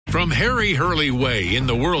From Harry Hurley Way in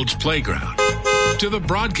the world's playground to the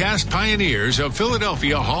broadcast pioneers of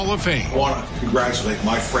Philadelphia Hall of Fame. I want to congratulate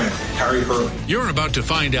my friend, Harry Hurley. You're about to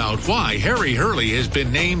find out why Harry Hurley has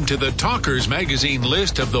been named to the Talkers Magazine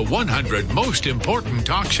list of the 100 most important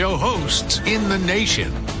talk show hosts in the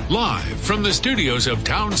nation. Live from the studios of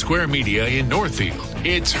Town Square Media in Northfield,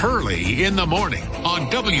 it's Hurley in the Morning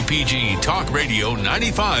on WPG Talk Radio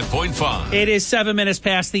 95.5. It is 7 minutes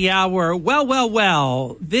past the hour.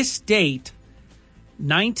 Well, this date,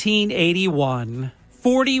 1981,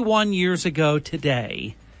 41 years ago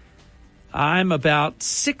today, I'm about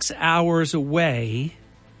 6 hours away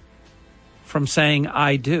from saying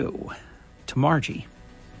I do to Margie.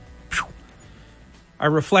 I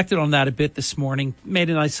reflected on that a bit this morning, made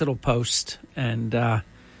a nice little post, and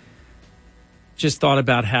just thought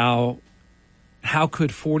about how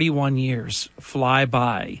could 41 years fly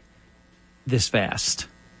by this fast?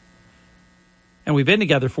 And we've been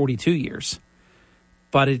together 42 years,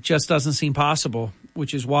 but it just doesn't seem possible,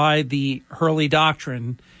 which is why the Hurley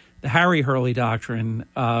doctrine, the Harry Hurley doctrine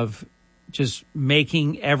of just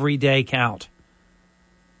making every day count,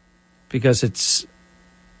 because it's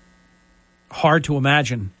hard to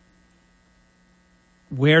imagine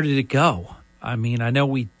where did it go. I mean, I know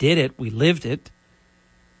we did it. We lived it.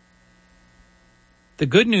 The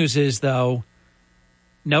good news is, though,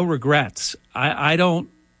 no regrets. I don't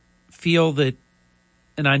feel that,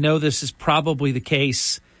 and I know this is probably the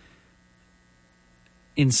case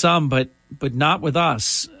in some, but not with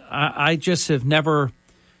us. I just have never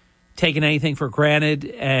taken anything for granted,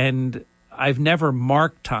 and I've never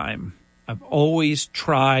marked time. I've always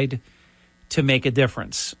tried to make a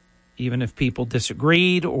difference, even if people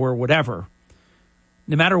disagreed or whatever,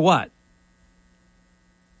 no matter what.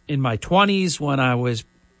 In my 20s, when I was,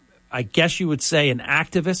 I guess you would say, an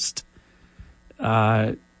activist,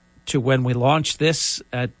 to when we launched this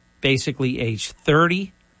at basically age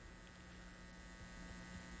 30,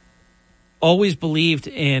 always believed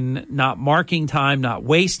in not marking time, not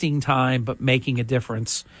wasting time, but making a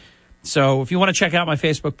difference. So if you want to check out my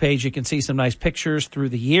Facebook page, you can see some nice pictures through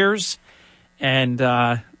the years. And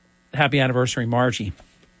happy anniversary, Margie.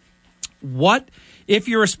 What, if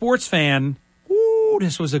you're a sports fan,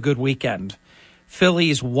 this was a good weekend.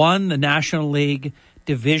 Phillies won the National League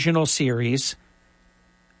Divisional Series.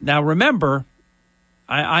 Now, remember,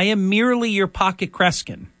 I am merely your pocket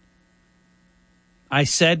Kreskin. I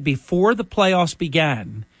said before the playoffs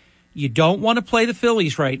began, you don't want to play the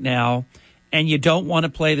Phillies right now, and you don't want to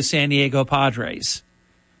play the San Diego Padres.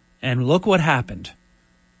 And look what happened.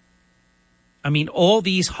 I mean, all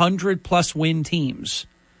these 100-plus win teams,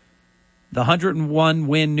 the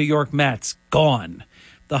 101-win New York Mets, gone.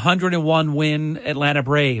 The 101-win Atlanta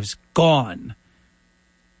Braves, gone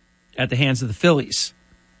at the hands of the Phillies.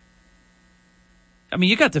 I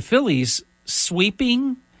mean, you got the Phillies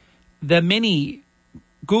sweeping the mini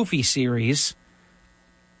Goofy series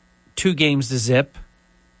 2-0,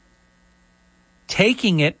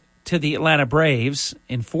 taking it to the Atlanta Braves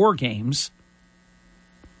in 4 games,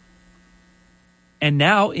 and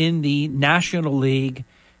now in the National League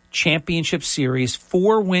Championship Series,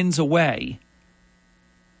 4 wins away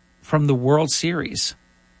from the World Series.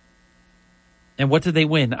 And what did they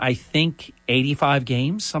win? I think 85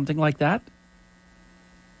 games, something like that.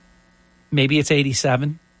 Maybe it's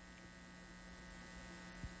 87.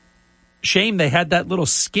 Shame they had that little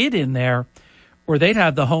skid in there, or they'd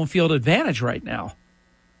have the home field advantage right now.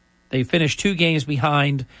 They finished 2 games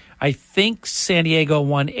behind. I think San Diego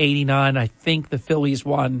won 89. I think the Phillies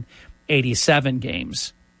won 87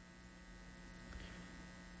 games.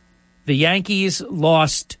 The Yankees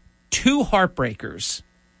lost 2 heartbreakers,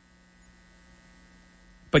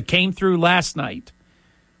 but came through last night.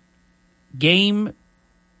 Game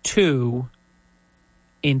 2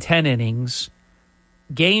 in 10 innings.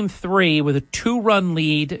 Game 3 with a 2-run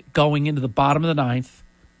lead going into the bottom of the 9th.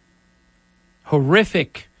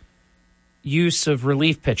 Horrific use of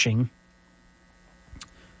relief pitching,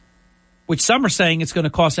 which some are saying it's going to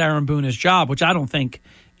cost Aaron Boone his job, which I don't think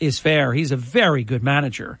is fair. He's a very good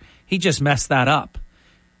manager. He just messed that up.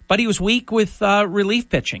 But he was weak with relief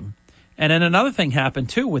pitching. And then another thing happened,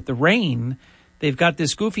 too, with the rain. They've got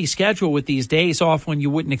this goofy schedule with these days off when you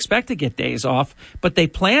wouldn't expect to get days off, but they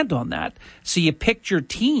planned on that. So you picked your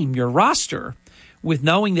team, your roster, with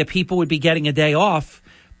knowing that people would be getting a day off,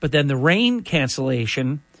 but then the rain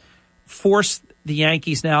cancellation forced the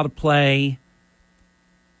Yankees now to play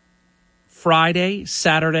Friday,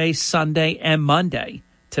 Saturday, Sunday, and Monday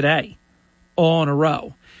today, all in a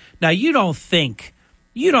row. Now, you don't think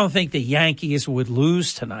the Yankees would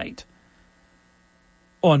lose tonight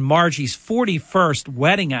on Margie's 41st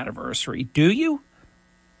wedding anniversary, do you?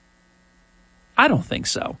 I don't think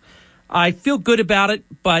so. I feel good about it,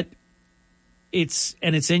 but it's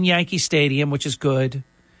in Yankee Stadium, which is good.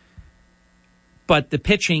 But the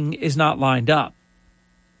pitching is not lined up.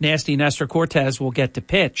 Nasty Nestor Cortez will get to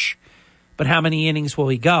pitch, but how many innings will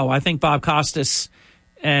he go? I think Bob Costas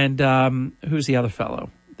and who's the other fellow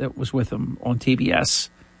that was with him on TBS?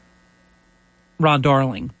 Ron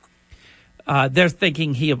Darling. They're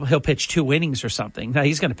thinking he'll pitch 2 innings or something. Now,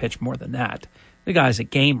 he's going to pitch more than that. The guy's a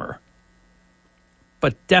gamer.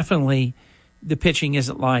 But definitely the pitching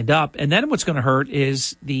isn't lined up. And then what's going to hurt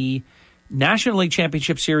is the National League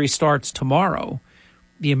Championship Series starts tomorrow.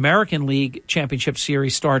 The American League Championship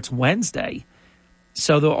Series starts Wednesday.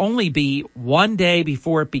 So there'll only be 1 day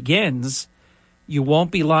before it begins. You won't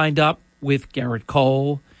be lined up with Garrett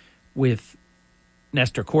Cole, with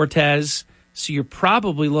Nestor Cortez. So you're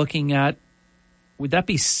probably looking at, would that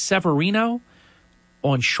be Severino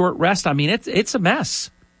on short rest? I mean, it's a mess.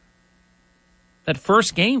 That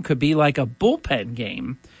first game could be like a bullpen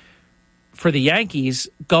game for the Yankees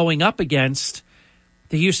going up against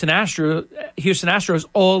the Houston Astros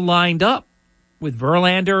all lined up with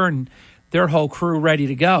Verlander and their whole crew ready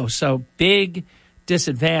to go. So big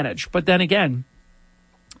disadvantage. But then again,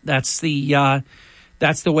 that's the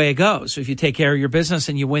way it goes. So if you take care of your business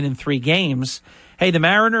and you win in 3 games, hey, the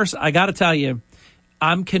Mariners, I got to tell you,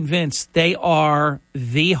 I'm convinced they are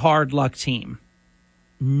the hard luck team.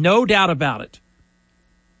 No doubt about it.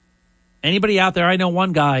 Anybody out there? I know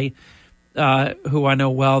one guy who I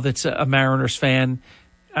know well that's a Mariners fan.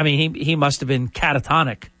 I mean, he must have been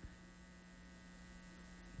catatonic.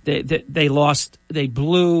 They lost. They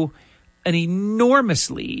blew an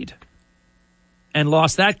enormous lead and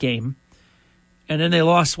lost that game. And then they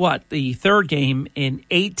lost, the third game in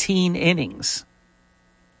 18 innings.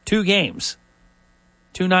 2 games.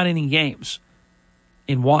 2 9-inning games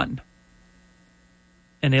in 1.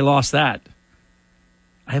 And they lost that.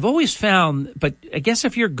 I've always found, but I guess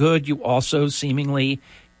if you're good, you also seemingly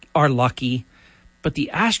are lucky. But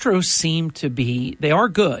the Astros seem to be, they are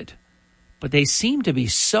good, but they seem to be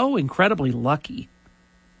so incredibly lucky.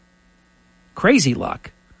 Crazy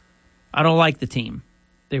luck. I don't like the team.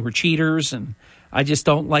 They were cheaters, and I just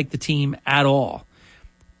don't like the team at all.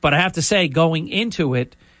 But I have to say, going into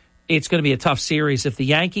it, it's going to be a tough series. If the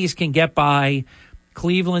Yankees can get by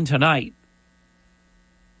Cleveland tonight,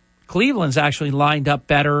 Cleveland's actually lined up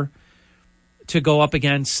better to go up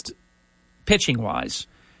against, pitching-wise,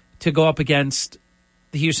 to go up against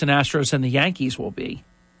the Houston Astros than the Yankees will be.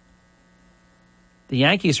 The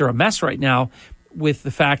Yankees are a mess right now with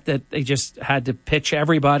the fact that they just had to pitch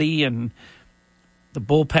everybody and the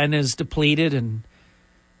bullpen is depleted and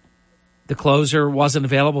the closer wasn't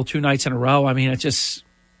available 2 nights in a row. I mean, it just...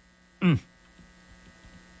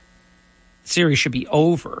 series should be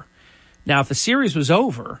over. Now, if the series was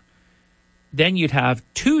over, then you'd have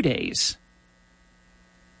 2 days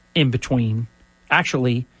in between.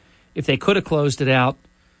 Actually, if they could have closed it out,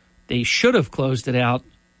 they should have closed it out.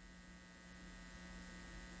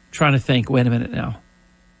 Trying to think. Wait a minute now.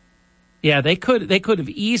 Yeah, they could have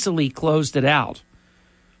easily closed it out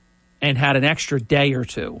and had an extra day or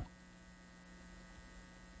 2.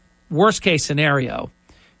 Worst case scenario,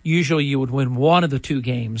 usually you would win one of the 2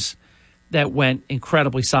 games that went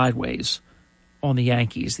incredibly sideways on the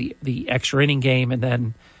Yankees, the extra inning game and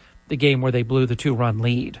then the game where they blew the 2-run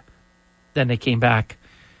lead. Then they came back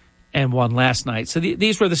and won last night. So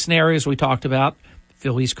these were the scenarios we talked about.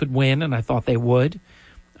 Phillies could win, and I thought they would.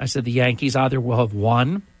 I said the Yankees either will have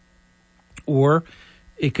won or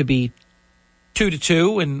it could be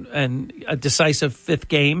 2-2 and a decisive 5th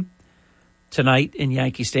game tonight in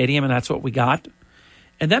Yankee Stadium, and that's what we got.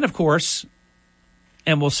 And then, of course,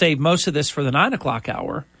 and we'll save most of this for the 9 o'clock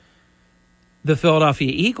hour, the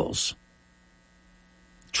Philadelphia Eagles.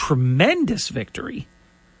 Tremendous victory.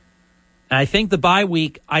 I think the bye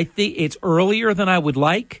week, I think it's earlier than I would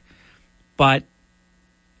like, but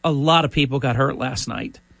a lot of people got hurt last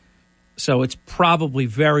night. So it's probably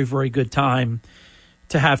very, very good time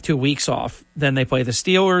to have 2 weeks off. Then they play the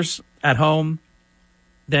Steelers at home.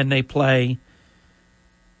 Then they play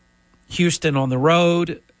Houston on the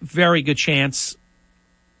road. Very good chance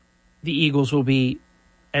the Eagles will be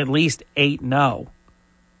at least 8-0.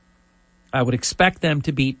 I would expect them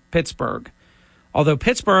to beat Pittsburgh. Although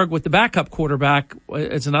Pittsburgh, with the backup quarterback,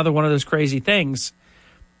 it's another one of those crazy things,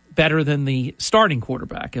 better than the starting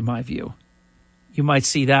quarterback, in my view. You might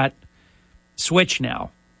see that switch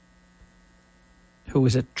now. Who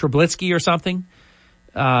was it, Trubisky or something?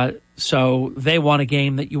 So they won a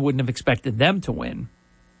game that you wouldn't have expected them to win.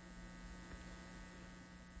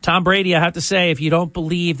 Tom Brady, I have to say, if you don't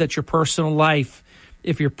believe that your personal life,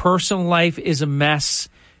 if your personal life is a mess,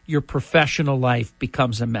 your professional life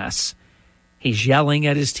becomes a mess. He's yelling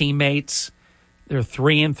at his teammates. They're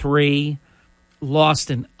 3-3,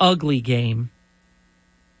 lost an ugly game.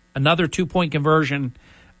 Another 2-point conversion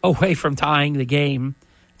away from tying the game.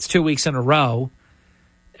 It's 2 weeks in a row.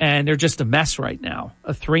 And they're just a mess right now.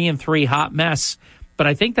 A 3-3 hot mess. But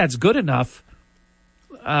I think that's good enough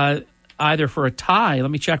either for a tie.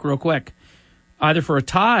 Let me check real quick. Either for a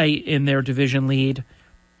tie in their division lead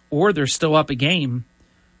or they're still up a game.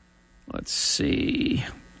 Let's see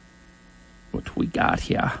what we got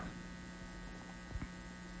here.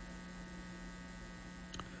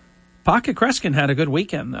 Pocket Kreskin had a good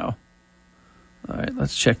weekend, though. All right,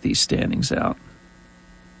 let's check these standings out.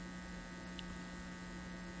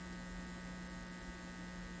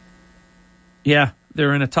 Yeah,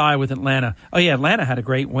 they're in a tie with Atlanta. Oh, yeah, Atlanta had a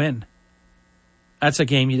great win. That's a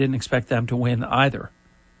game you didn't expect them to win either.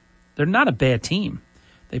 They're not a bad team.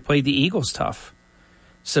 They played the Eagles tough.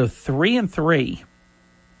 So 3-3.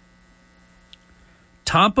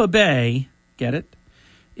 Tampa Bay, get it,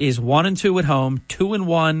 is 1-2 at home,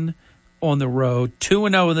 2-1 on the road,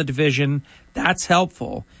 2-0 in the division. That's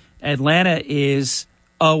helpful. Atlanta is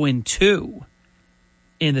 0-2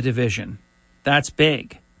 in the division. That's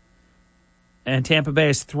big. And Tampa Bay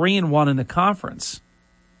is 3-1 in the conference.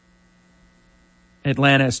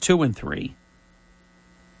 Atlanta is 2-3.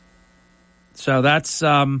 So that's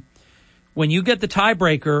when you get the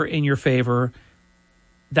tiebreaker in your favor,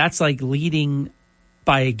 that's like leading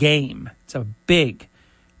by a game. It's a big,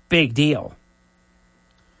 big deal.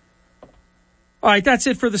 All right, that's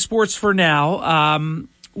it for the sports for now.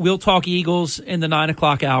 We'll talk Eagles in the 9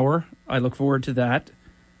 o'clock hour. I look forward to that.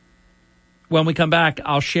 When we come back,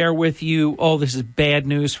 I'll share with you, this is bad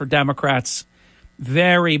news for Democrats.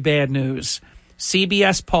 Very bad news.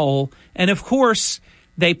 CBS poll, and of course,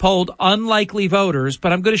 they polled unlikely voters,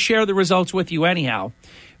 but I'm going to share the results with you anyhow.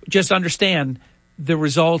 Just understand, the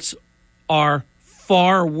results are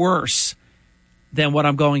far worse than what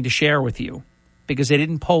I'm going to share with you because they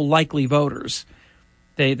didn't poll likely voters.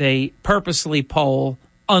 They purposely poll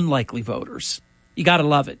unlikely voters. You got to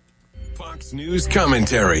love it. Fox News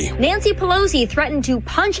commentary. Nancy Pelosi threatened to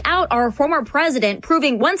punch out our former president,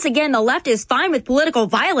 proving once again the left is fine with political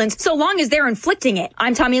violence so long as they're inflicting it.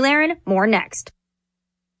 I'm Tommy Lahren. More next.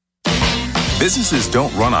 Businesses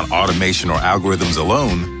don't run on automation or algorithms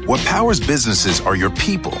alone. What powers businesses are your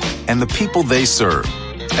people and the people they serve.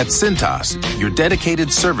 At Cintas, your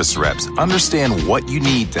dedicated service reps understand what you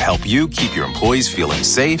need to help you keep your employees feeling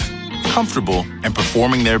safe, comfortable, and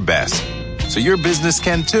performing their best. So your business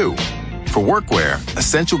can too. For workwear,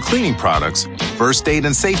 essential cleaning products, first aid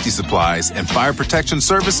and safety supplies, and fire protection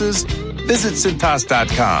services, visit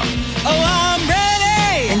Cintas.com. Oh, I'm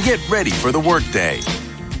ready! And get ready for the workday.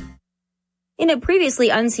 In a previously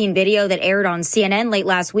unseen video that aired on CNN late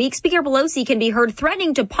last week, Speaker Pelosi can be heard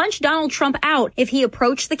threatening to punch Donald Trump out if he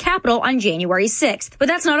approached the Capitol on January 6th. But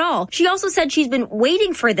that's not all. She also said she's been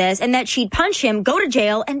waiting for this and that she'd punch him, go to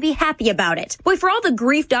jail, and be happy about it. Boy, for all the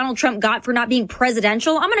grief Donald Trump got for not being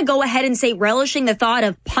presidential, I'm going to go ahead and say relishing the thought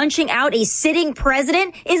of punching out a sitting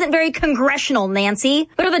president isn't very congressional, Nancy.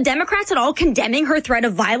 But are the Democrats at all condemning her threat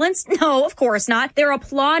of violence? No, of course not. They're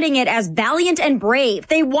applauding it as valiant and brave.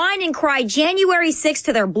 They whine and cry January 6th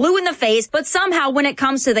to their blue in the face, but somehow when it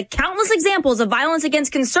comes to the countless examples of violence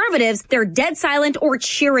against conservatives, they're dead silent or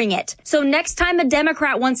cheering it. So next time a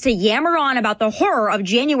Democrat wants to yammer on about the horror of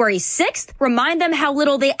January 6th, remind them how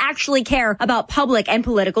little they actually care about public and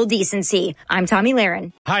political decency. I'm Tommy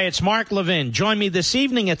Lahren. Hi, it's Mark Levin. Join me this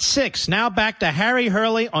evening at 6. Now back to Harry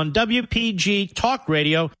Hurley on WPG Talk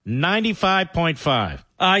Radio 95.5.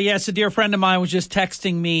 Yes, a dear friend of mine was just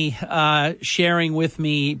texting me, sharing with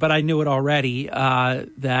me, but I knew it already,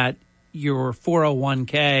 that your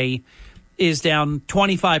 401k is down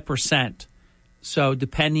 25%. So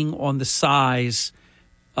depending on the size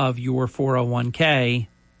of your 401k,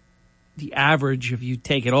 the average, if you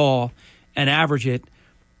take it all and average it,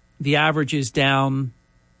 the average is down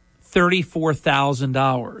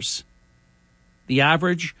 $34,000. The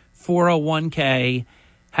average 401k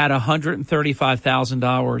had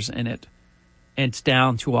 $135,000 in it, and it's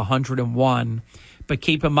down to 101. But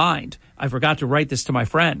keep in mind, I forgot to write this to my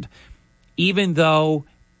friend, even though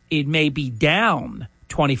it may be down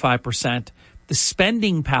 25%, the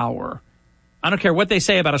spending power, I don't care what they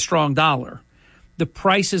say about a strong dollar, the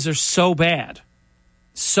prices are so bad,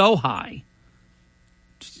 so high.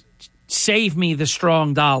 Save me the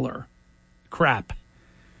strong dollar crap.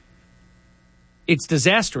 It's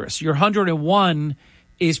disastrous. Your 101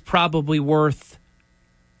 is probably worth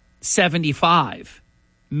 75,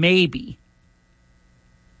 maybe.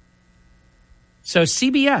 So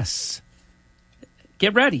CBS,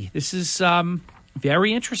 Get ready. This is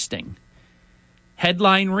very interesting.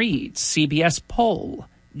 Headline reads, CBS poll,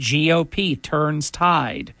 GOP turns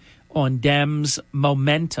tide on Dems'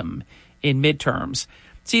 momentum in midterms.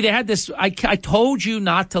 See, they had this, I told you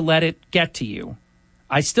not to let it get to you.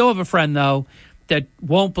 I still have a friend, though, that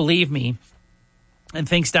won't believe me and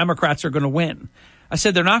thinks Democrats are going to win. I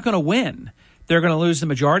said they're not going to win. They're going to lose the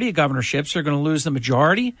majority of governorships. They're going to lose the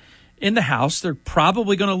majority in the House. They're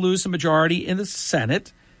probably going to lose the majority in the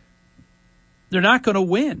Senate. They're not going to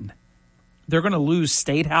win. They're going to lose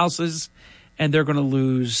state houses, and they're going to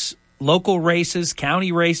lose local races,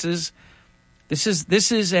 county races.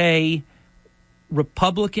 This is a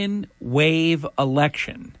Republican wave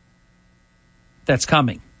election that's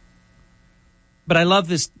coming. But I love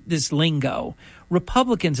this lingo.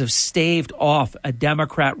 Republicans have staved off a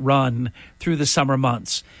Democrat run through the summer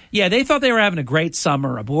months. Yeah, they thought they were having a great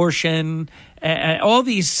summer, abortion, and all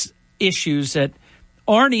these issues that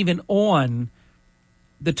aren't even on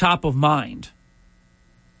the top of mind.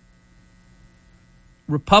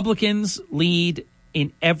 Republicans lead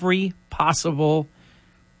in every possible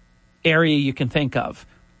area you can think of.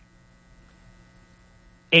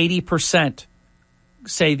 80%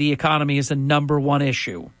 say the economy is the number one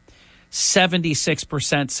issue.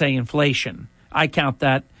 76% say inflation. I count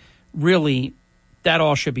that. Really, that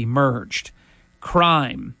all should be merged.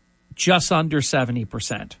 Crime, just under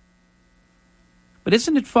 70%. But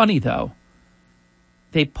isn't it funny, though?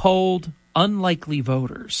 They polled unlikely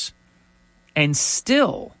voters, and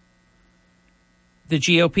still the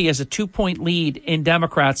GOP has a 2-point lead in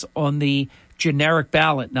Democrats on the generic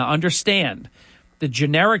ballot. Now, understand, the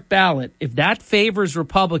generic ballot, if that favors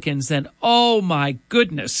Republicans, then, oh my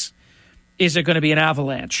goodness, is it going to be an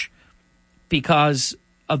avalanche because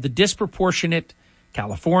of the disproportionate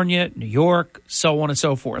California, New York, so on and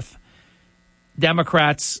so forth.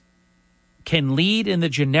 Democrats can lead in the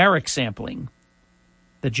generic sampling,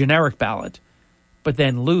 the generic ballot, but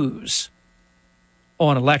then lose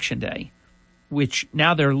on Election Day, which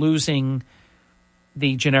now they're losing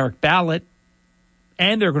the generic ballot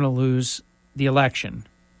and they're going to lose the election.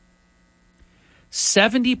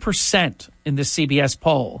 70% in the CBS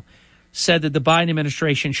poll said that the Biden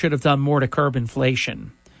administration should have done more to curb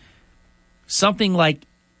inflation. Something like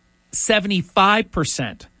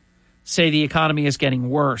 75% say the economy is getting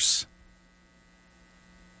worse.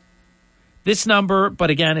 This number, but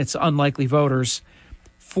again, it's unlikely voters.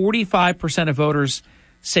 45% of voters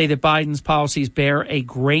say that Biden's policies bear a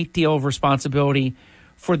great deal of responsibility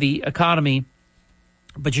for the economy.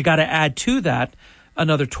 But you got to add to that,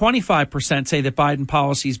 another 25% say that Biden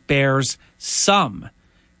policies bears some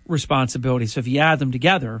responsibility. So if you add them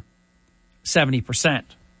together, 70%.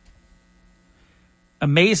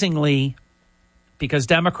 Amazingly, because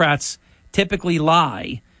Democrats typically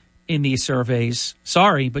lie in these surveys,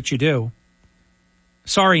 sorry, but you do.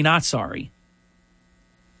 Sorry, not sorry.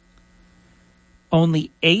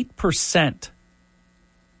 Only 8%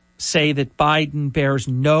 say that Biden bears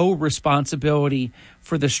no responsibility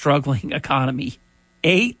for the struggling economy.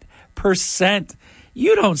 8%.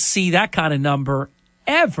 You don't see that kind of number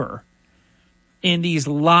ever in these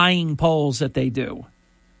lying polls that they do.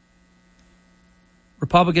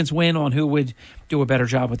 Republicans win on who would do a better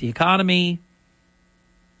job with the economy,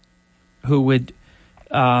 who would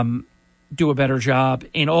do a better job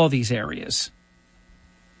in all these areas.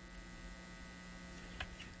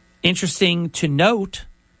 Interesting to note,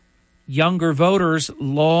 younger voters,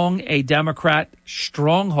 long a Democrat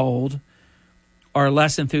stronghold, are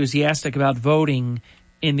less enthusiastic about voting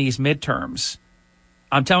in these midterms.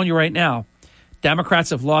 I'm telling you right now, Democrats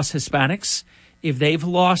have lost Hispanics. If they've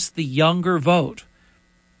lost the younger vote,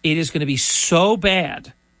 it is going to be so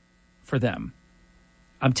bad for them.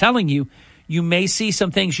 I'm telling you, you may see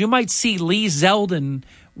some things. You might see Lee Zeldin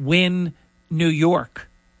win New York.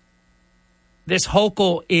 This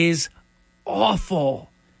Hochul is awful,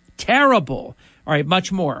 terrible. All right,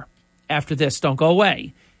 much more after this. Don't go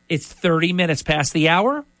away. It's 30 minutes past the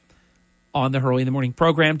hour on the Hurley in the Morning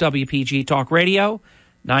program, WPG Talk Radio,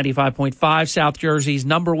 95.5, South Jersey's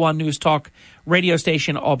number one news talk radio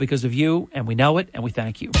station, all because of you, and we know it, and we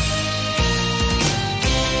thank you.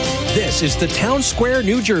 This is the Town Square,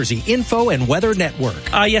 New Jersey Info and Weather Network.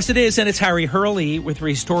 Yes, it is, and it's Harry Hurley with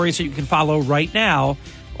 3 stories that you can follow right now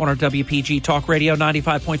on our WPG Talk Radio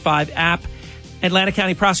 95.5 app. Atlantic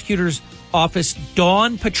County Prosecutor's Office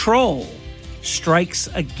Dawn Patrol strikes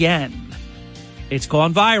again. It's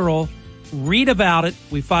gone viral. Read about it.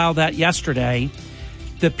 We filed that yesterday.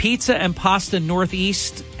 The Pizza and Pasta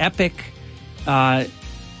Northeast Epic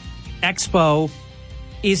Expo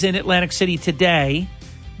is in Atlantic City today.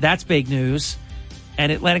 That's big news.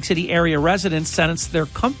 and Atlantic City area residents sent us their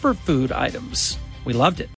comfort food items. We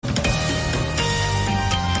loved it.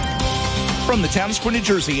 From the Town Square, New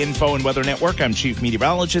Jersey Info and Weather Network, I'm Chief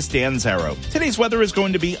Meteorologist Dan Zarrow. Today's weather is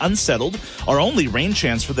going to be unsettled. Our only rain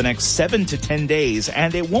chance for the next 7 to 10 days,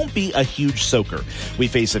 and it won't be a huge soaker. We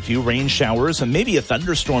face a few rain showers and maybe a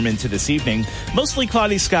thunderstorm into this evening. Mostly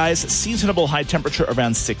cloudy skies, seasonable high temperature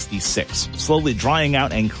around 66. Slowly drying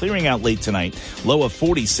out and clearing out late tonight. Low of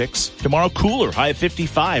 46. Tomorrow cooler, high of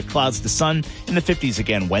 55. Clouds to sun in the 50s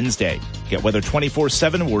again Wednesday. Get weather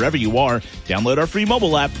 24/7 wherever you are. Download our free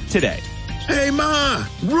mobile app today. Hey, Ma,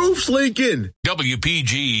 roof's leaking.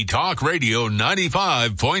 WPG Talk Radio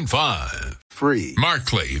 95.5. Free.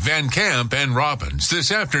 Markley, Van Camp, and Robbins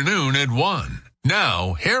this afternoon at 1.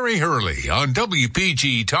 Now, Harry Hurley on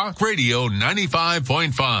WPG Talk Radio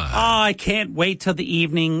 95.5. I can't wait till the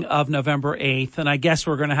evening of November 8th, and I guess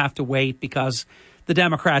we're going to have to wait because the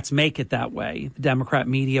Democrats make it that way. The Democrat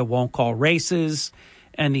media won't call races,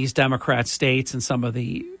 and these Democrat states and some of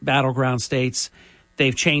the battleground states,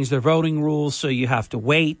 they've changed their voting rules, so you have to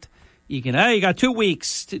wait. You got 2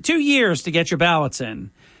 weeks, 2 years to get your ballots in.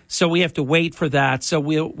 So we have to wait for that. So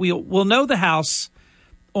we'll know the House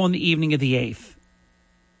on the evening of the 8th,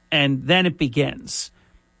 and then it begins.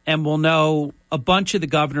 And we'll know a bunch of the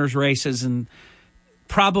governor's races and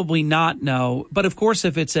probably not know. But, of course,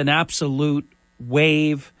 if it's an absolute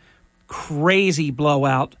wave, crazy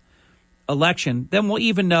blowout election, then we'll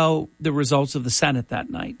even know the results of the Senate that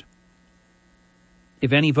night.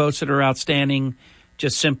 If any votes that are outstanding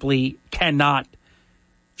just simply cannot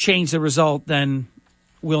change the result, then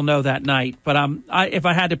we'll know that night. But if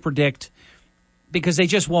I had to predict, because they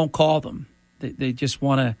just won't call them. They just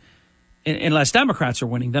want to, unless Democrats are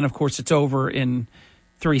winning, then, of course, it's over in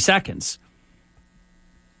 3 seconds.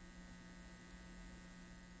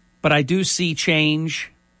 But I do see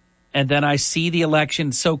change, and then I see the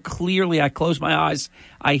election so clearly. I close my eyes.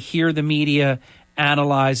 I hear the media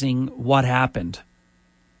analyzing what happened.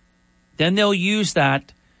 Then they'll use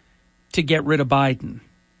that to get rid of Biden.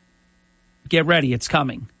 Get ready, it's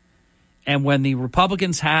coming. And when the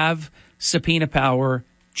Republicans have subpoena power,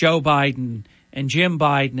 Joe Biden and Jim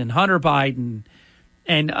Biden and Hunter Biden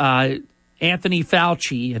and Anthony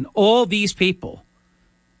Fauci and all these people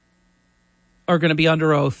are going to be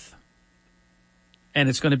under oath. And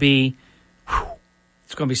it's going to be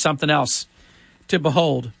something else to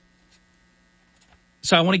behold.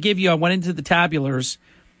 So I went into the tabulars.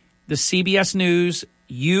 The CBS News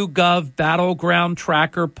YouGov Battleground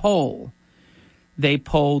Tracker poll. They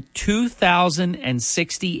polled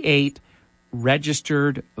 2,068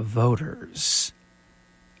 registered voters.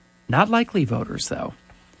 Not likely voters, though.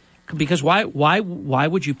 Because why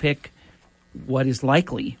would you pick what is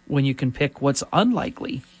likely when you can pick what's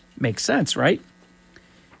unlikely? Makes sense, right?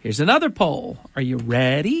 Here's another poll. Are you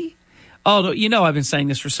ready? Oh, I've been saying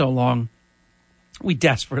this for so long. We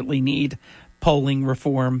desperately need polling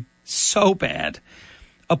reform. So bad.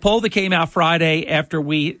 A poll that came out Friday after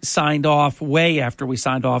we signed off, way after we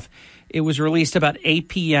signed off. It was released about 8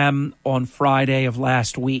 p.m. on Friday of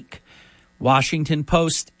last week. Washington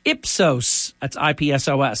Post Ipsos, that's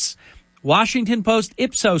IPSOS. Washington Post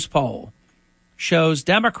Ipsos poll shows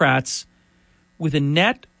Democrats with a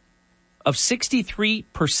net of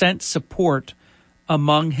 63% support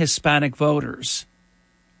among Hispanic voters.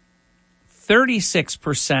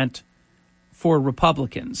 36% for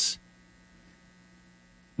Republicans.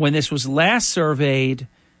 When this was last surveyed,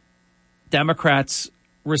 Democrats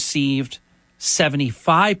received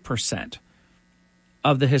 75%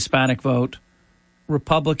 of the Hispanic vote,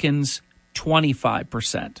 Republicans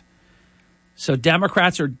 25%. So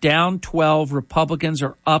Democrats are down 12, Republicans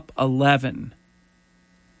are up 11.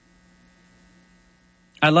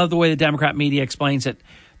 I love the way the Democrat media explains it.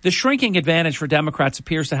 The shrinking advantage for Democrats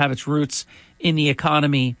appears to have its roots in the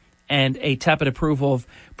economy and a tepid approval of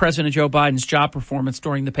President Joe Biden's job performance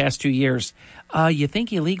during the past 2 years. You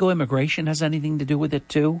think illegal immigration has anything to do with it,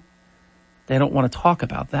 too? They don't want to talk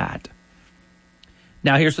about that.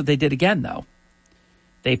 Now, here's what they did again, though.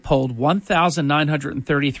 They polled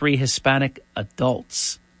 1,933 Hispanic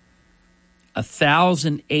adults,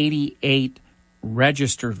 1,088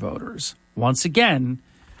 registered voters. Once again,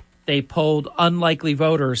 they polled unlikely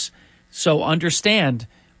voters. So understand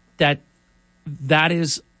that that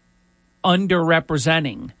is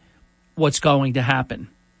underrepresenting what's going to happen.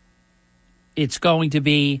 It's going to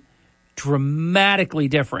be dramatically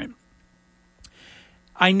different.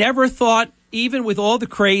 I never thought, even with all the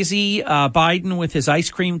crazy Biden with his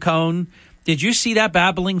ice cream cone, did you see that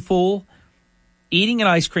babbling fool eating an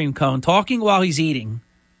ice cream cone, talking while he's eating,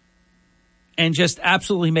 and just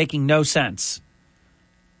absolutely making no sense?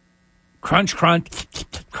 Crunch, crunch,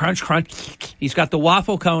 crunch, crunch. He's got the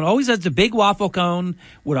waffle cone. Always has the big waffle cone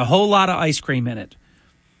with a whole lot of ice cream in it.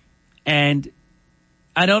 And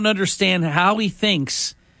I don't understand how he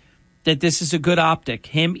thinks that this is a good optic.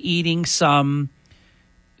 Him eating some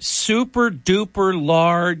super duper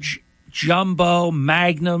large jumbo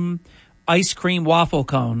magnum ice cream waffle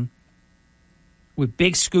cone with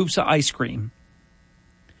big scoops of ice cream.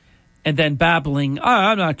 And then babbling,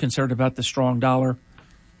 I'm not concerned about the strong dollar.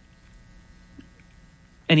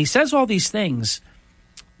 And he says all these things.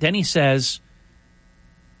 Then he says,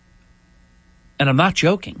 and I'm not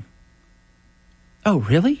joking. Oh,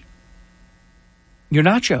 really? You're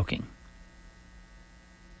not joking.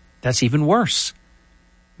 That's even worse.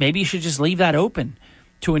 Maybe you should just leave that open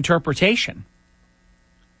to interpretation.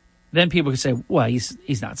 Then people can say, well,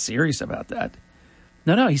 he's not serious about that.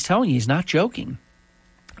 No, he's telling you he's not joking.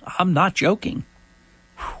 I'm not joking.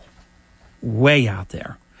 Way out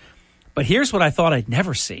there. But here's what I thought I'd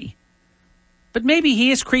never see. But maybe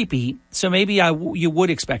he is creepy, so maybe you would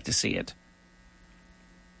expect to see it.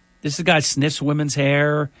 This is a guy sniffs women's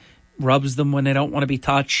hair, rubs them when they don't want to be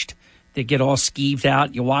touched. They get all skeeved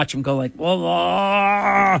out. You watch them go like,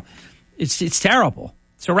 whoa. It's terrible.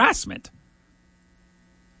 It's harassment.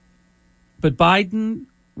 But Biden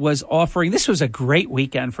was offering, this was a great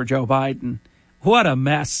weekend for Joe Biden. What a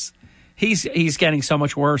mess. He's getting so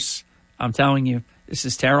much worse. I'm telling you, this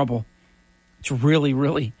is terrible. It's really,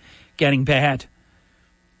 really getting bad.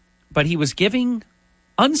 But he was giving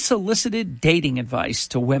unsolicited dating advice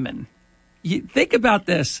to women. You think about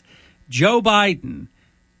this. Joe Biden,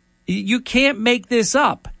 you can't make this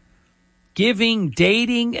up. Giving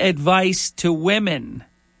dating advice to women.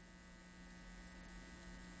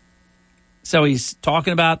 So he's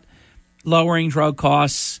talking about lowering drug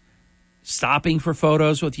costs, stopping for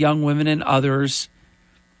photos with young women and others.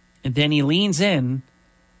 And then he leans in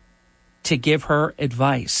to give her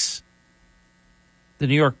advice. The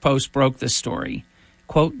New York Post broke this story.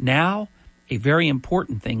 Quote, now, a very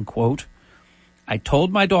important thing, quote, I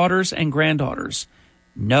told my daughters and granddaughters,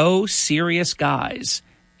 no serious guys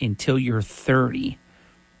until you're 30.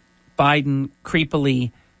 Biden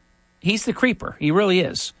creepily, he's the creeper. He really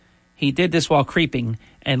is. He did this while creeping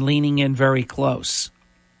and leaning in very close.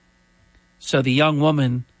 So the young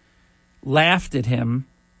woman laughed at him,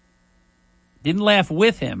 didn't laugh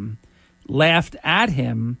with him, laughed at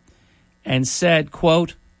him and said,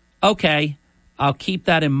 quote, okay, I'll keep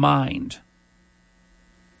that in mind.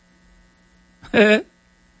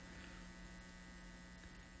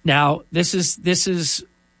 Now, this is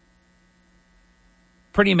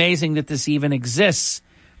pretty amazing that this even exists,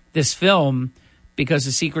 this film, because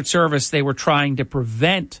the Secret Service, they were trying to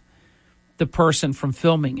prevent the person from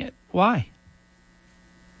filming it. Why?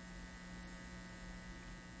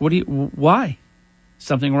 Why?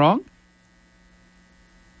 Something wrong?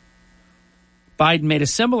 Biden made a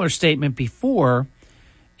similar statement before,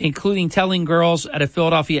 including telling girls at a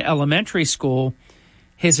Philadelphia elementary school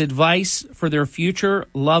his advice for their future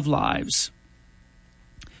love lives.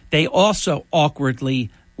 They also awkwardly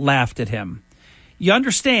laughed at him. You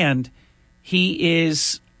understand, he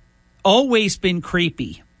is always been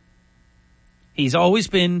creepy. He's always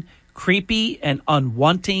been creepy and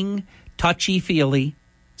unwanting, touchy-feely,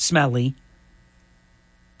 smelly.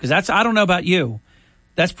 Because that's, I don't know about you,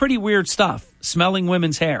 that's pretty weird stuff, smelling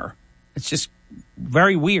women's hair. It's just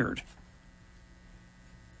very weird.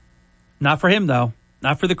 Not for him, though.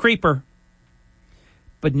 Not for the creeper.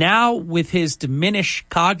 But now with his diminished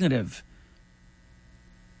cognitive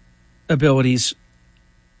abilities,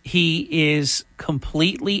 he is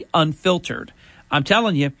completely unfiltered. I'm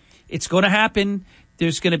telling you, it's going to happen.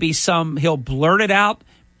 There's going to be he'll blurt it out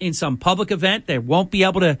in some public event. They won't be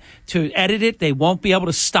able to edit it. They won't be able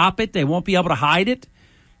to stop it. They won't be able to hide it.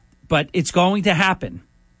 But it's going to happen.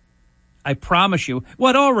 I promise you.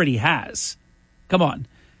 Well, it already has. Come on.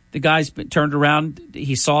 The guy's been turned around.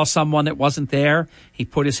 He saw someone that wasn't there. He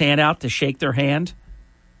put his hand out to shake their hand.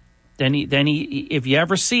 Then he, if you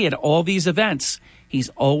ever see it, all these events, he's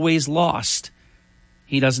always lost.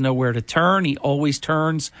 He doesn't know where to turn. He always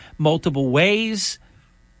turns multiple ways.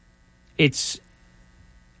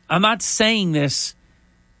 I'm not saying this.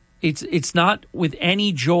 It's not with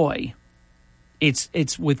any joy.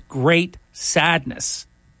 It's with great sadness.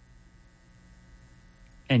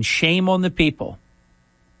 And shame on the people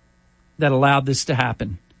that allowed this to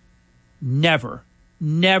happen. Never,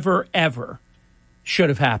 ever should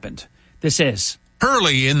have happened. This is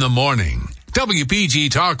Hurley in the Morning.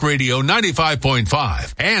 WPG Talk Radio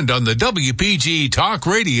 95.5 and on the WPG Talk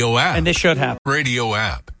Radio app. And this should happen. Radio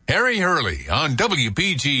app. Harry Hurley on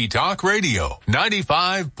WPG Talk Radio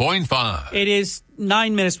 95.5. It is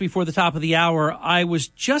 9 minutes before the top of the hour, I was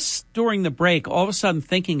just during the break all of a sudden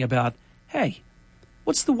thinking about, hey,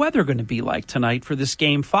 what's the weather going to be like tonight for this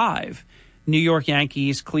Game 5? New York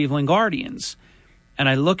Yankees, Cleveland Guardians. And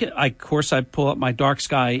I look at, of course, I pull up my Dark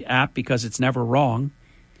Sky app because it's never wrong.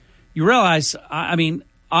 You realize, I mean,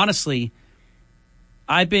 honestly,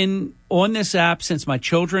 I've been on this app since my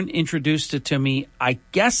children introduced it to me. I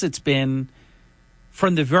guess it's been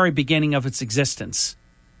from the very beginning of its existence.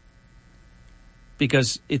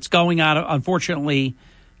 Because it's going out, unfortunately,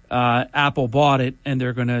 Apple bought it, and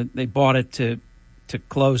they bought it to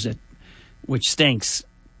close it, which stinks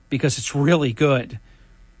because it's really good.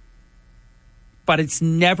 But it's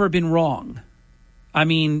never been wrong. I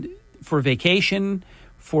mean, for vacation,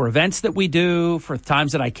 for events that we do, for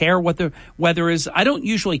times that I care what the weather is. I don't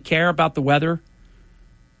usually care about the weather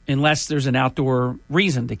unless there's an outdoor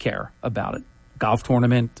reason to care about it. Golf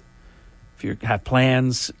tournament, if you have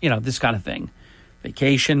plans, this kind of thing.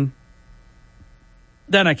 Vacation,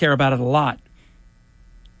 then I care about it a lot.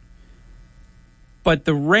 But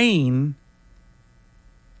the rain,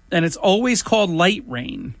 and it's always called light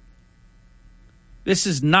rain, this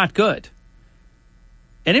is not good.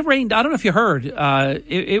 And it rained, I don't know if you heard,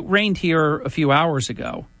 it rained here a few hours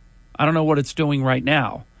ago. I don't know what it's doing right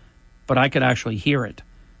now, but I could actually hear it.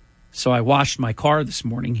 So I washed my car this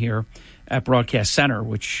morning here at Broadcast Center,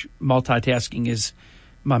 which multitasking is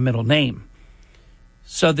my middle name.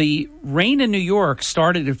 So the rain in New York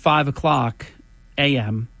started at 5 o'clock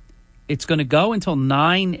a.m. It's going to go until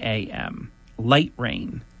 9 a.m., light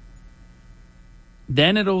rain.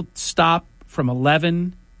 Then it'll stop from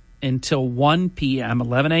 11 until 1 p.m.,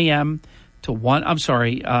 11 a.m. to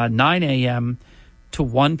 9 a.m. to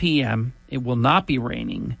 1 p.m. It will not be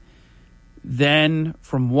raining. Then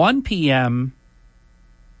from 1 p.m.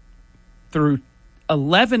 through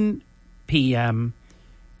 11 p.m.,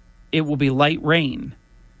 it will be light rain.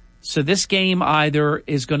 So this game either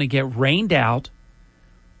is going to get rained out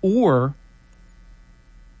or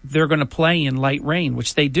they're going to play in light rain,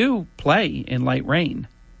 which they do play in light rain.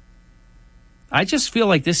 I just feel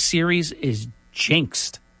like this series is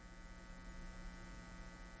jinxed.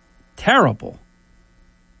 Terrible.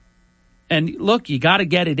 And look, you got to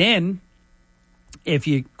get it in. If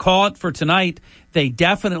you call it for tonight, they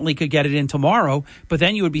definitely could get it in tomorrow, but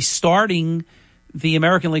then you would be starting the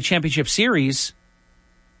American League Championship Series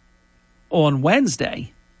on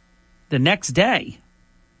Wednesday, the next day,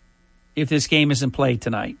 if this game isn't played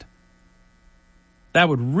tonight. That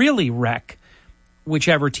would really wreck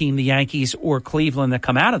whichever team, the Yankees or Cleveland, that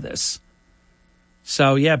come out of this.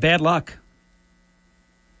 So, yeah, bad luck.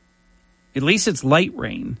 At least it's light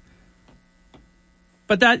rain.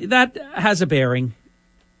 But that has a bearing.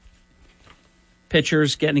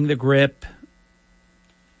 Pitchers getting the grip.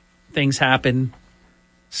 Things happen.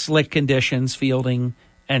 Slick conditions, fielding,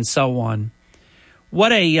 and so on.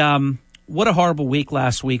 What a horrible week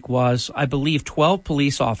last week was. I believe 12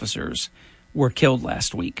 police officers were killed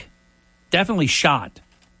last week. Definitely shot.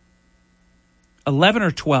 11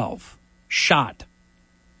 or 12 shot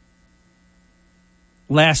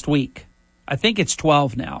last week. I think it's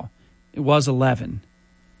 12 now. It was 11.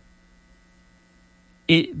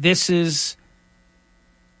 This is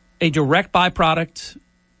a direct byproduct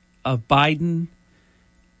of Biden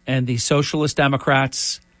and the Socialist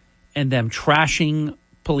Democrats and them trashing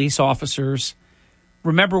police officers.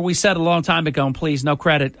 Remember, we said a long time ago, and please, no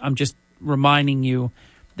credit, I'm just reminding you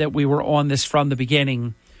that we were on this from the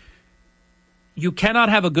beginning. You cannot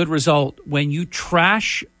have a good result when you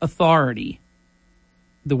trash authority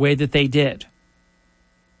the way that they did.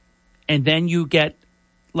 And then you get,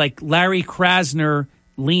 like Larry Krasner,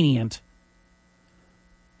 lenient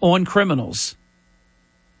on criminals.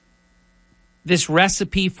 This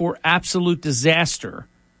recipe for absolute disaster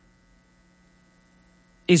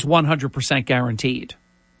is 100% guaranteed.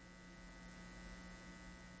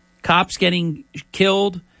 Cops getting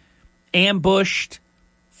killed, ambushed,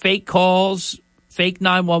 fake calls, fake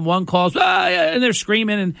 911 calls, and they're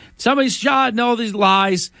screaming, and somebody's shot, and all these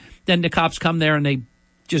lies. Then the cops come there, and they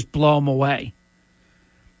just blow them away.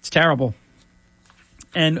 It's terrible.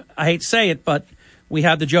 And I hate to say it, but we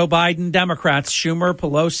have the Joe Biden Democrats, Schumer,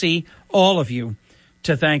 Pelosi, all of you,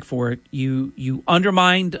 to thank for it. You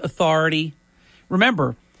undermined authority.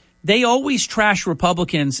 Remember, they always trash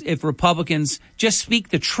Republicans if Republicans just speak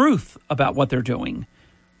the truth about what they're doing.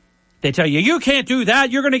 They tell you, you can't do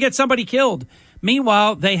that. You're going to get somebody killed.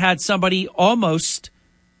 Meanwhile, they had somebody almost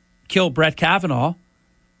kill Brett Kavanaugh.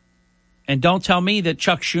 And don't tell me that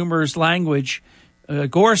Chuck Schumer's language,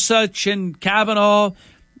 Gorsuch and Kavanaugh,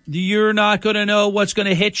 you're not going to know what's going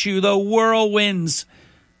to hit you, the whirlwinds.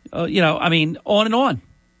 On and on.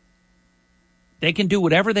 They can do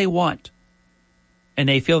whatever they want, and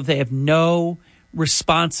they feel that they have no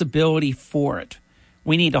responsibility for it.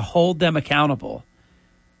 We need to hold them accountable.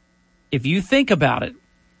 If you think about it,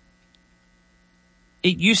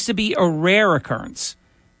 it used to be a rare occurrence.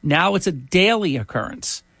 Now it's a daily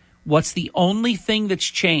occurrence. What's the only thing that's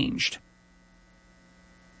changed?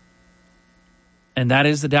 And that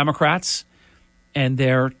is the Democrats and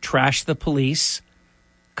their trash the police,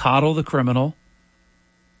 coddle the criminal,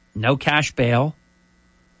 no cash bail,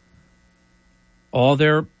 all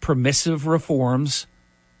their permissive reforms.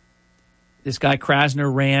 This guy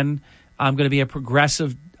Krasner ran, I'm going to be a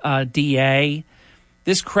progressive DA.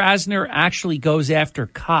 This Krasner actually goes after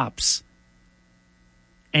cops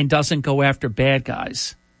and doesn't go after bad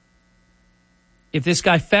guys. If this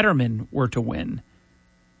guy Fetterman were to win,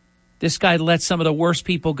 this guy lets some of the worst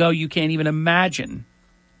people go you can't even imagine.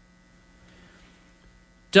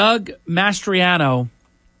 Doug Mastriano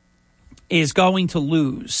is going to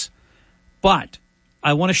lose, but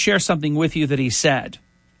I want to share something with you that he said.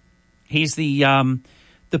 He's the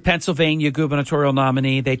Pennsylvania gubernatorial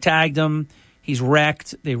nominee. They tagged him. He's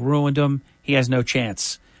wrecked. They ruined him. He has no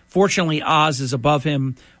chance. Fortunately, Oz is above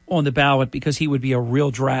him on the ballot because he would be a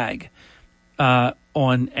real drag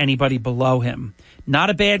on anybody below him. Not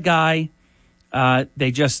a bad guy.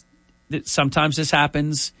 Sometimes this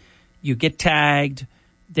happens. You get tagged.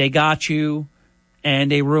 They got you,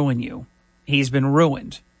 and they ruin you. He's been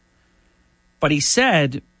ruined. But he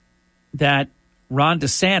said that Ron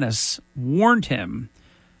DeSantis warned him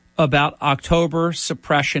about October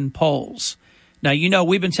suppression polls. Now, you know,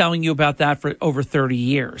 we've been telling you about that for over 30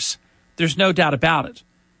 years. There's no doubt about it.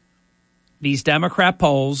 These Democrat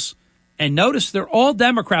polls, and notice they're all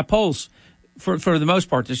Democrat polls for the most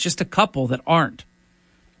part. There's just a couple that aren't.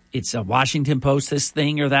 It's a Washington Post, this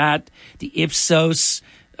thing or that, the Ipsos,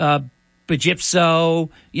 Bajipso,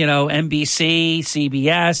 NBC,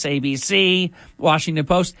 CBS, ABC, Washington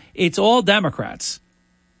Post. It's all Democrats.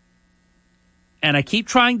 And I keep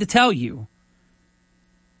trying to tell you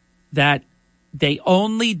that they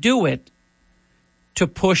only do it to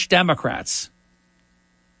push Democrats.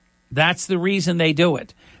 That's the reason they do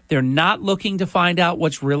it. They're not looking to find out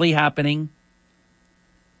what's really happening.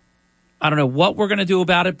 I don't know what we're going to do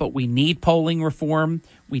about it, but we need polling reform.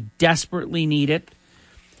 We desperately need it.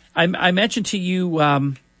 I mentioned to you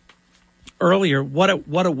earlier what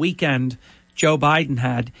a weekend Joe Biden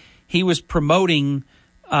had. He was promoting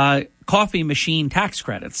coffee machine tax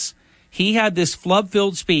credits. He had this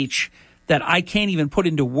flub-filled speech that I can't even put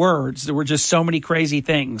into words. There were just so many crazy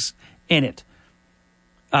things in it.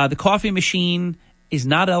 The coffee machine is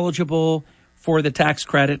not eligible for the tax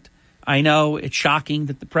credit. I know it's shocking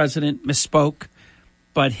that the president misspoke,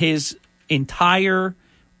 but his entire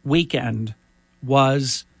weekend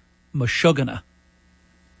was Meshuggah.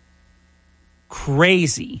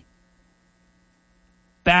 Crazy.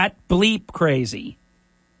 Bat bleep crazy.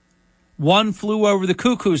 One flew over the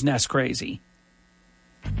cuckoo's nest crazy.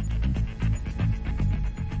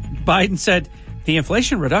 Biden said the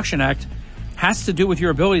Inflation Reduction Act has to do with your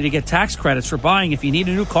ability to get tax credits for buying if you need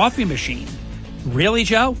a new coffee machine. Really,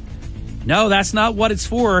 Joe? No, that's not what it's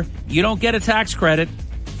for. You don't get a tax credit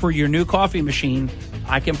for your new coffee machine.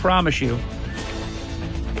 I can promise you.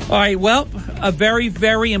 All right, well, a very,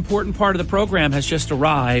 very important part of the program has just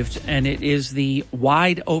arrived, and it is the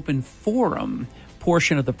Wide Open Forum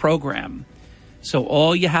portion of the program. So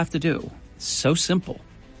all you have to do, so simple,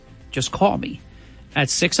 just call me at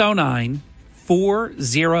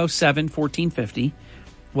 609-407-1450.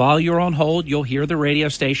 While you're on hold, you'll hear the radio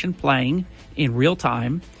station playing in real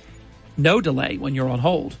time. No delay when you're on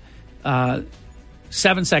hold.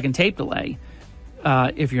 7-second tape delay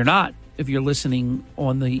if you're listening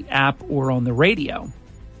on the app or on the radio.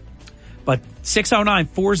 But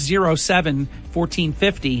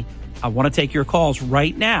 609-407-1450. I want to take your calls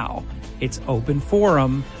right now. It's Open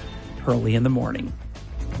Forum early in the morning.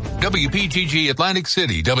 WPGG Atlantic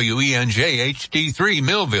City, WENJ HD3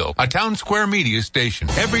 Millville, a Town Square media station.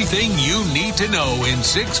 Everything you need to know in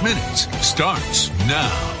 6 minutes starts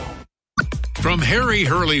now. From Harry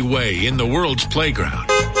Hurley Way in the world's playground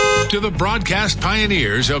to the broadcast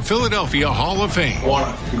pioneers of Philadelphia Hall of Fame. I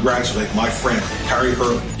want to congratulate my friend, Harry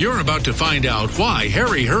Hurley. You're about to find out why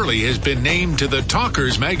Harry Hurley has been named to the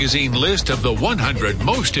Talkers Magazine list of the 100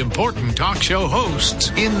 most important talk show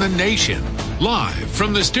hosts in the nation. Live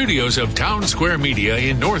from the studios of Town Square Media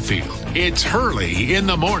in Northfield, it's Hurley in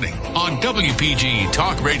the Morning on WPG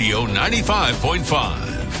Talk Radio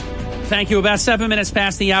 95.5. Thank you. About 7 minutes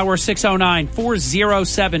past the hour,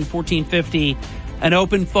 609-407-1450. An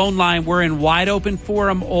open phone line. We're in Wide Open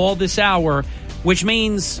Forum all this hour, which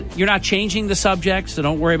means you're not changing the subject, so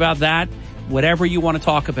don't worry about that. Whatever you want to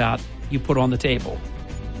talk about, you put on the table.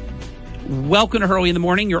 Welcome to Hurley in the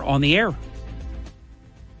Morning. You're on the air.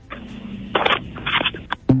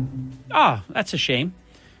 Ah, that's a shame.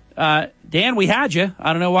 Dan, we had you.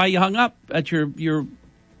 I don't know why you hung up at your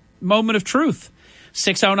moment of truth.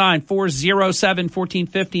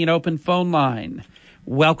 609-407-1450, an open phone line.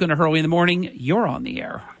 Welcome to Hurley in the Morning. You're on the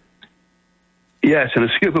air. Yes, and a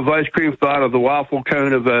scoop of ice cream fell out of the waffle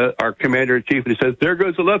cone of our commander-in-chief, and he says, "There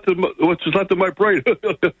goes what's left of my brain."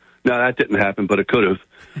 No, that didn't happen, but it could have.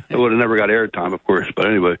 It would have never got airtime, of course. But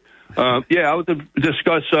anyway, I want to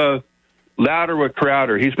discuss Louder with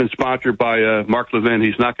Crowder. He's been sponsored by Mark Levin.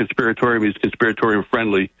 He's not conspiratorial. He's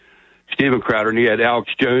conspiratorial-friendly. Stephen Crowder, and he had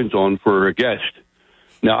Alex Jones on for a guest.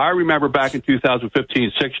 Now, I remember back in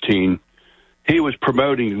 2015-16, he was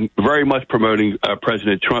very much promoting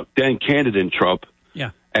President Trump, then candidate Trump.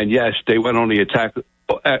 Yeah. And yes, they went on the attack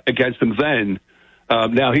against him then.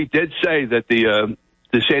 Now, he did say that the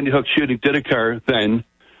Sandy Hook shooting did occur then.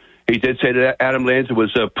 He did say that Adam Lanza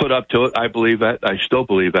was put up to it. I believe that. I still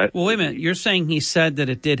believe that. Well, wait a minute. You're saying he said that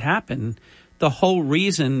it did happen. The whole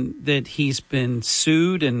reason that he's been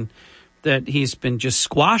sued and that he's been just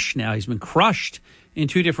squashed now, he's been crushed in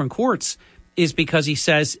two different courts, is because he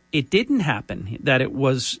says it didn't happen, that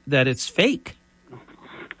it's fake.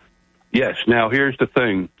 Yes. Now, here's the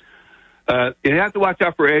thing. You have to watch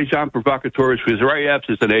out for agent provocateurs, because Ray Epps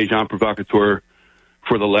is an agent provocateur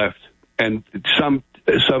for the left. And some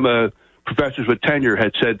professors with tenure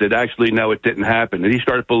had said that actually, no, it didn't happen. And he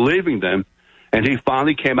started believing them. And he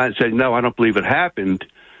finally came out and said, no, I don't believe it happened.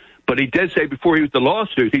 But he did say before he was the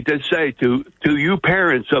lawsuit, he did say to you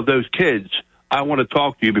parents of those kids, I want to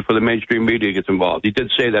talk to you before the mainstream media gets involved. He did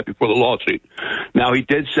say that before the lawsuit. Now, he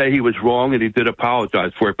did say he was wrong, and he did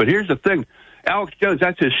apologize for it. But here's the thing. Alex Jones,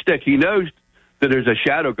 that's his stick. He knows that there's a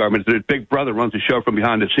shadow government, that his big brother runs the show from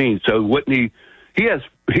behind the scenes. So wouldn't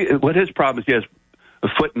what his problem is, he has a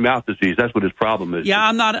foot and mouth disease. That's what his problem is. Yeah,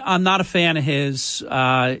 I'm not a fan of his.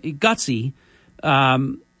 Gutsy.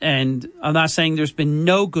 And I'm not saying there's been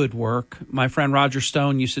no good work. My friend Roger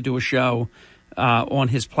Stone used to do a show on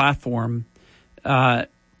his platform.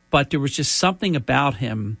 But there was just something about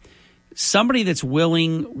him, somebody that's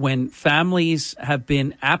willing, when families have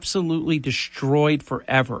been absolutely destroyed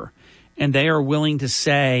forever, and they are willing to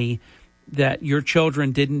say that your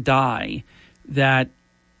children didn't die, that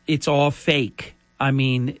it's all fake. I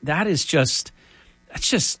mean, that's just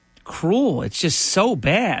cruel. It's just so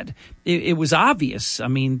bad. It was obvious. I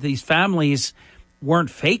mean, these families weren't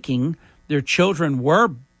faking. Their children were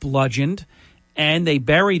bludgeoned, and they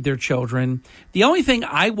buried their children. The only thing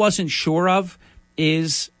I wasn't sure of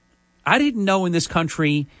is I didn't know in this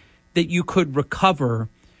country that you could recover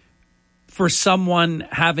for someone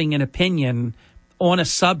having an opinion on a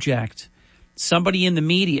subject, somebody in the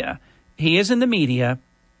media. He is in the media.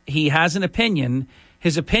 He has an opinion.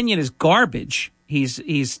 His opinion is garbage.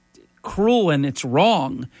 He's cruel, and it's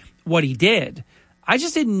wrong what he did. I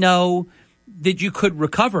just didn't know that you could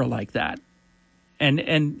recover like that.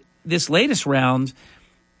 And this latest round,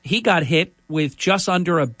 he got hit with just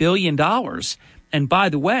under $1 billion. And by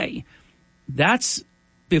the way, that's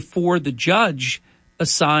before the judge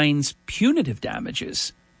assigns punitive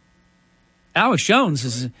damages. Alex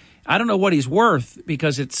Jones I don't know what he's worth,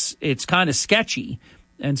 because it's kind of sketchy.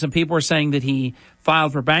 And some people are saying that he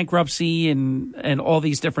filed for bankruptcy and all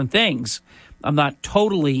these different things. I'm not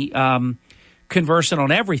totally conversant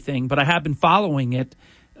on everything, but I have been following it.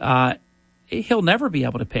 He'll never be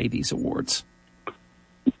able to pay these awards.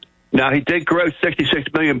 Now, he did gross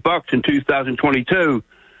 $66 million in 2022,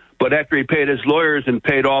 but after he paid his lawyers and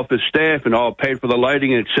paid off his staff and all, paid for the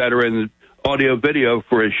lighting, et cetera, and audio video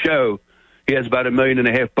for his show, he has about $1.5 million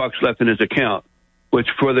left in his account, which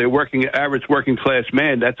for the average working class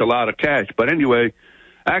man, that's a lot of cash. But anyway,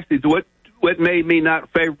 actually, what made me not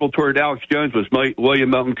favorable toward Alex Jones was William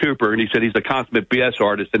Melton Cooper, and he said he's a consummate BS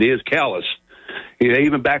artist, and he is callous.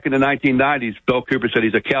 Even back in the 1990s, Bill Cooper said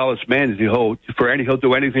he's a callous man. He'll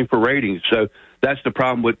do anything for ratings. So that's the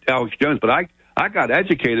problem with Alex Jones. But I got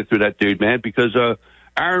educated through that dude, man, because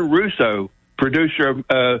Aaron Russo, producer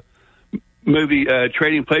of movie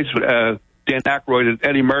Trading Places with Dan Aykroyd and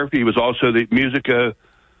Eddie Murphy, he was also the music.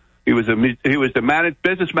 He was the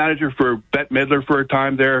business manager for Bette Midler for a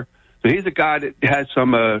time there. So he's a guy that has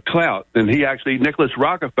some clout. And Nicholas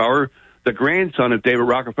Rockefeller, the grandson of David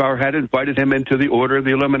Rockefeller, had invited him into the Order of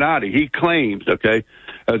the Illuminati. He claims, they're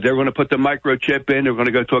going to put the microchip in. They're going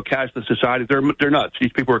to go to a cashless society. They're nuts.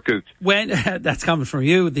 These people are kooks. That's coming from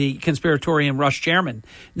you, the conspiratorian Rush chairman.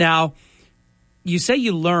 Now, you say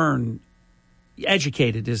you learn,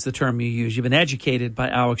 educated is the term you use. You've been educated by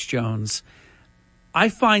Alex Jones. I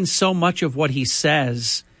find so much of what he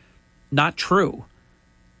says not true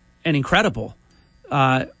and incredible.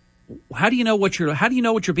 How do you know what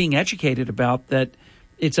you're being educated about that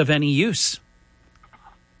it's of any use?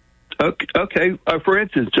 Okay. For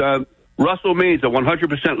instance, Russell Means, a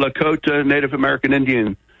 100% Lakota Native American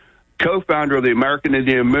Indian, co-founder of the American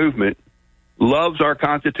Indian Movement, loves our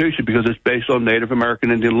Constitution because it's based on Native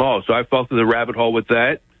American Indian law. So I fell through the rabbit hole with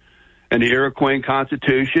that. And the Iroquois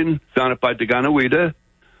Constitution, founded by Daganoweda,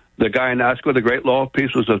 the guy in Asco, the great law of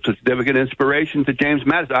peace, was a significant inspiration to James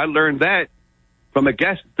Madison. I learned that from his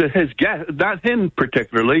guest, not him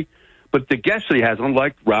particularly, but the guests that he has on,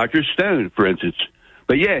 like Roger Stone, for instance.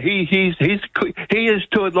 But yeah, he is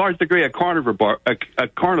to a large degree a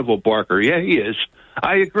carnival barker. Yeah, he is.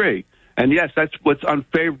 I agree. And yes, that's what's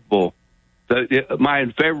unfavorable. My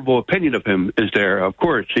unfavorable opinion of him is there. Of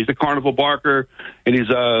course, he's a carnival barker, and he's.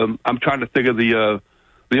 I'm trying to think of the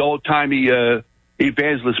old timey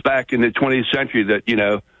evangelists back in the 20th century that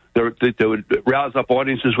they would rouse up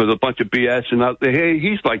audiences with a bunch of BS, and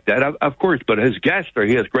he's like that, of course. But his guests,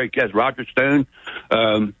 he has great guests. Roger Stone,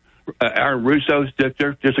 Aaron Russo.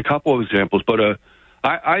 There's a couple of examples, but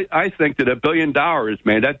I think that $1 billion,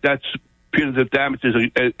 man, that's punitive damages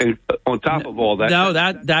on top of all that. No,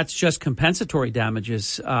 that's just compensatory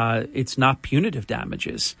damages. It's not punitive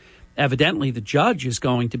damages. Evidently, the judge is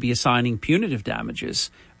going to be assigning punitive damages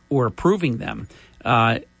or approving them.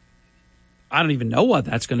 I don't even know what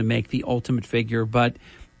that's going to make the ultimate figure, but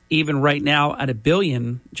even right now at $1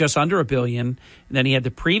 billion, just under $1 billion, and then he had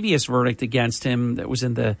the previous verdict against him that was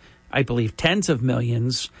in the, I believe, tens of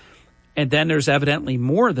millions, and then there's evidently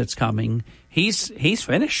more that's coming. He's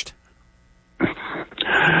finished.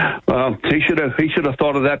 Well, he should have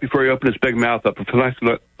thought of that before he opened his big mouth up.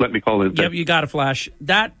 Let me call in. Yeah, you got it, Flash.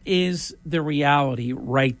 That is the reality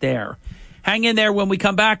right there. Hang in there. When we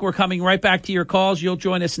come back, we're coming right back to your calls. You'll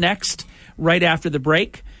join us next, right after the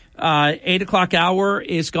break. 8 o'clock hour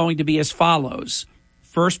is going to be as follows.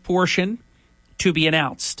 First portion to be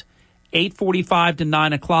announced. 8:45 to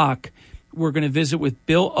 9 o'clock, we're going to visit with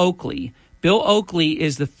Bill Oakley. Bill Oakley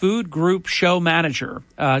is the food group show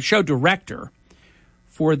director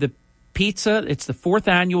for the pizza. It's the 4th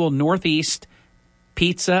annual Northeast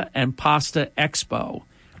Pizza and Pasta Expo.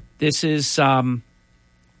 This is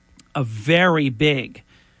a very big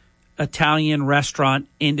Italian restaurant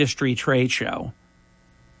industry trade show.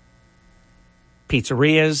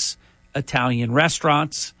 Pizzerias, Italian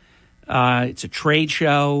restaurants. It's a trade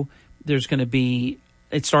show. There's going to be,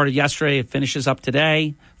 it started yesterday, it finishes up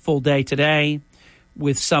today, full day today,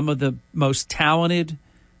 with some of the most talented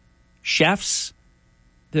chefs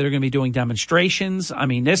that are going to be doing demonstrations. I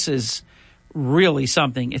mean, this is really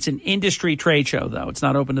something. It's an industry trade show, though. It's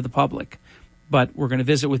not open to the public. But we're going to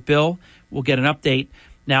visit with Bill. We'll get an update.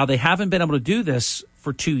 Now, they haven't been able to do this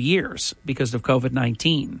for 2 years because of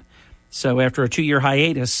COVID-19. So after a 2-year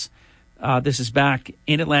hiatus, this is back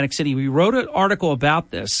in Atlantic City. We wrote an article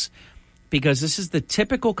about this because this is the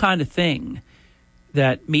typical kind of thing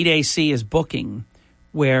that Meet AC is booking,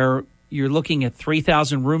 where you're looking at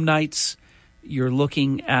 3,000 room nights, you're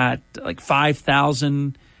looking at like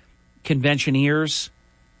 5,000 conventioneers,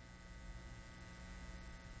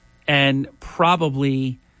 and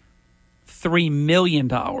probably $3 million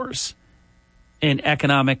in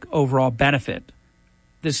economic overall benefit.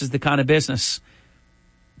 This is the kind of business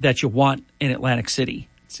that you want in Atlantic City.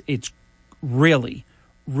 It's really,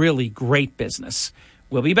 really great business.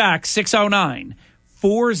 We'll be back,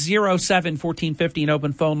 609-407-1450, an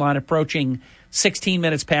open phone line approaching 16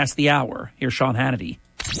 minutes past the hour. Here's Sean Hannity.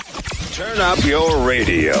 Turn up your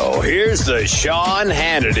radio. Here's the Sean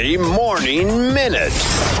Hannity Morning Minute.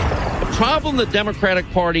 The problem the Democratic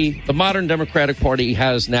Party, the modern Democratic Party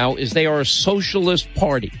has now is they are a socialist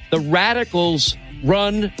party. The radicals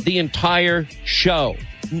run the entire show.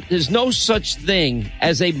 There's no such thing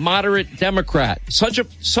as a moderate Democrat. Such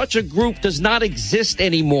a group does not exist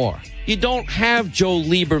anymore. You don't have Joe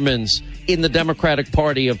Liebermans in the Democratic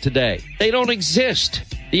Party of today. They don't exist.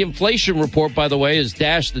 The inflation report, by the way, has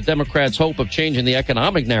dashed the Democrats' hope of changing the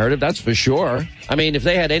economic narrative. That's for sure. I mean, if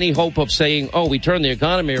they had any hope of saying, we turned the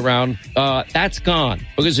economy around, that's gone.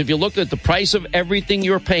 Because if you look at the price of everything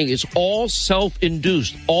you're paying, it's all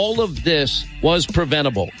self-induced. All of this was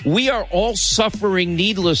preventable. We are all suffering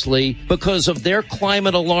needlessly because of their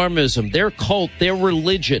climate alarmism, their cult, their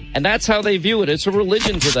religion. And that's how they view it. It's a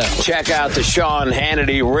religion to them. Check out the Sean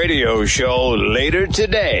Hannity radio show later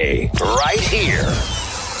today, right here.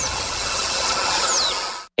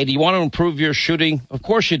 Hey, do you want to improve your shooting? Of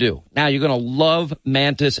course you do. Now you're going to love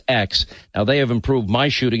Mantis X. Now they have improved my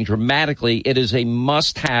shooting dramatically. It is a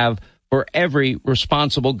must-have for every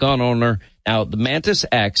responsible gun owner Now, the Mantis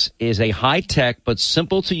X is a high-tech but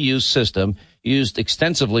simple-to-use system used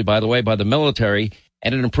extensively, by the way, by the military,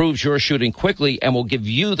 and it improves your shooting quickly and will give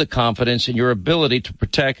you the confidence in your ability to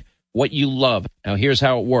protect what you love. Now, here's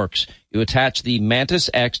how it works. You attach the Mantis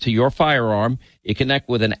X to your firearm. You connect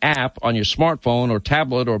with an app on your smartphone or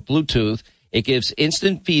tablet or Bluetooth. It gives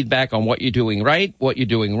instant feedback on what you're doing right, what you're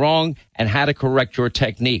doing wrong, and how to correct your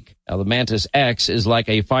technique. Now, the Mantis X is like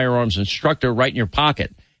a firearms instructor right in your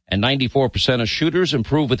pocket, and 94% of shooters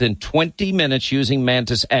improve within 20 minutes using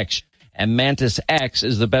Mantis X. And Mantis X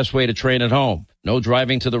is the best way to train at home. No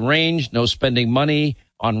driving to the range, no spending money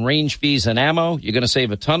on range fees and ammo. You're going to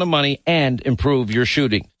save a ton of money and improve your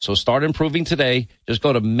shooting. So start improving today. Just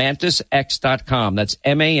go to MantisX.com. That's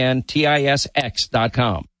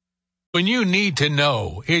MantisX.com. When you need to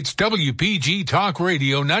know, it's WPG Talk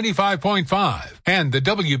Radio 95.5 and the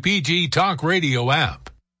WPG Talk Radio app.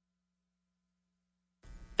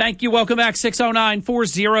 Thank you. Welcome back.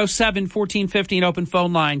 609-407-1450, an open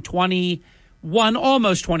phone line. 21,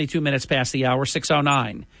 almost 22 minutes past the hour.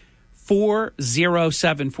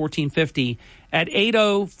 609-407-1450. At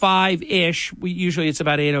 8:05-ish, usually it's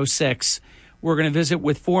about 8:06, we're going to visit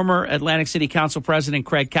with former Atlantic City Council President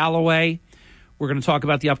Craig Calloway. We're going to talk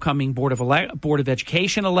about the upcoming Board of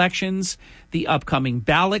Education elections, the upcoming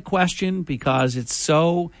ballot question, because it's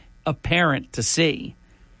so apparent to see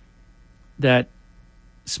that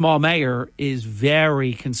Small Mayor is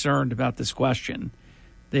very concerned about this question.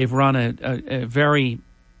 They've run a very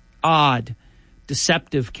odd,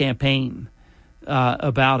 deceptive campaign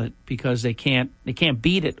about it because they can't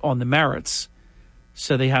beat it on the merits,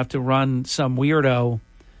 so they have to run some weirdo,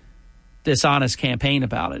 dishonest campaign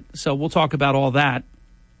about it. So we'll talk about all that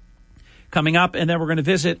coming up, and then we're going to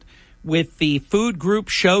visit with the food group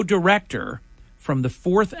show director from the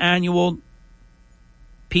 4th annual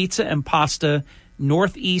Pizza and Pasta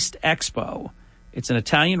Northeast Expo. It's an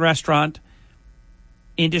Italian restaurant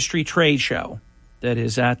industry trade show that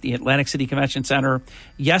is at the Atlantic City Convention Center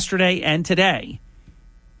yesterday and today.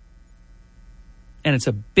 And it's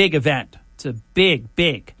a big event. It's a big,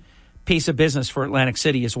 big piece of business for Atlantic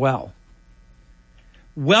City as well.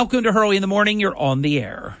 Welcome to Hurley in the Morning. You're on the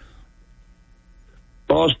air.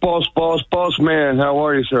 Boss man. How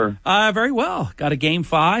are you, sir? Very well. Got a Game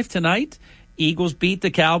 5 tonight. Eagles beat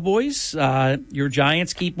the Cowboys. Your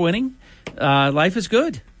Giants keep winning. Life is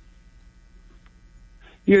good.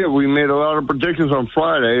 Yeah, we made a lot of predictions on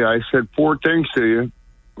Friday. I said 4 things to you.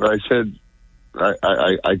 I said,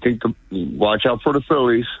 I think watch out for the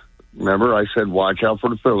Phillies. Remember, I said watch out for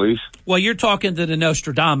the Phillies. Well, you're talking to the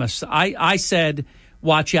Nostradamus. I said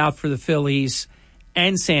watch out for the Phillies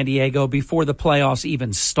and San Diego before the playoffs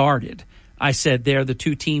even started. I said they're the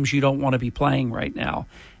two teams you don't want to be playing right now.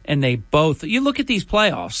 And they both, you look at these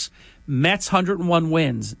playoffs, Mets 101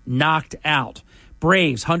 wins, knocked out.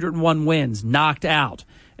 Braves 101 wins, knocked out.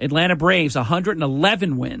 Atlanta Braves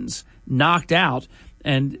 111 wins, knocked out.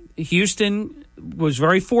 And Houston was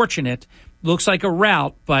very fortunate. Looks like a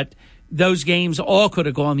rout, but those games all could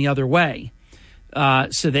have gone the other way.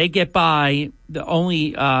 So they get by, the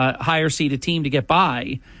only higher seeded team to get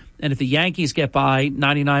by. And if the Yankees get by,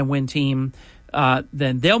 99-win team,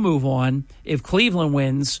 then they'll move on. If Cleveland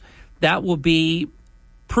wins, that will be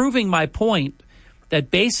proving my point that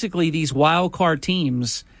basically these wild card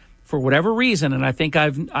teams, for whatever reason, and I think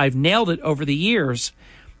I've nailed it over the years,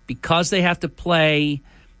 because they have to play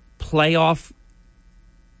playoff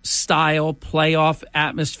style, playoff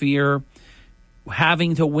atmosphere,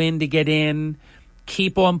 having to win to get in,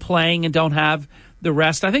 keep on playing and don't have the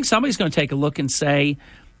rest. I think somebody's going to take a look and say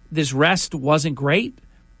this rest wasn't great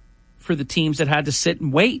for the teams that had to sit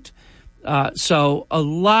and wait. So a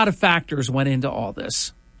lot of factors went into all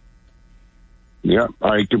this. Yeah,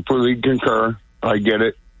 I completely concur. I get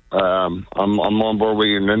it. I'm on board with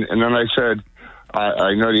you. And then I said,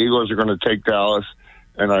 I know the Eagles are going to take Dallas,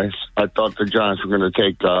 and I thought the Giants were going to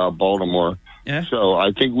take Baltimore. Yeah. So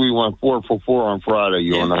I think we went 4 for 4 on Friday,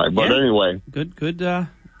 you and I. But anyway, good.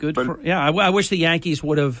 I wish the Yankees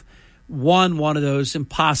would have won one of those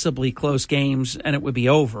impossibly close games, and it would be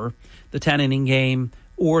over. The 10-inning game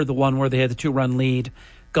or the one where they had the 2-run lead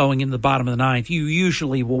going into the bottom of the ninth. You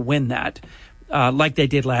usually will win that, like they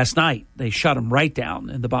did last night. They shut them right down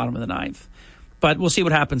in the bottom of the ninth. But we'll see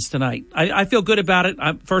what happens tonight. I feel good about it.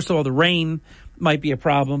 First of all, the rain might be a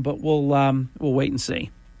problem, but we'll wait and see.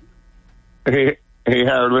 Hey,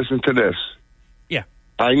 Howard, listen to this. Yeah.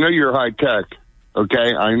 I know you're high tech,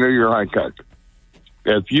 okay? I know you're high tech.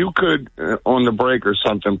 If you could, on the break or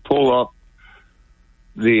something, pull up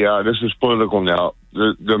the, this is political now,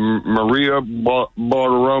 the Maria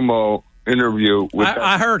Bartiromo interview with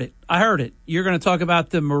I heard it. You're going to talk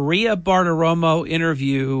about the Maria Bartiromo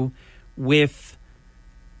interview with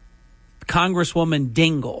Congresswoman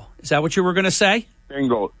Dingell. Is that what you were going to say?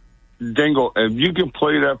 Dingell. If you can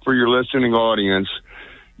play that for your listening audience,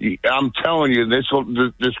 I'm telling you, this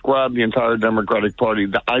will describe the entire Democratic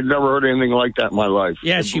Party. I've never heard anything like that in my life.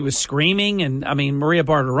 Yeah, she was screaming, and I mean, Maria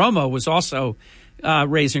Bartiromo was also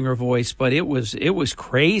raising her voice, but it was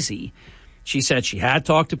crazy. She said she had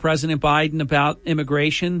talked to President Biden about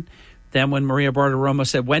immigration. Then when Maria Bartiromo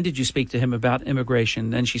said, when did you speak to him about immigration?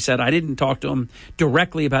 Then she said, I didn't talk to him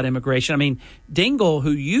directly about immigration. I mean, Dingell,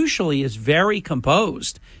 who usually is very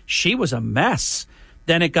composed, she was a mess.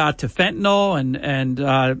 Then it got to fentanyl, and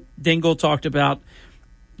Dingell talked about,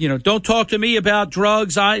 don't talk to me about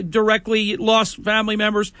drugs. I directly lost family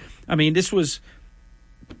members. I mean, it was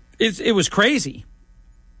crazy.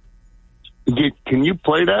 Can you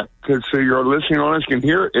play that so your listening audience can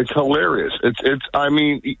hear it? It's hilarious. It's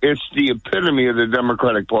the epitome of the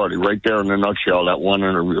Democratic Party right there in a nutshell. That one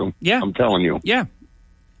interview. Yeah, I'm telling you. Yeah,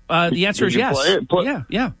 the answer is yes.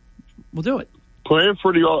 Yeah, we'll do it. Play it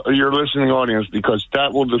for your listening audience, because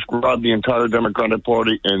that will describe the entire Democratic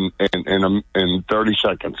Party in 30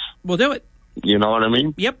 seconds. We'll do it. You know what I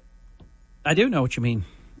mean? Yep, I do know what you mean.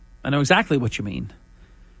 I know exactly what you mean.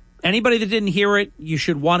 Anybody that didn't hear it, you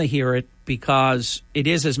should want to hear it, because it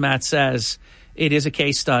is, as Matt says, it is a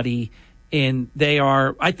case study. And they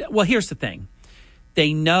are, well, here's the thing.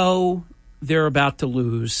 They know they're about to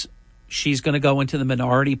lose. She's going to go into the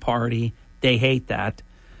minority party. They hate that.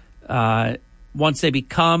 Once they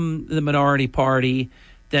become the minority party,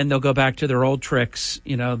 then they'll go back to their old tricks.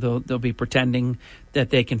 They'll be pretending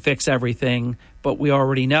that they can fix everything. But we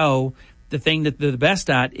already know the thing that they're the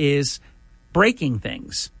best at is breaking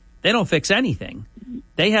things. They don't fix anything.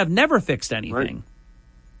 They have never fixed anything.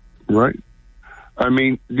 Right. I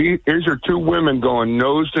mean, these are two women going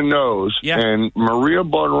nose to nose, and Maria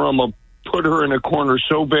Bartiromo put her in a corner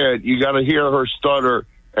so bad, you got to hear her stutter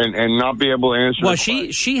and not be able to answer. Well,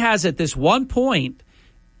 she has at this one point,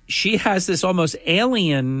 she has this almost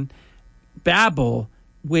alien babble,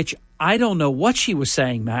 which I don't know what she was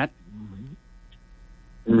saying, Matt.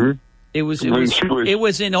 Mm-hmm. It was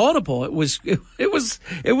inaudible. It was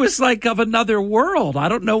like of another world. I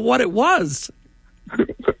don't know what it was.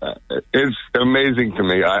 It's amazing to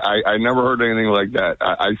me. I never heard anything like that.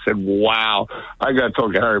 I said, wow, I got to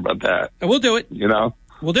talk to Harry about that. We'll do it.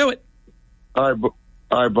 We'll do it. All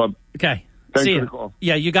right, bub. Okay. Thanks See for you. the call.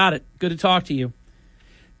 Yeah, you got it. Good to talk to you.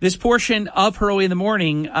 This portion of Hurley in the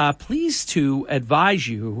Morning, pleased to advise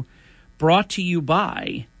you, brought to you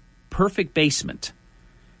by Perfect Basement.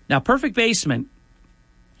 Now, Perfect Basement,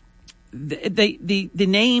 the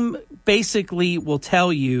name basically will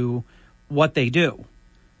tell you what they do,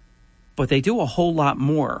 but they do a whole lot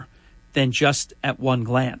more than just at one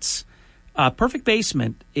glance. Perfect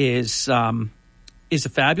Basement is a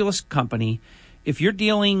fabulous company. If you're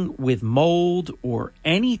dealing with mold or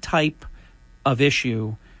any type of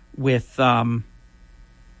issue with a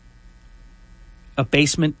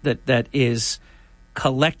basement that is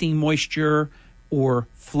collecting moisture or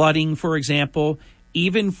flooding, for example,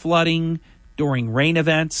 even flooding during rain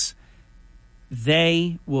events,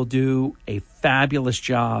 they will do a fabulous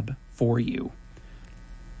job for you.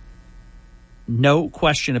 No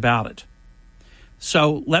question about it.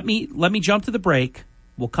 So let me jump to the break.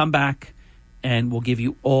 We'll come back and we'll give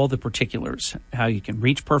you all the particulars, how you can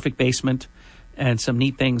reach Perfect Basement and some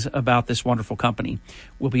neat things about this wonderful company.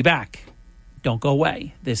 We'll be back. Don't go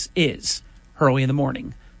away. This is Hurley in the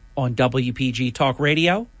Morning on WPG Talk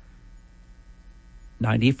Radio,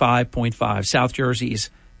 95.5, South Jersey's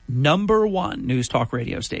 #1 news talk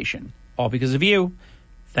radio station. All because of you.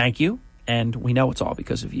 Thank you. And we know it's all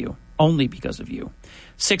because of you. Only because of you.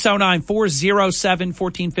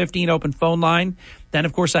 609-407-1415, open phone line. Then,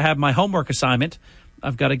 of course, I have my homework assignment.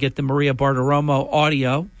 I've got to get the Maria Bartiromo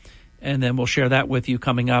audio, and then we'll share that with you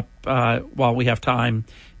coming up while we have time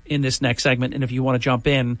in this next segment. And if you want to jump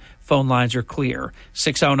in, phone lines are clear.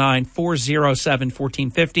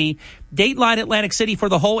 609-407-1450. Dateline Atlantic City for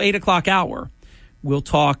the whole 8 o'clock hour. We'll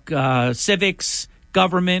talk civics,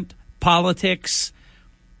 government, politics,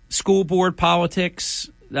 school board politics.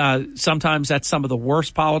 Sometimes that's some of the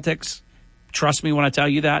worst politics. Trust me when I tell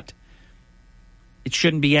you that. It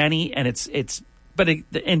shouldn't be any, and but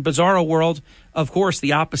in Bizarro World, of course,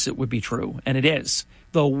 the opposite would be true, and it is.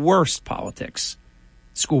 The worst politics.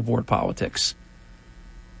 School board politics.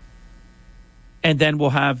 And then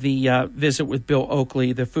we'll have the visit with Bill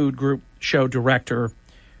Oakley, the food group show director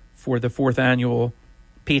for the 4th annual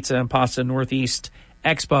Pizza and Pasta Northeast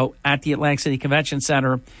Expo at the Atlantic City Convention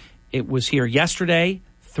Center. It was here yesterday,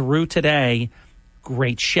 through today.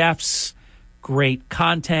 Great chefs, great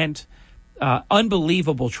content,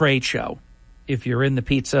 unbelievable trade show if you're in the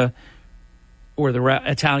pizza or the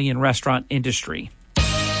Italian restaurant industry.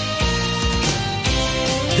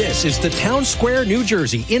 This is the Town Square, New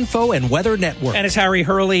Jersey Info and Weather Network. And it's Harry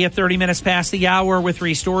Hurley at 30 minutes past the hour with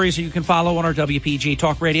 3 stories you can follow on our WPG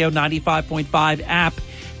Talk Radio 95.5 app.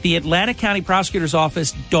 The Atlantic County Prosecutor's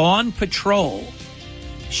Office Dawn Patrol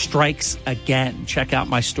strikes again. Check out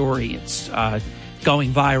my story. It's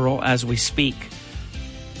going viral as we speak.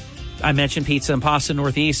 I mentioned Pizza and Pasta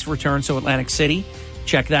Northeast returns to Atlantic City.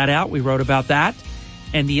 Check that out. We wrote about that.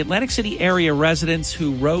 And the Atlantic City area residents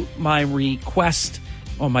who wrote my request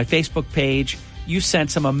on my Facebook page, you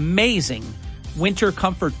sent some amazing winter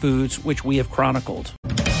comfort foods, which we have chronicled.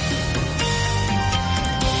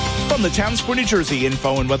 From the Town Square, New Jersey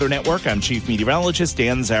Info and Weather Network, I'm Chief Meteorologist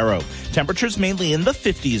Dan Zarrow. Temperatures mainly in the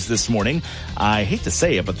 50s this morning. I hate to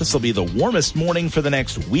say it, but this will be the warmest morning for the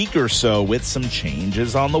next week or so with some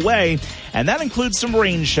changes on the way. And that includes some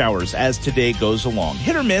rain showers as today goes along.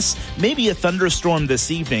 Hit or miss, maybe a thunderstorm this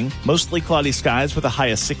evening. Mostly cloudy skies with a high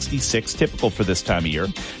of 66, typical for this time of year.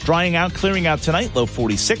 Drying out, clearing out tonight, low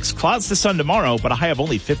 46. Clouds to sun tomorrow, but a high of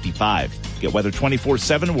only 55. Get weather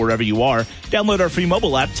 24/7 wherever you are. Download our free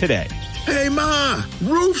mobile app today. Hey, Ma,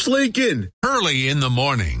 roof's leaking. Early in the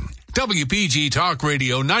morning. WPG Talk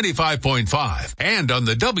Radio 95.5 and on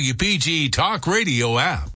the WPG Talk Radio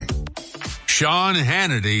app. Sean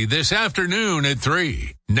Hannity this afternoon at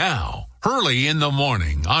 3. Now, Early in the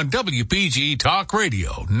morning on WPG Talk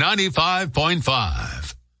Radio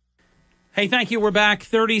 95.5. Hey, thank you. We're back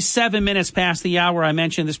 37 minutes past the hour. I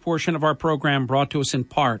mentioned this portion of our program brought to us in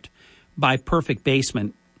part by Perfect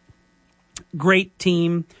Basement. Great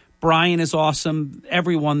team. Brian is awesome.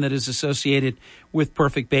 Everyone that is associated with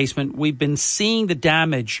Perfect Basement. We've been seeing the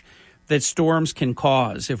damage that storms can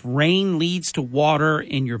cause. If rain leads to water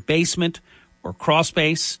in your basement or crawl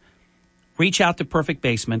space, reach out to Perfect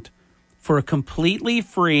Basement for a completely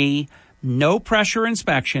free, no-pressure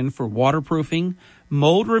inspection for waterproofing,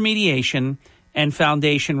 mold remediation, and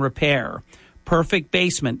foundation repair. Perfect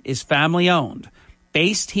Basement is family-owned,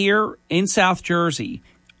 based here in South Jersey,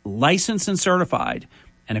 licensed and certified,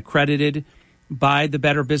 and accredited by the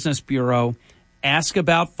Better Business Bureau. Ask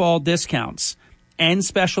about fall discounts and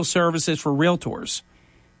special services for realtors.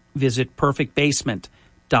 Visit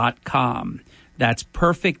perfectbasement.com. That's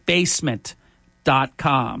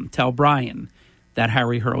perfectbasement.com. Tell Brian that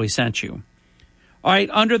Harry Hurley sent you. All right,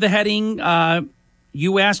 under the heading,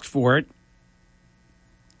 you asked for it.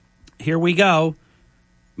 Here we go.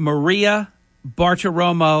 Maria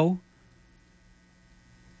Bartiromo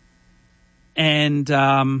and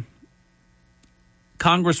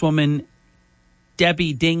Congresswoman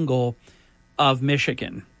Debbie Dingell of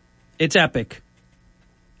Michigan. It's epic.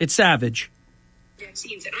 It's savage.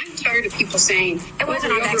 Vaccines, and I'm tired of people saying it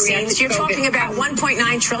wasn't on vaccines. You're talking about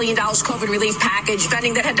 $1.9 trillion COVID relief package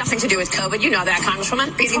spending that had nothing to do with COVID. You know that,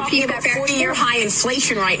 Congresswoman. You're talking about 40-year high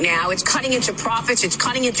inflation right now. It's cutting into profits. It's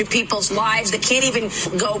cutting into people's lives. They can't even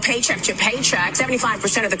go paycheck to paycheck.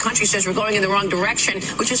 75% of the country says we're going in the wrong direction,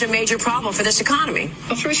 which is a major problem for this economy.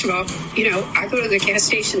 Well, first of all, I go to the gas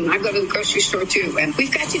station and I go to the grocery store too, and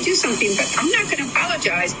we've got to do something, but I'm not going to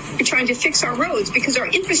apologize for trying to fix our roads because our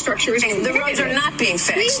infrastructure is the roads are not being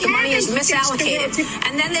fixed. The money is misallocated.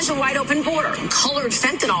 And then there's a wide open border. Colored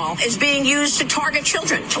fentanyl is being used to target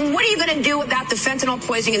children. What are you going to do about the fentanyl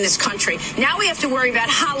poisoning in this country? Now we have to worry about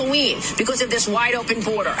Halloween because of this wide open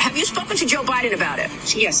border. Have you spoken to Joe Biden about it?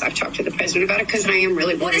 Yes, I've talked to the president about it because I am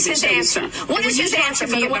really worried. What is his answer? What is his answer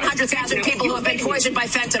for the 100,000 people who have been poisoned by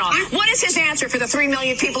fentanyl? What is his answer for the 3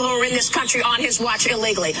 million people who are in this country on his watch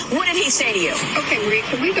illegally? What did he say to you? Okay, Marie,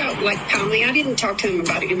 can we go calmly? I didn't talk to him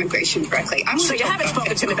about immigration directly. So you haven't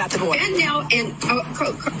spoken to him about the border? Fentanyl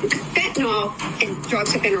and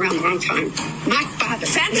drugs have been around a long time. My father.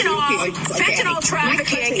 Fentanyl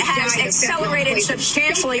trafficking has accelerated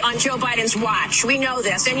substantially on Joe Biden's watch. We know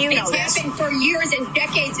this, and you know this. It's happened for years and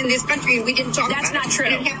decades in this country, and we didn't talk about it. That's not true.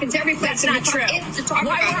 And it happens every place. That's not true.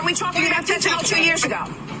 Why weren't we talking about fentanyl 2 years ago?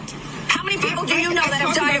 How many people do you know that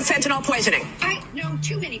have died of fentanyl poisoning? I know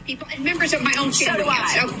too many people and members of my own family. So do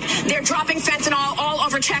I. They're dropping fentanyl all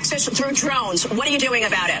over Texas through drones. What are you doing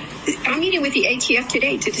about it? I'm meeting with the ATF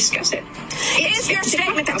today to discuss it. Is your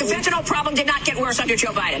statement that the fentanyl problem did not get worse under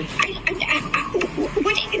Joe Biden?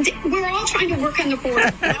 We're all trying to work on the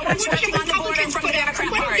border. No one's working on the border from the Democrat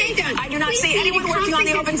Party. I do not see anyone working on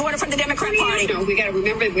the open border from the Democrat Party. No, we got to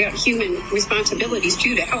remember we have human responsibilities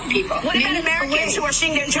too to help people. What about Americans who are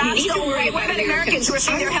seeing their jobs go away? What about Americans who are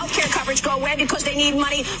seeing their health care coverage go away because they need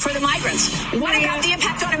money for the migrants? What about the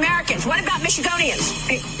impact on Americans? What about Michigonians?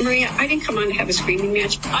 Hey, Maria, I didn't come on to have a screaming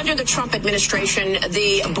match. Under the Trump administration,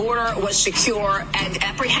 the border was secure and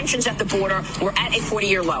apprehensions at the border were at a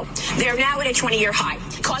 40-year low. They are now at a 20-year high.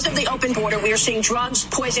 Because of the open border, we are seeing drugs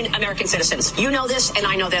poison American citizens. You know this, and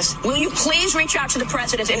I know this. Will you please reach out to the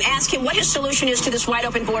president and ask him what his solution is to this wide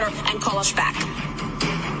open border and call us back?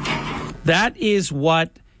 That is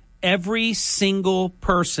what every single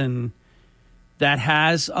person that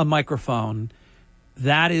has a microphone,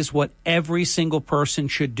 that is what every single person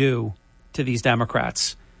should do to these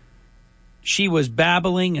Democrats. She was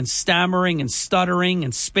babbling and stammering and stuttering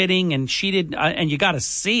and spitting, and she did, and you got to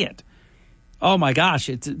see it. Oh my gosh,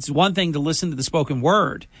 it's one thing to listen to the spoken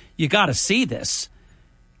word. You got to see this.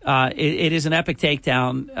 It is an epic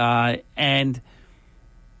takedown, and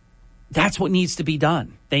that's what needs to be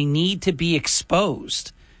done. They need to be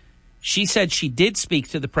exposed. She said she did speak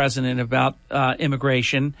to the president about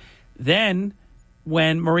immigration. Then,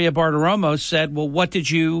 when Maria Bartiromo said, "Well, what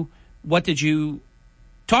did you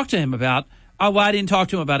talk to him about?" "Oh, well, I didn't talk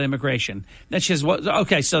to him about immigration." Then she says, "Well,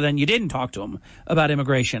 okay, so then you didn't talk to him about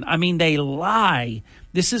immigration." I mean, they lie.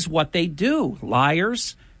 This is what they do.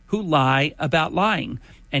 Liars who lie about lying.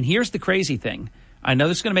 And here's the crazy thing. I know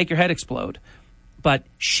this is going to make your head explode, but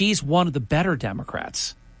she's one of the better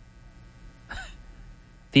Democrats.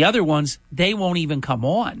 The other ones, they won't even come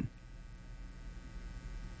on.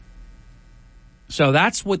 So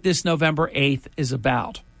that's what this November 8th is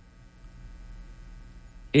about.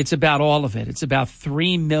 It's about all of it. It's about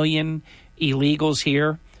 3 million illegals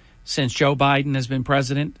here since Joe Biden has been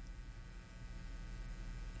president.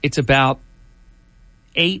 It's about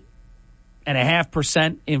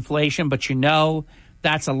 8.5% inflation, but you know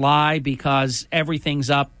that's a lie because everything's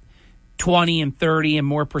up 20 and 30 and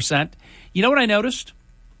more percent. You know what I noticed?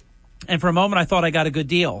 And for a moment, I thought I got a good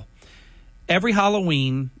deal. Every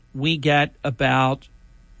Halloween, we get about,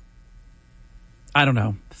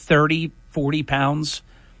 30, 40 pounds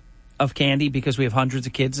of candy because we have hundreds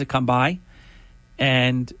of kids that come by.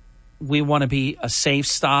 And we want to be a safe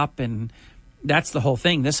stop. And that's the whole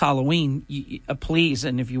thing. This Halloween, please,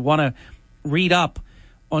 and if you want to read up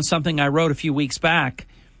on something I wrote a few weeks back,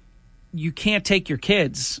 you can't take your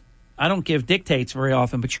kids. I don't give dictates very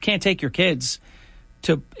often, but you can't take your kids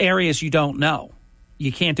to areas you don't know.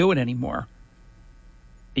 You can't do it anymore.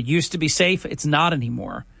 It used to be safe. It's not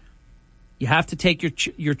anymore. You have to take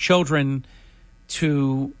your children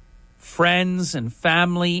to friends and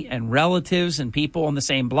family and relatives and people on the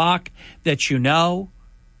same block that you know.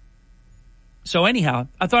 So anyhow,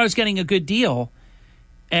 I thought I was getting a good deal,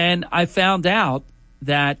 and I found out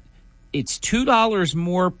that it's $2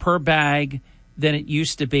 more per bag than it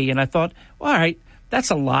used to be. And I thought, well, all right, that's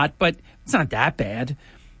a lot, but it's not that bad.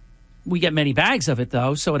 We get many bags of it,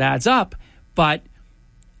 though, so it adds up. But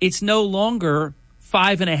it's no longer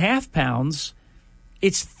 5.5 pounds.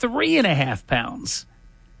 It's 3.5 pounds.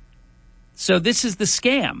 So this is the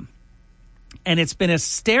scam. And it's been a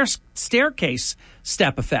staircase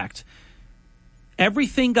step effect.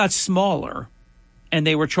 Everything got smaller, and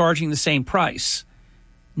they were charging the same price.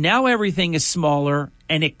 Now everything is smaller,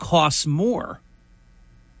 and it costs more.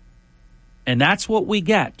 And that's what we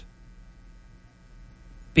get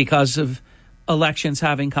because of elections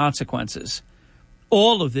having consequences.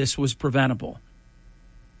 All of this was preventable.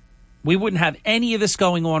 We wouldn't have any of this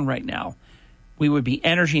going on right now. We would be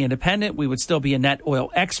energy independent. We would still be a net oil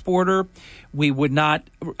exporter. We would not,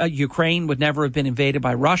 Ukraine would never have been invaded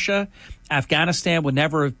by Russia. Afghanistan would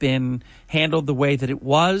never have been handled the way that it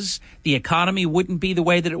was. The economy wouldn't be the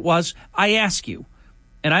way that it was. I ask you,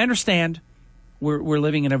 and I understand we're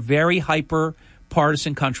living in a very hyper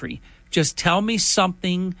partisan country. Just tell me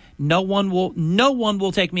something. No one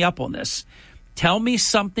will take me up on this. Tell me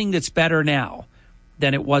something that's better now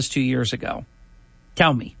than it was 2 years ago.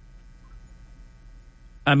 Tell me.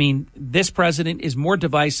 I mean, this president is more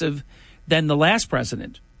divisive than the last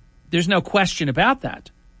president. There's no question about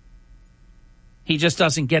that. He just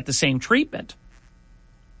doesn't get the same treatment.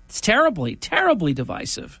 It's terribly, terribly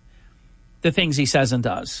divisive, the things he says and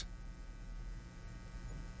does.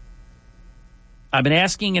 I've been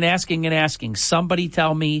asking and asking and asking. Somebody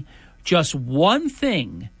tell me just one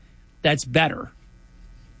thing that's better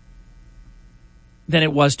than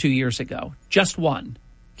it was 2 years ago. Just one.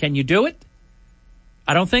 Can you do it?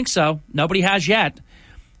 I don't think so. Nobody has yet.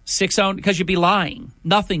 6-0, because you'd be lying.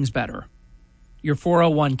 Nothing's better. Your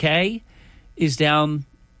 401k, is down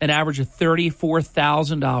an average of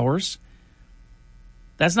 $34,000.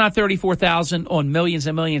 That's not $34,000 on millions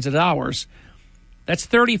and millions of dollars. That's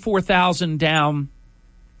 $34,000 down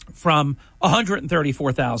from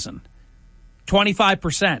 $134,000.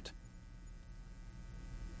 25%.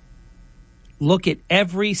 Look at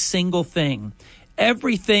every single thing.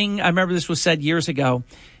 Everything, I remember this was said years ago,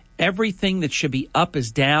 everything that should be up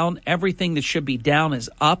is down. Everything that should be down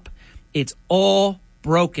is up. It's all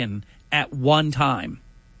broken at one time.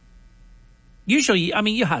 Usually, I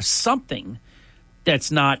mean, you have something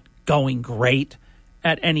that's not going great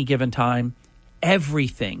at any given time.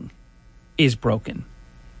 Everything is broken.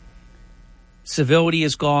 Civility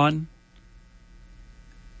is gone.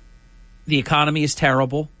 The economy is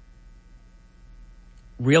terrible.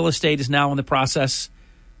 Real estate is now in the process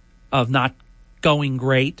of not going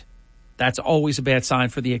great. That's always a bad sign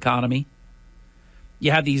for the economy.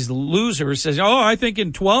 You have these losers saying, I think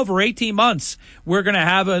in 12 or 18 months we're going to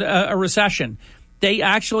have a recession. They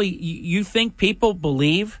actually, you think people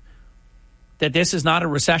believe that this is not a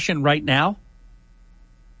recession right now?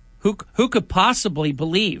 Who could possibly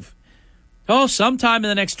believe, sometime in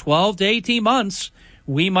the next 12 to 18 months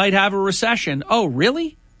we might have a recession? Oh,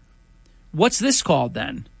 really? What's this called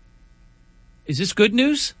then? Is this good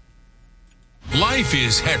news? Life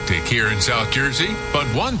is hectic here in South Jersey, but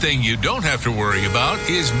one thing you don't have to worry about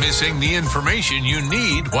is missing the information you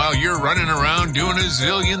need while you're running around doing a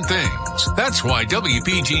zillion things. That's why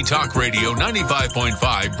WPG Talk Radio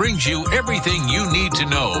 95.5 brings you everything you need to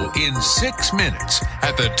know in 6 minutes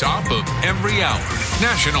at the top of every hour.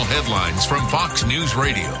 National headlines from Fox News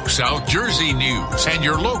Radio, South Jersey News, and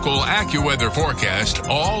your local AccuWeather forecast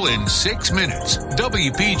all in 6 minutes.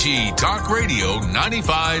 WPG Talk Radio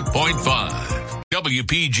 95.5.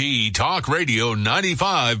 WPG Talk Radio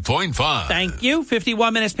 95.5. Thank you.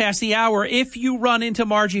 51 minutes past the hour. If you run into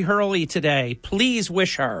Margie Hurley today, please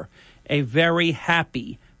wish her a very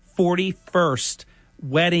happy 41st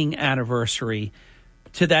wedding anniversary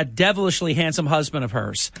to that devilishly handsome husband of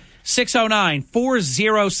hers.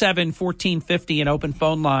 609-407-1450, an open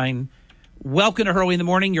phone line. Welcome to Hurley in the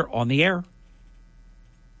Morning. You're on the air.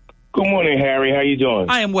 Good morning, Harry. How you doing?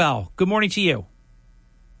 I am well. Good morning to you.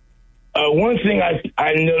 One thing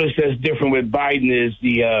I noticed that's different with Biden is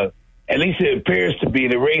at least it appears to be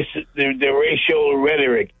the racial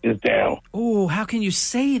rhetoric is down. Oh, how can you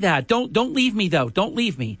say that? Don't leave me though. Don't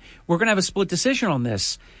leave me. We're going to have a split decision on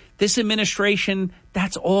this. This administration,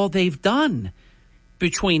 that's all they've done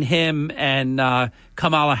between him and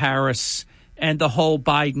Kamala Harris and the whole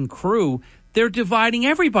Biden crew. They're dividing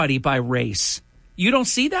everybody by race. You don't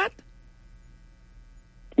see that?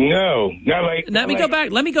 No, not like. Let me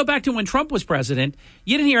go back to when Trump was president.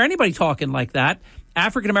 You didn't hear anybody talking like that.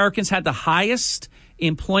 African Americans had the highest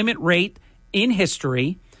employment rate in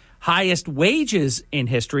history, highest wages in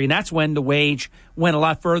history, and that's when the wage went a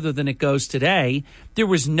lot further than it goes today. There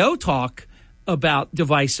was no talk about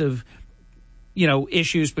divisive,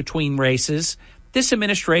 issues between races. This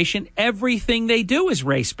administration, everything they do is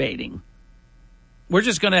race baiting. We're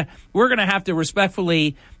gonna have to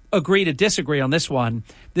respectfully agree to disagree on this one.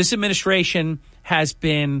 This administration has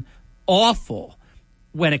been awful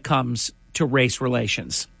when it comes to race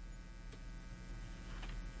relations.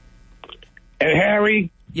 And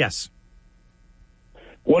Harry? Yes.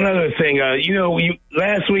 One other thing,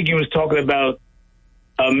 last week you was talking about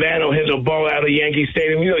a man who hit a ball out of Yankee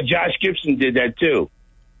Stadium. Josh Gibson did that too.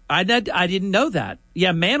 I didn't know that.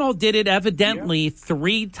 Yeah, Mantle did it evidently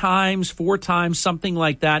 3 times, 4 times, something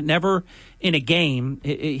like that. Never in a game.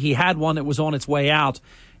 He had one that was on its way out,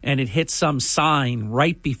 and it hit some sign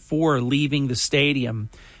right before leaving the stadium.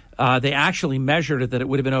 They actually measured it that it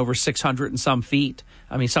would have been over 600 and some feet.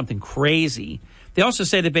 I mean, something crazy. They also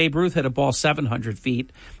say that Babe Ruth hit a ball 700 feet.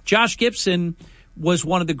 Josh Gibson was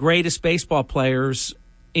one of the greatest baseball players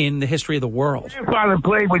in the history of the world. My grandfather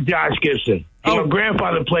played with Josh Gibson. My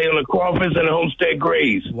grandfather played on the Crawfords and the Homestead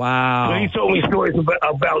Grays. Wow. So he told me stories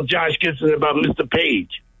about Josh Gibson, about Mr.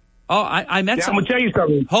 Page. Oh, I met. I'm gonna tell you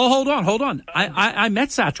something. Hold on. I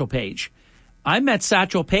met Satchel Paige. I met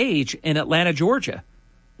Satchel Paige in Atlanta, Georgia,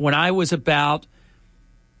 when I was about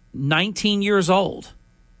 19 years old.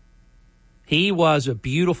 He was a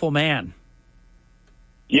beautiful man.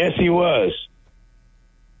 Yes, he was.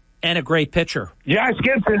 And a great pitcher. Josh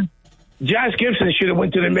Gibson should have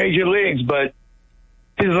went to the major leagues, but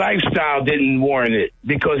his lifestyle didn't warrant it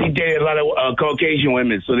because he dated a lot of Caucasian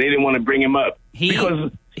women, so they didn't want to bring him up.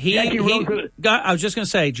 I was just going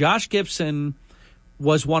to say, Josh Gibson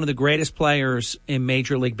was one of the greatest players in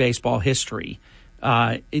Major League Baseball history.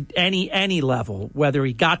 At any level, whether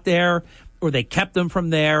he got there or they kept him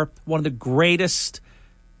from there, one of the greatest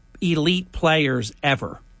elite players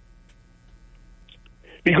ever?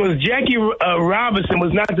 Because Jackie Robinson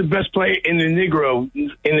was not the best player in the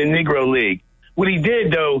Negro League. What he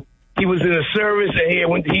did, though, he was in the service and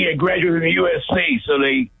he had graduated from USC, so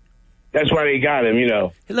that's why they got him, you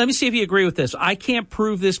know. Let me see if you agree with this. I can't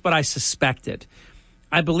prove this, but I suspect it.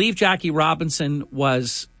 I believe Jackie Robinson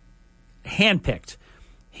was handpicked.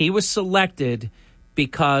 He was selected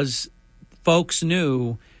because folks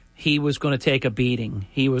knew he was going to take a beating.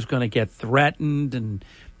 He was going to get threatened and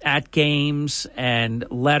at games and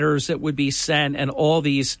letters that would be sent and all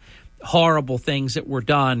these horrible things that were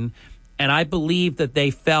done. And I believe that they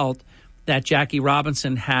felt that Jackie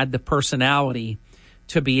Robinson had the personality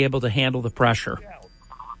to be able to handle the pressure.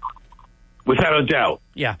 Without a doubt.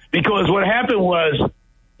 Yeah. Because what happened was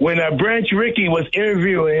when Branch Rickey was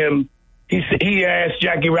interviewing him, he asked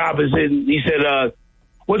Jackie Robinson, he said,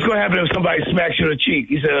 what's going to happen if somebody smacks you in the cheek?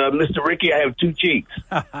 He said, Mr. Rickey, I have two cheeks.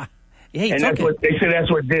 Yeah, and that's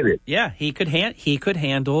what did it. Yeah, he could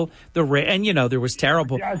handle the and there was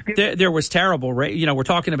terrible there was terrible we're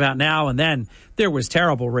talking about now and then there was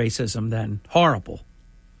terrible racism then, horrible.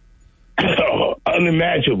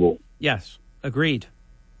 Unimaginable. Yes, agreed.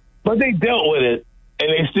 But they dealt with it and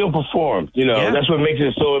they still performed, That's what makes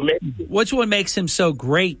it so amazing. What's what makes him so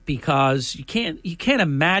great, because you can't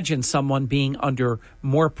imagine someone being under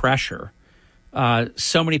more pressure.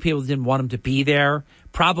 So many people didn't want him to be there.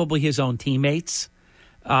 Probably his own teammates.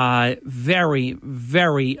 Very,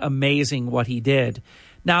 very amazing what he did.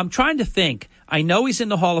 Now, I'm trying to think. I know he's in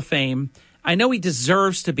the Hall of Fame. I know he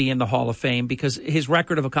deserves to be in the Hall of Fame because his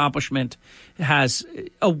record of accomplishment has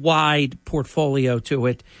a wide portfolio to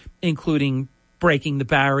it, including breaking the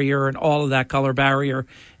barrier and all of that color barrier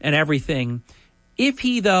and everything. If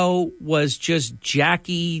he, though, was just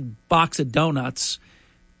Jackie Box of Donuts,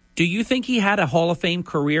 do you think he had a Hall of Fame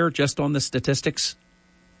career just on the statistics?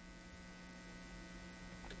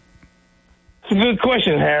 It's a good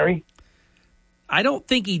question, Harry. I don't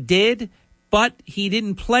think he did, but he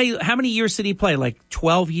didn't play. How many years did he play? Like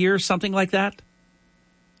 12 years, something like that?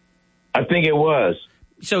 I think it was.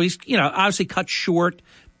 So he's, obviously cut short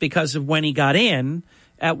because of when he got in,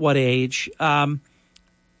 at what age. I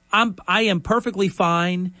am perfectly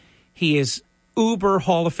fine. He is uber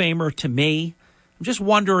Hall of Famer to me. I'm just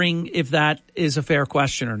wondering if that is a fair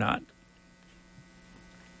question or not.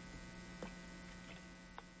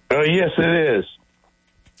 Yes, it is.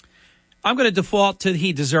 I'm going to default to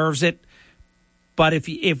he deserves it. But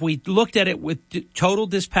if we looked at it with total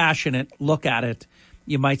dispassionate look at it,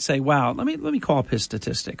 you might say, wow, let me call up his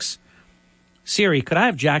statistics. Siri, could I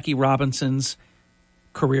have Jackie Robinson's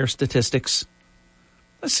career statistics?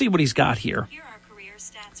 Let's see what he's got here. Here are career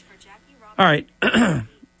stats for Jackie Robinson. All right.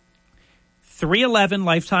 311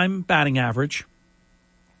 lifetime batting average.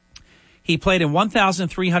 He played in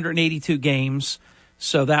 1,382 games.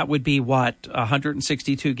 So that would be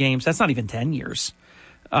 162 games. That's not even 10 years.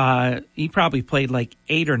 He probably played like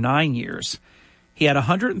 8 or 9 years. He had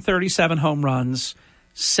 137 home runs,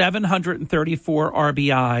 734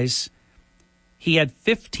 RBIs. He had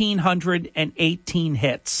 1,518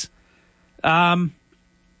 hits.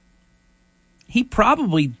 He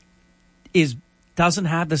probably doesn't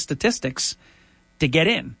have the statistics to get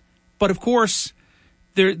in. But of course,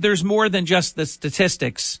 there's more than just the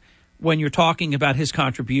statistics when you're talking about his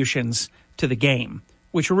contributions to the game,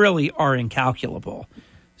 which really are incalculable.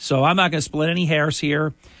 So I'm not going to split any hairs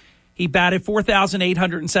here. He batted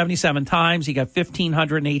 4,877 times. He got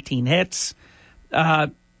 1,518 hits.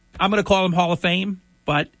 I'm going to call him Hall of Fame,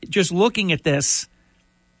 but just looking at this,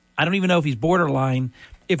 I don't even know if he's borderline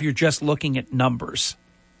if you're just looking at numbers.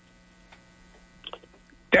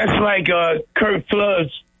 That's like Curt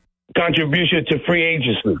Flood's contribution to free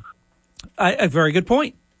agency. A very good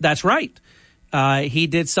point. That's right. He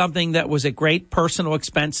did something that was a great personal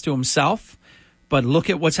expense to himself, but look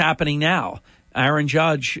at what's happening now. Aaron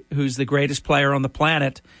Judge, who's the greatest player on the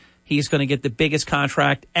planet, he's going to get the biggest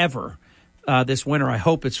contract ever this winter. I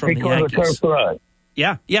hope it's from the Yankees.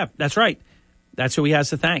 Yeah, that's right. That's who he has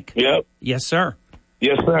to thank. Yep. Yes, sir.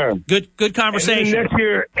 Yes, sir. Good conversation. And then next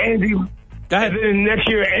year, Go ahead. And then next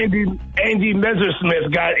year, Andy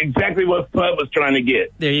Messersmith got exactly what Flood was trying to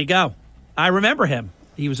get. There you go. I remember him.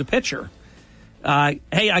 He was a pitcher. Hey,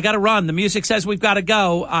 I got to run. The music says we've got to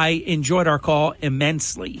go. I enjoyed our call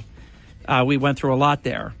immensely. We went through a lot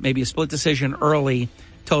there. Maybe a split decision early,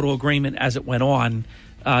 total agreement as it went on.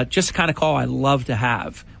 Just the kind of call I love to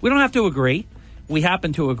have. We don't have to agree. We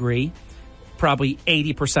happen to agree. Probably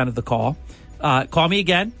 80% of the call. Call me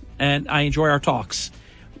again, and I enjoy our talks.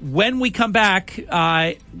 When we come back,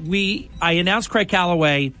 I announced Craig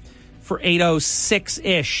Calloway for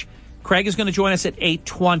 8:06-ish. Craig is going to join us at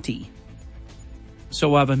 8:20. So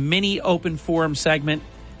we'll have a mini open forum segment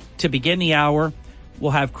to begin the hour.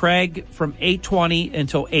 We'll have Craig from 8:20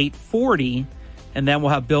 until 8:40, and then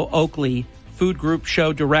we'll have Bill Oakley, Food Group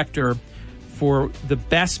Show Director, for the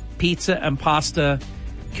best pizza and pasta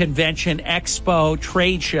convention, expo,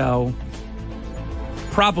 trade show,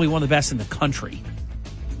 probably one of the best in the country.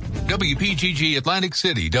 WPGG Atlantic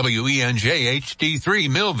City, WENJ HD3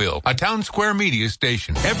 Millville, a Town Square media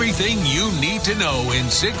station. Everything you need to know in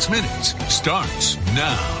 6 minutes starts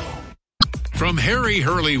now. From Harry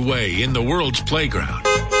Hurley Way in the world's playground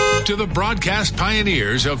to the broadcast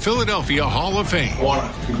pioneers of Philadelphia Hall of Fame. I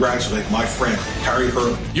want to congratulate my friend, Harry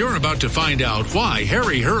Hurley. You're about to find out why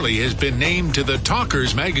Harry Hurley has been named to the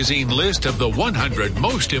Talkers Magazine list of the 100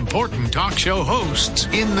 most important talk show hosts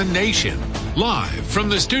in the nation. Live from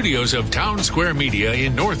the studios of Town Square Media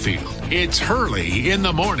in Northfield, it's Hurley in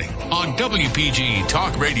the Morning on WPG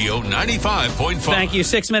Talk Radio 95.5. Thank you.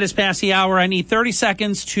 6 minutes past the hour. I need 30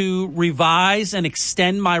 seconds to revise and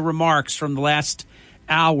extend my remarks from the last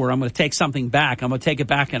hour. I'm going to take something back. I'm going to take it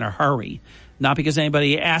back in a hurry. Not because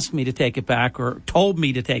anybody asked me to take it back or told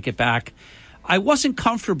me to take it back. I wasn't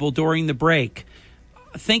comfortable during the break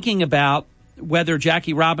thinking about whether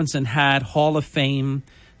Jackie Robinson had Hall of Fame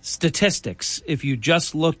statistics. If you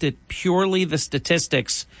just looked at purely the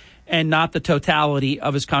statistics and not the totality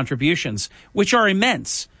of his contributions, which are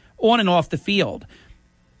immense on and off the field.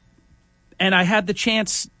 And I had the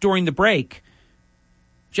chance during the break.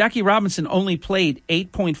 Jackie Robinson only played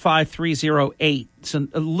 8.5308, so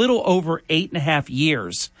a little over 8.5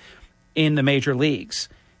 years in the major leagues.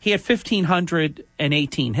 He had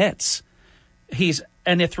 1,518 hits. He's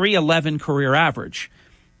a 311 career average.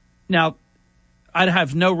 Now, I'd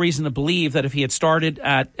have no reason to believe that if he had started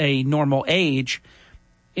at a normal age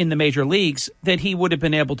in the major leagues, that he would have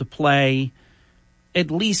been able to play at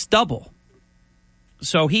least double.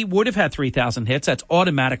 So he would have had 3,000 hits. That's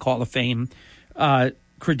automatic Hall of Fame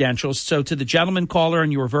credentials. So to the gentleman caller,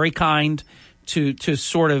 and you were very kind to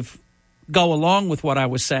sort of go along with what I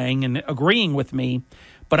was saying and agreeing with me,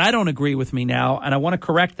 but I don't agree with me now, and I want to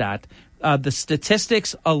correct that. The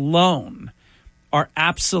statistics alone are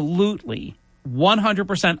absolutely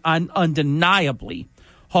 100% undeniably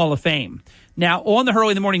Hall of Fame. Now, on the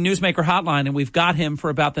Hurley in the Morning Newsmaker hotline, and we've got him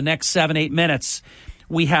for about the next 7-8 minutes,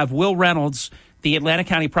 we have Will Reynolds, the Atlantic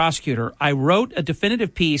County prosecutor. I wrote a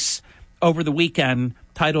definitive piece over the weekend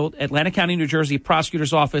titled Atlantic County, New Jersey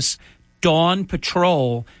Prosecutor's Office, Dawn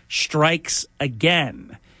Patrol Strikes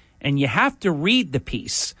Again. And you have to read the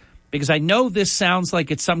piece because I know this sounds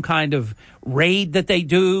like it's some kind of raid that they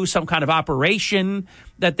do, some kind of operation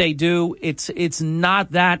that they do. It's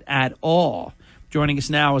not that at all. Joining us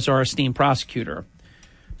now is our esteemed prosecutor.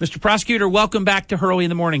 Mr. Prosecutor, welcome back to Hurley in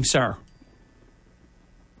the Morning, sir.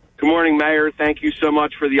 Good morning, Mayor. Thank you so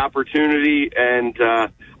much for the opportunity, and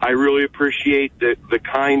I really appreciate the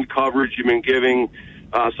kind coverage you've been giving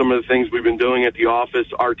some of the things we've been doing at the office.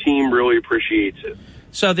 Our team really appreciates it.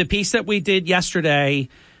 So the piece that we did yesterday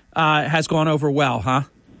has gone over well, huh?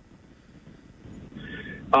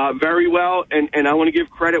 Very well, and I want to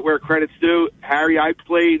give credit where credit's due. Harry, I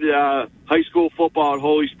played high school football at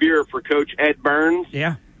Holy Spirit for Coach Ed Burns.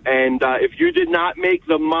 Yeah. And if you did not make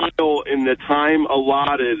the mile in the time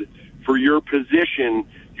allotted for your position,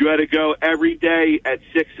 you had to go every day at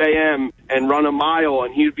 6 a.m. and run a mile,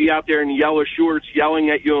 and he'd be out there in yellow shorts yelling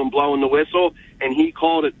at you and blowing the whistle, and he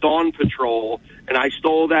called it Dawn Patrol. And I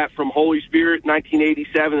stole that from Holy Spirit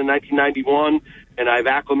 1987 and 1991, and I've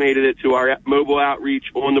acclimated it to our mobile outreach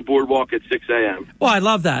on the boardwalk at 6 a.m. Well, I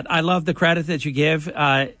love that. I love the credit that you give.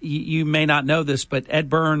 You may not know this, but Ed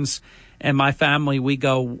Burns and my family, we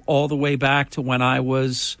go all the way back to when I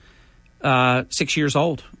was 6 years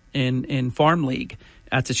old in Farm League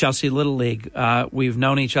at the Chelsea Little League. We've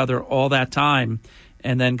known each other all that time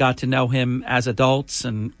and then got to know him as adults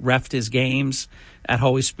and reffed his games at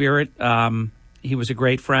Holy Spirit. He was a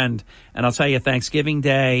great friend. And I'll tell you, Thanksgiving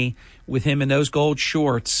Day with him in those gold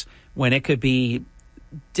shorts when it could be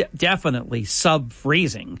definitely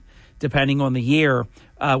sub-freezing, depending on the year,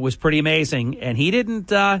 was pretty amazing. And he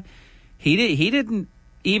didn't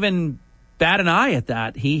even bat an eye at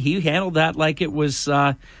that. He handled that like it was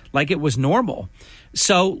normal.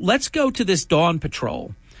 So let's go to this Dawn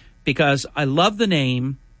Patrol because I love the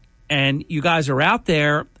name, and you guys are out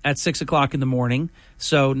there at 6 o'clock in the morning.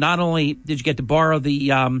 So not only did you get to borrow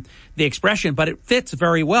the expression, but it fits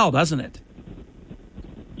very well, doesn't it?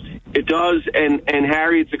 It does, and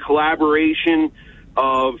Harry, it's a collaboration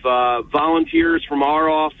of volunteers from our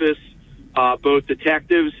office, both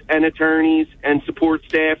detectives and attorneys and support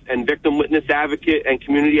staff and victim witness advocate and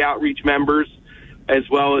community outreach members. as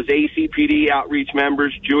well as ACPD outreach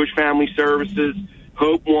members, Jewish Family Services,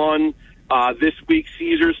 Hope One. This week,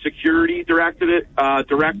 Caesars Security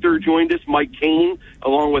Director joined us, Mike Kane,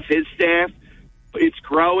 along with his staff. It's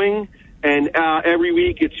growing, and every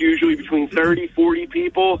week it's usually between 30, 40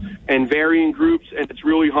 people and varying groups, and it's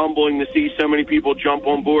really humbling to see so many people jump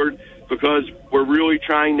on board because we're really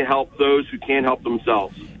trying to help those who can't help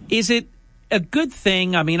themselves. Is it a good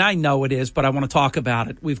thing? I mean, I know it is, but I want to talk about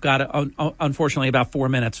it. We've got, unfortunately, about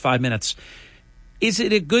 5 minutes. Is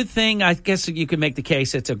it a good thing? I guess you could make the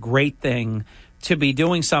case it's a great thing to be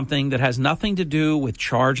doing something that has nothing to do with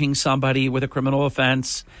charging somebody with a criminal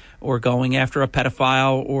offense or going after a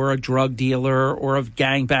pedophile or a drug dealer or a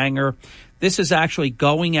gangbanger. This is actually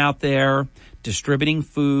going out there, distributing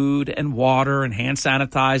food and water and hand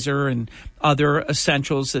sanitizer and other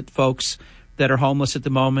essentials that folks that are homeless at the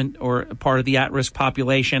moment or part of the at-risk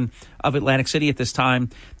population of Atlantic City at this time,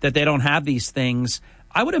 that they don't have these things.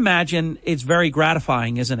 I would imagine it's very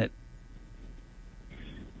gratifying, isn't it?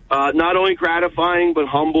 Not only gratifying, but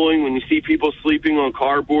humbling when you see people sleeping on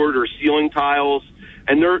cardboard or ceiling tiles,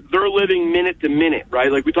 and they're living minute to minute,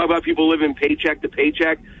 right? Like we talk about people living paycheck to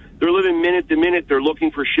paycheck. They're living minute to minute. They're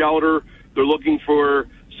looking for shelter. They're looking for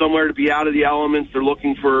somewhere to be out of the elements. They're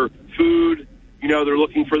looking for food. You know, they're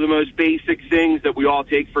looking for the most basic things that we all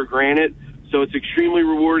take for granted. So it's extremely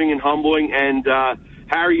rewarding and humbling. And,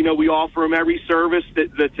 Harry, you know, we offer them every service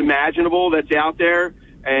that's imaginable that's out there.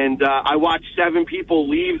 And I watched 7 people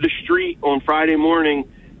leave the street on Friday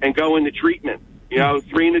morning and go into treatment. You know,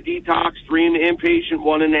 3 in the detox, 3 in the inpatient,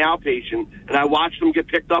 1 in the outpatient. And I watched them get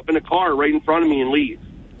picked up in a car right in front of me and leave.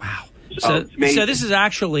 Wow. So this is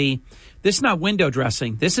actually, this is not window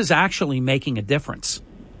dressing. This is actually making a difference.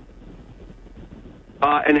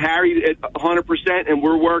 And Harry, 100%, and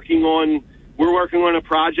we're working on a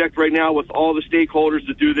project right now with all the stakeholders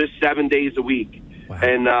to do this 7 days a week. Wow.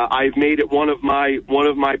 And I've made it one of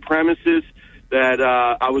my premises that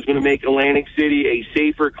I was going to make Atlantic City a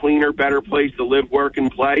safer, cleaner, better place to live, work, and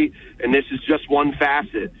play. And this is just one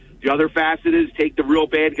facet. The other facet is take the real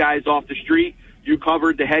bad guys off the street. You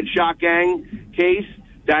covered the Headshot Gang case.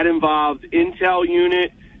 That involved Intel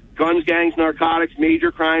Unit, guns, gangs, narcotics,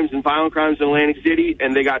 major crimes, and violent crimes in Atlantic City,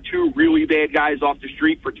 and they got 2 really bad guys off the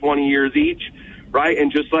street for 20 years each, right?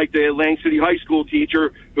 And just like the Atlantic City high school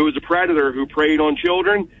teacher who was a predator who preyed on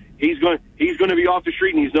children, he's going to be off the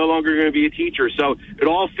street, and he's no longer going to be a teacher. So it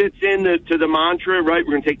all fits into the mantra, right?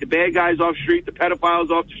 We're going to take the bad guys off the street, the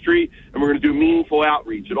pedophiles off the street, and we're going to do meaningful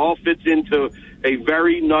outreach. It all fits into a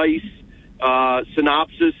very nice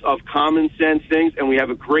synopsis of common sense things, and we have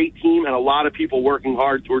a great team and a lot of people working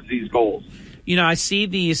hard towards these goals. You know, I see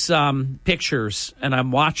these pictures, and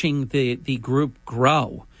I'm watching the group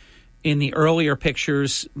grow. In the earlier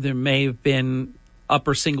pictures, there may have been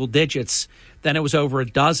upper single digits. Then it was over a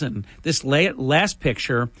dozen. This last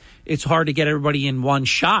picture, it's hard to get everybody in one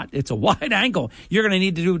shot. It's a wide angle. You're going to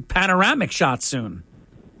need to do panoramic shots soon.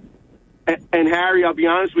 And Harry, I'll be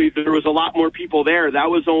honest with you, there was a lot more people there. That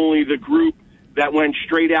was only the group that went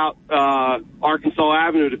straight out Arkansas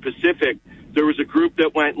Avenue to Pacific. There was a group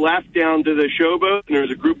that went left down to the Showboat, and there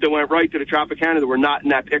was a group that went right to the Tropicana that were not in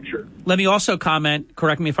that picture. Let me also comment,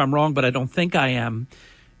 correct me if I'm wrong, but I don't think I am,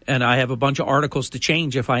 and I have a bunch of articles to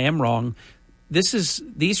change if I am wrong.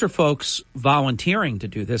 These are folks volunteering to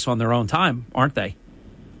do this on their own time, aren't they?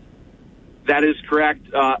 That is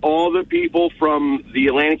correct. All the people from the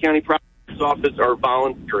Atlantic County Prosecutor's Office are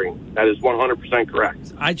volunteering. That is 100%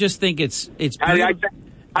 correct. I just think it's Harry,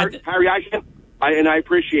 I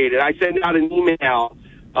appreciate it. I send out an email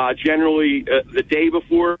generally the day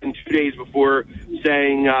before and 2 days before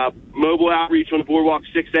saying mobile outreach on the boardwalk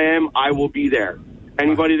 6 a.m. I will be there.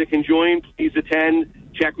 Anybody that can join, please attend.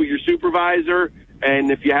 Check with your supervisor,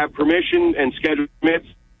 and if you have permission and schedule permits,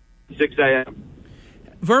 6 a.m.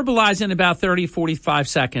 Verbalize in about 30, 45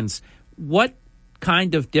 seconds. What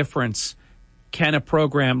kind of difference can a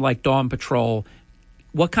program like Dawn Patrol,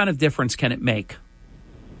 what kind of difference can it make?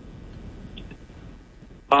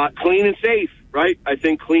 Clean and safe, right? I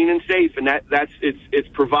think clean and safe, and it's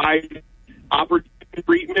provide opportunity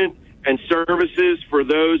treatment and services for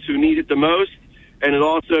those who need it the most, and it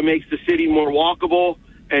also makes the city more walkable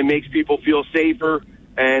and makes people feel safer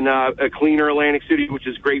and a cleaner Atlantic City, which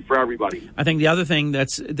is great for everybody. I think the other thing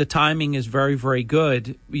the timing is very, very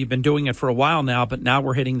good. We've been doing it for a while now, but now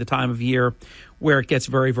we're hitting the time of year where it gets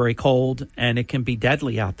very, very cold and it can be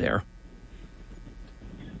deadly out there.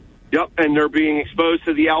 Yep, and they're being exposed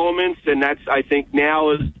to the elements, and that's, I think,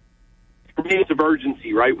 now is, for me, it's of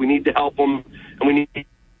urgency, right? We need to help them, and we need to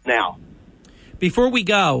now. Before we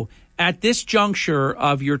go, at this juncture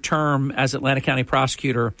of your term as Atlantic County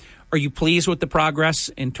prosecutor, Are you pleased with the progress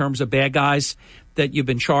in terms of bad guys that you've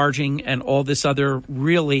been charging and all this other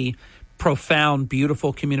really profound,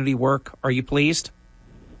 beautiful community work? Are you pleased?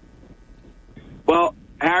 Well,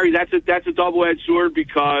 Harry, that's a double-edged sword,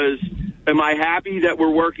 because am I happy that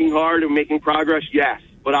we're working hard and making progress? Yes,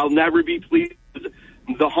 but I'll never be pleased.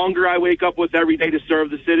 The hunger I wake up with every day to serve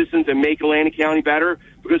the citizens and make Atlantic County better,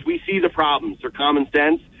 because we see the problems. They're common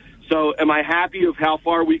sense. So am I happy of how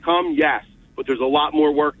far we come? Yes, but there's a lot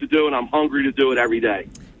more work to do, and I'm hungry to do it every day.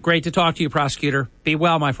 Great to talk to you, Prosecutor. Be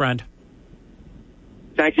well, my friend.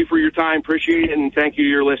 Thank you for your time. Appreciate it, and thank you to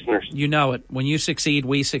your listeners. You know it. When you succeed,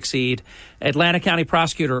 we succeed. Atlantic County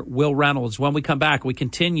Prosecutor Will Reynolds. When we come back, we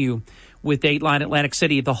continue with Dateline Atlantic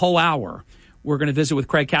City the whole hour. We're going to visit with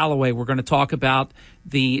Craig Calloway. We're going to talk about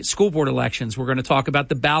the school board elections. We're going to talk about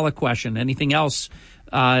the ballot question, anything else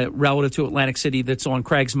relative to Atlantic City that's on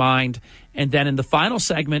Craig's mind. And then in the final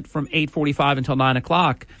segment from 8:45 until 9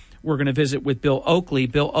 o'clock, we're going to visit with Bill Oakley.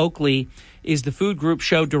 Bill Oakley is the Food Group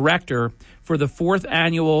Show Director for the 4th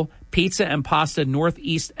Annual Pizza and Pasta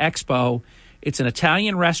Northeast Expo. It's an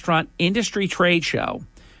Italian restaurant industry trade show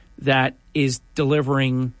that is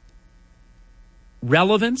delivering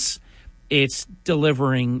relevance. It's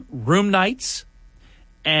delivering room nights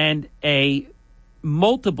and a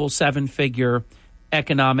multiple seven-figure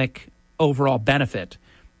economic overall benefit,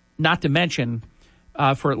 not to mention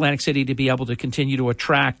for Atlantic City to be able to continue to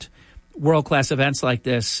attract world-class events like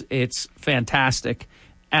this. It's fantastic.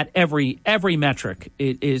 At every metric,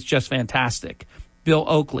 it is just fantastic. Bill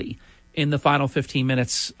Oakley in the final 15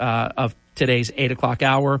 minutes of today's 8 o'clock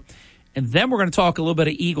hour. And then we're going to talk a little bit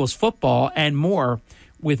of Eagles football and more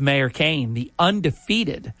with Mayor Kane, the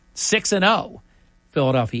undefeated 6-0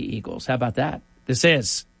 Philadelphia Eagles. How about that? This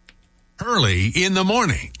is Early in the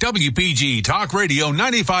morning, WPG Talk Radio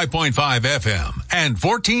 95.5 FM and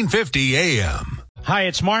 1450 AM. Hi,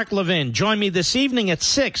 it's Mark Levin. Join me this evening at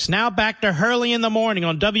 6. Now back to Hurley in the morning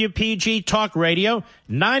on WPG Talk Radio,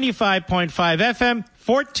 95.5 FM,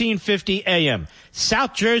 1450 AM.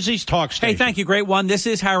 South Jersey's talk station. Hey, thank you, great one. This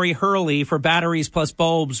is Harry Hurley for Batteries Plus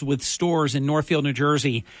Bulbs with stores in Northfield, New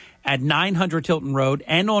Jersey at 900 Tilton Road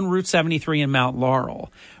and on Route 73 in Mount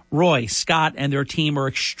Laurel. Roy, Scott, and their team are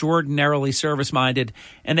extraordinarily service-minded,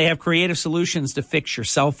 and they have creative solutions to fix your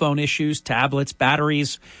cell phone issues, tablets,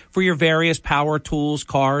 batteries for your various power tools,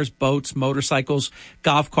 cars, boats, motorcycles,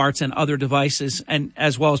 golf carts, and other devices, and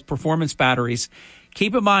as well as performance batteries.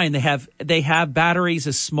 Keep in mind, they have batteries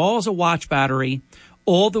as small as a watch battery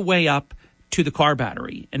all the way up to the car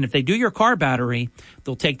battery. And if they do your car battery,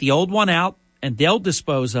 they'll take the old one out and they'll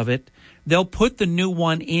dispose of it. They'll put the new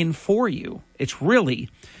one in for you. It's really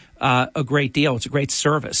a great deal. It's a great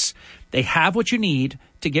service. They have what you need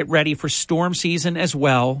to get ready for storm season as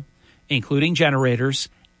well, including generators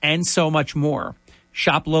and so much more.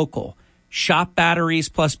 Shop local. Shop Batteries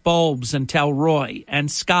Plus Bulbs and tell Roy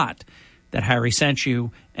and Scott that Harry sent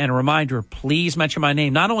you. And a reminder, please mention my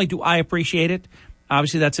name. Not only do I appreciate it,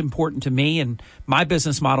 obviously that's important to me and my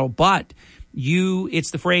business model, but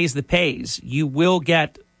it's the phrase that pays. You will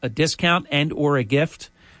get a discount and or a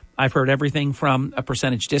gift. I've heard everything from a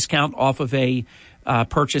percentage discount off of a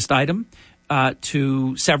purchased item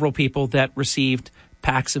to several people that received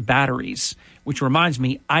packs of batteries, which reminds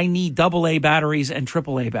me, I need AA batteries and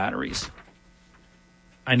AAA batteries.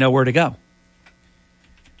 I know where to go.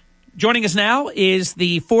 Joining us now is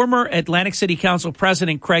the former Atlantic City Council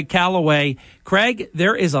President, Craig Calloway. Craig,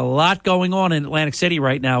 there is a lot going on in Atlantic City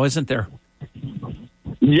right now, isn't there?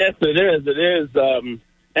 Yes, it is. It is.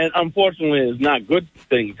 And unfortunately, it's not good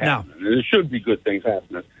things happening. No. There should be good things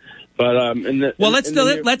happening. But let's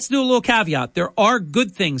do a little caveat. There are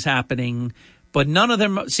good things happening, but none of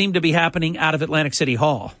them seem to be happening out of Atlantic City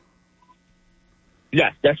Hall.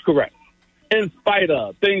 Yes, that's correct. In spite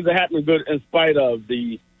of things are happening good, in spite of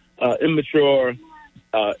the immature,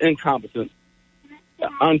 incompetent,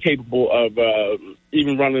 incapable of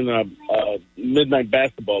even running a midnight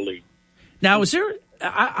basketball league. Now, is there?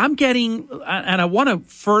 I'm getting, and I want to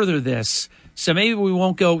further this, so maybe we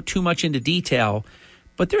won't go too much into detail,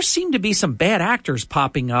 but there seem to be some bad actors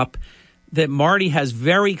popping up that Marty has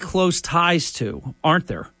very close ties to, aren't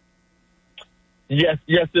there? Yes,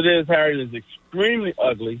 it is, Harry. It is extremely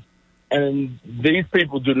ugly, and these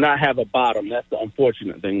people do not have a bottom. That's the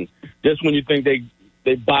unfortunate thing. Just when you think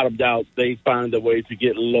they bottomed out, they find a way to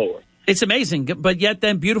get lower. It's amazing, but yet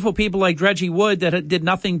then beautiful people like Dredgy Wood that did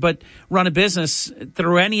nothing but run a business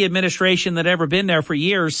through any administration that ever been there for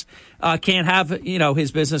years can't have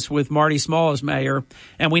his business with Marty Small as mayor,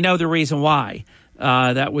 and we know the reason why.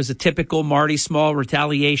 That was a typical Marty Small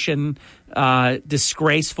retaliation,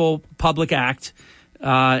 disgraceful public act.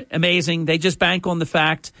 Amazing. They just bank on the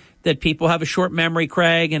fact that people have a short memory,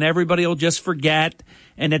 Craig, and everybody will just forget,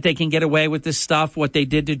 and that they can get away with this stuff, what they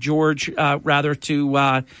did to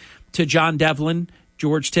to John Devlin.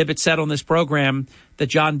 George Tibbett said on this program that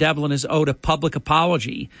John Devlin is owed a public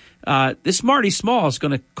apology. This Marty Small is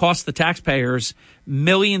going to cost the taxpayers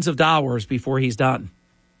millions of dollars before he's done.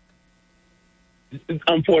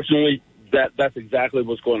 Unfortunately, that's exactly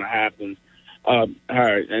what's going to happen.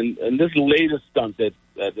 And this latest stunt that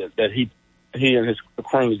he and his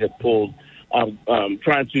cronies have pulled,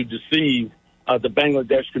 trying to deceive the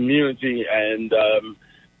Bangladesh community, and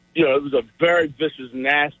it was a very vicious,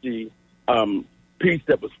 nasty piece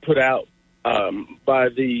that was put out by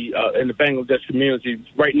in the Bangladesh community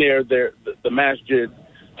right near the masjid,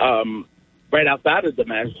 right outside of the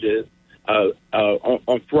masjid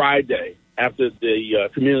on Friday after the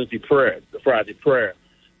community prayer, the Friday prayer,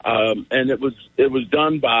 and it was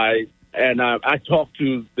done by. And I talked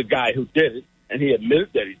to the guy who did it, and he admitted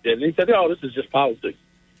that he did it. And he said, "Oh, this is just politics.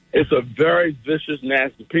 It's a very vicious,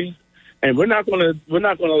 nasty piece, and we're not going to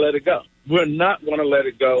let it go. We're not going to let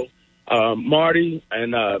it go." Marty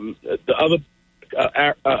and the other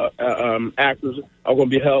actors are going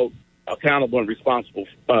to be held accountable and responsible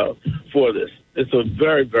for this. It's a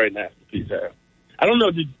very, very nasty piece, Harry. I don't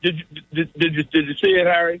know. Did you see it,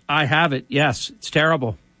 Harry? I have it. Yes, it's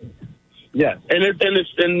terrible. Yes, and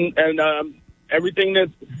everything that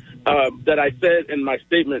I said in my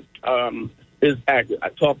statement is accurate. I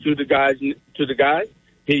talked to the guy.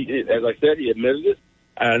 He, as I said, he admitted it,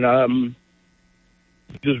 and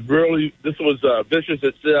this was vicious.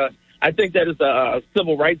 It's I think that is a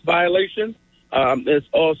civil rights violation. It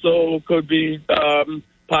also could be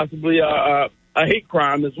possibly a hate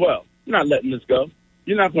crime as well. You're not letting this go.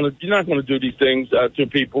 You're not going to do these things to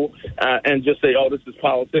people and just say, "Oh, this is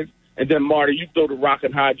politics." And then, Marty, you throw the rock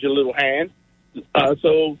and hide your little hand.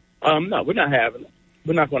 No, we're not having it.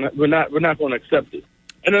 We're not going to accept it.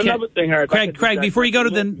 And another thing, Harry, Craig, before you go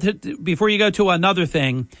to another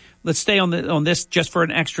thing, let's stay on this just for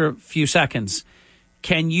an extra few seconds.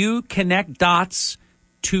 Can you connect dots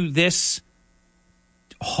to this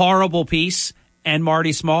horrible piece and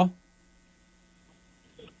Marty Small?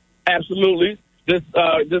 Absolutely. This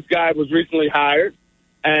guy was recently hired,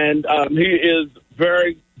 and he is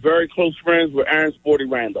very, very close friends with Aaron Sporty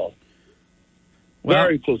Randolph.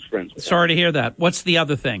 Very close friends with him. Sorry to hear that. What's the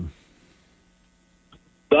other thing?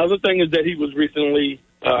 The other thing is that he was recently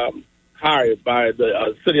hired by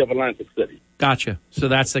the city of Atlantic City. Gotcha. So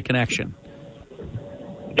that's the connection.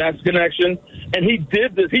 That's the connection. And he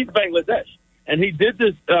did this. He's Bangladesh. And he did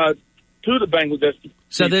this to the Bangladesh people.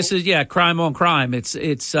 So this is, crime on crime. It's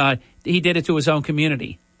he did it to his own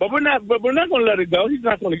community. But we're not going to let it go. He's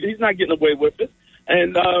not getting away with it.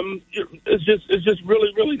 And it's just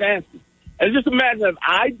really, really nasty. And just imagine if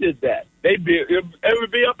I did that. It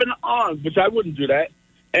would be up in arms, which I wouldn't do that.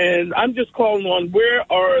 And I'm just calling on, where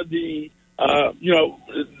are the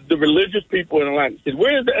religious people in Atlantic City?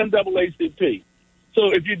 Where is the NAACP?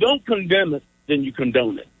 So if you don't condemn it, then you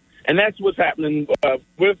condone it. And that's what's happening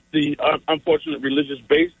with the unfortunate religious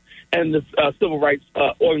base and the civil rights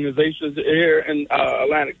organizations here in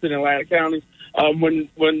Atlantic City, Atlantic County,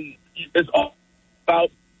 when it's all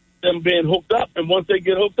about them being hooked up. And once they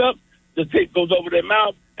get hooked up, the tape goes over their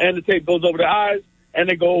mouth and the tape goes over their eyes and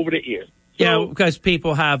they go over their ears. So, because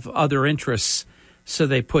people have other interests, so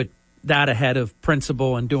they put that ahead of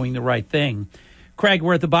principle and doing the right thing. Craig,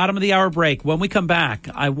 we're at the bottom of the hour break. When we come back,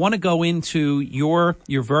 I want to go into you're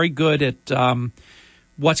very good at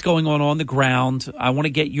what's going on the ground. I want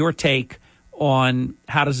to get your take on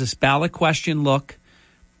how does this ballot question look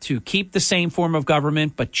to keep the same form of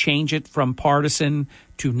government but change it from partisan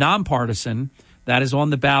to nonpartisan. That is on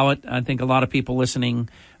the ballot. I think a lot of people listening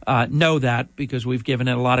know that because we've given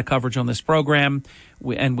it a lot of coverage on this program,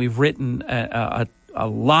 and we've written a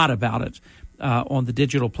lot about it on the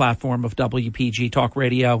digital platform of WPG Talk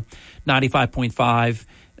Radio 95.5.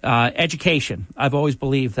 Education. I've always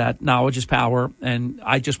believed that knowledge is power, and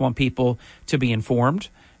I just want people to be informed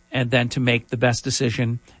and then to make the best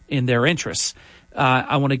decision in their interests.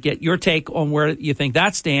 I want to get your take on where you think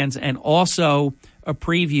that stands, and also a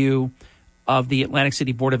preview of the Atlantic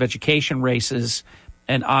City Board of Education races,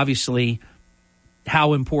 and obviously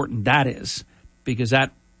how important that is, because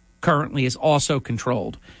that currently is also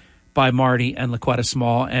controlled by Marty and LaQuetta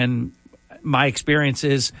Small. And my experience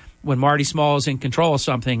is when Marty Small is in control of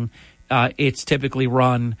something, it's typically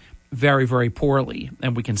run very, very poorly.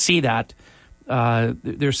 And we can see that.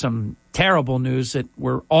 There's some terrible news that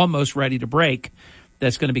we're almost ready to break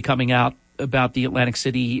that's going to be coming out about the Atlantic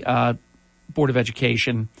City Board of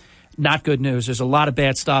Education. Not good news. There's a lot of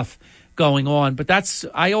bad stuff going on. But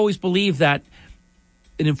I always believe that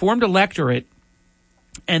an informed electorate,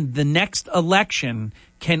 and the next election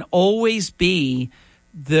can always be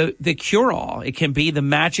the cure-all. It can be the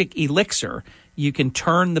magic elixir. You can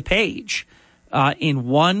turn the page in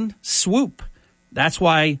one swoop. That's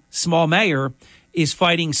why Small Mayor is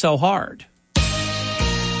fighting so hard.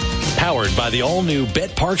 Powered by the all-new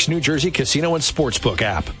BetParks New Jersey Casino and Sportsbook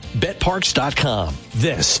app. BetParks.com.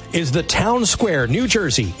 This is the Town Square, New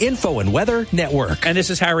Jersey Info and Weather Network. And this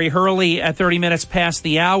is Harry Hurley at 30 minutes past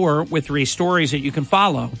the hour with 3 stories that you can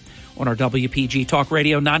follow on our WPG Talk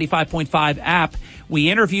Radio 95.5 app. We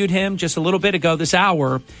interviewed him just a little bit ago this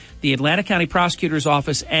hour. The Atlantic County Prosecutor's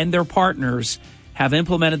Office and their partners have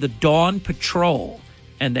implemented the Dawn Patrol,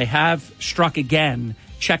 and they have struck again.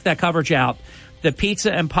 Check that coverage out. The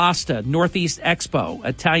Pizza and Pasta Northeast Expo,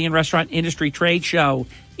 Italian Restaurant Industry Trade Show,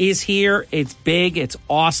 is here. It's big. It's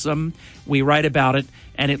awesome. We write about it.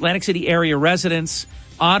 And Atlantic City area residents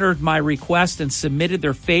honored my request and submitted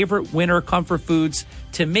their favorite winter comfort foods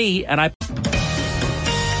to me, and I...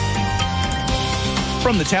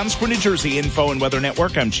 From the Town Square, New Jersey Info and Weather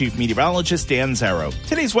Network, I'm Chief Meteorologist Dan Zarrow.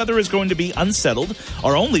 Today's weather is going to be unsettled.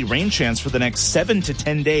 Our only rain chance for the next 7 to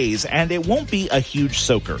 10 days, and it won't be a huge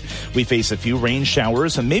soaker. We face a few rain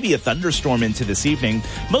showers and maybe a thunderstorm into this evening.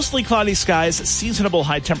 Mostly cloudy skies, seasonable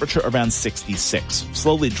high temperature around 66.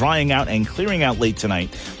 Slowly drying out and clearing out late tonight.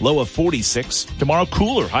 Low of 46. Tomorrow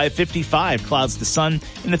cooler, high of 55. Clouds to sun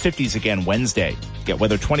in the 50s again Wednesday. Get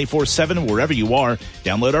weather 24/7 wherever you are.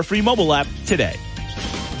 Download our free mobile app today.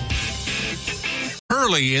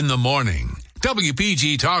 Early in the morning,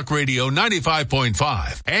 WPG Talk Radio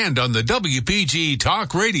 95.5 and on the WPG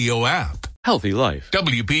Talk Radio app. Healthy life.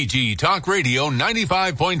 WPG Talk Radio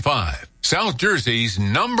 95.5, South Jersey's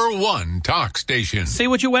 #1 talk station. See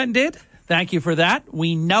what you went and did? Thank you for that.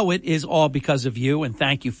 We know it is all because of you, and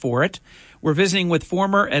thank you for it. We're visiting with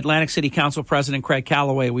former Atlantic City Council President Craig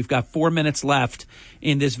Calloway. We've got 4 minutes left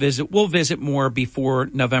in this visit. We'll visit more before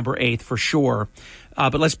November 8th for sure.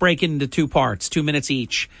 But let's break it into 2 parts, 2 minutes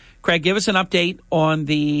each. Craig, give us an update on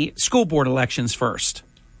the school board elections first.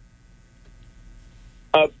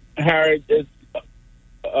 Harry,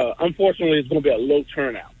 unfortunately, it's going to be a low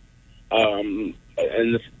turnout in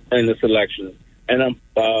this election. And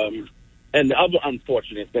the other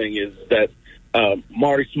unfortunate thing is that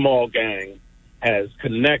Marty Small gang has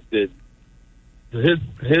connected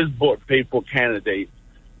his board paper candidate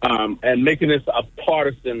and making this a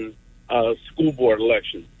partisan school board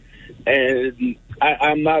election. And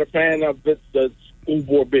I'm not a fan of the school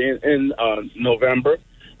board being in November.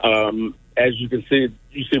 As you can see,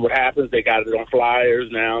 you see what happens. They got it on flyers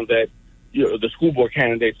now that the school board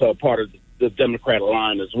candidates are part of the Democrat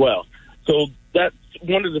line as well. So that's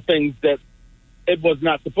one of the things that it was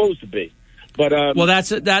not supposed to be. But well,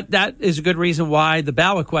 that is a good reason why the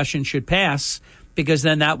ballot question should pass, because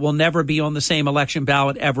then that will never be on the same election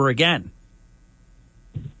ballot ever again.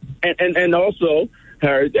 And also,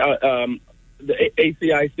 Harry, the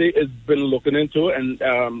ACIC has been looking into it and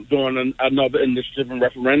doing another initiative and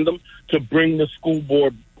referendum to bring the school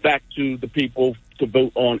board back to the people to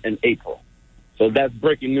vote on in April. So that's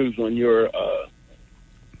breaking news on your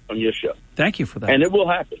show. Thank you for that. And it will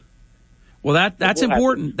happen. Well, that's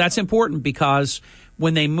important. That's important because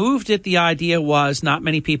when they moved it, the idea was not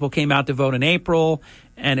many people came out to vote in April,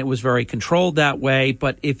 and it was very controlled that way.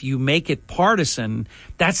 But if you make it partisan,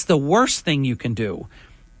 that's the worst thing you can do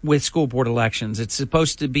with school board elections. It's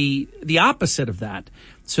supposed to be the opposite of that.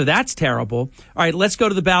 So that's terrible. All right, let's go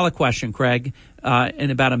to the ballot question, Craig, in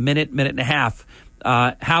about a minute and a half.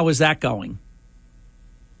 How is that going?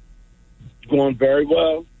 Going very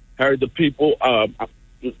well. Harry, the people,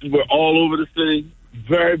 we're all over the city.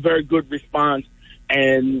 Very, very good response.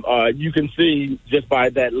 And you can see just by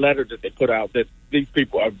that letter that they put out that these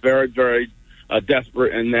people are very, very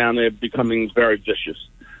desperate, and now they're becoming very vicious.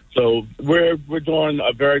 So we're doing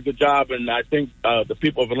a very good job, and I think the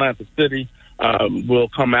people of Atlantic City will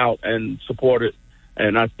come out and support it,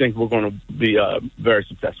 and I think we're going to be very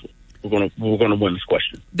successful. We're going to win this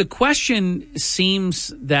question. The question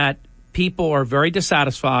seems that people are very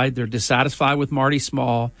dissatisfied. They're dissatisfied with Marty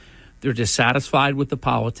Small. They're dissatisfied with the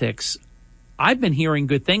politics. I've been hearing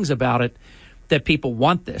good things about it, that people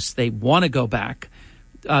want this. They want to go back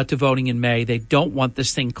to voting in May. They don't want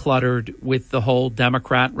this thing cluttered with the whole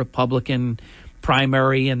Democrat-Republican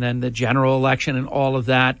primary and then the general election and all of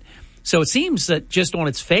that. So it seems that just on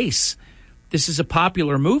its face, this is a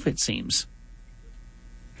popular move, it seems.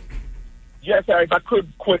 Yes, if I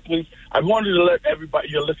could quickly, I wanted to let everybody,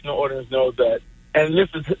 your listener audience, know that, and this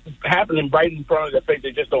is happening right in front of their face,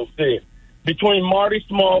 they just don't see it. Between Marty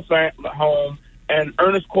Small's home and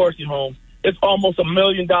Ernest Corsi home, it's almost $1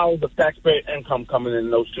 million of taxpayer income coming in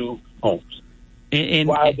those two homes.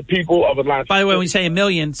 While the people of Atlanta. By the way, when you say $1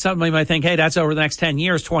 million, somebody might think, hey, that's over the next 10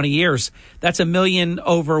 years, 20 years. That's $1 million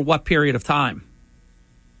over what period of time?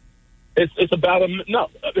 It's about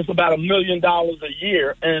 $1 million a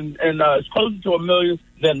year, and it's closer to $1 million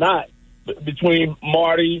than not between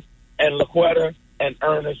Marty and LaQuetta and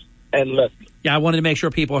Ernest and Leslie. Yeah, I wanted to make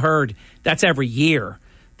sure people heard that's every year.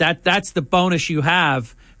 That's the bonus you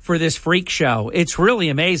have for this freak show. It's really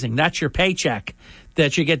amazing. That's your paycheck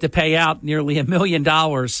that you get to pay out nearly $1 million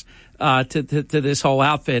to this whole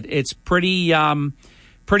outfit. It's pretty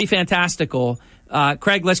fantastical.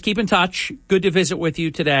 Craig, let's keep in touch. Good to visit with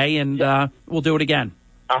you today, and we'll do it again.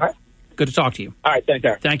 All right. Good to talk to you. All right, thank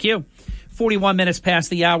you. Thank you. 41 minutes past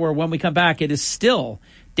the hour. When we come back, it is still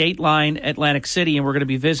Dateline Atlantic City, and we're going to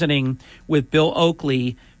be visiting with Bill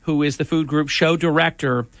Oakley, who is the Food Group show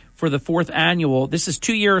director for the 4th annual. This is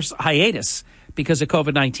 2 years hiatus because of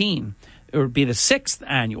COVID-19. It would be the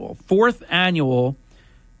 4th annual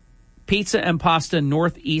Pizza and Pasta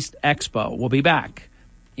Northeast Expo. We'll be back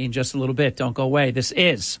in just a little bit. Don't go away. This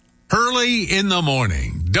is Hurley in the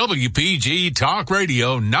Morning, WPG Talk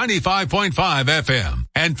Radio 95.5 FM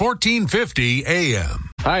and 1450 AM.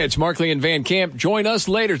 Hi, it's Markley and Van Camp. Join us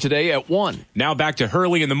later today at 1. Now back to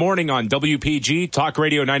Hurley in the Morning on WPG Talk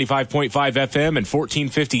Radio 95.5 FM and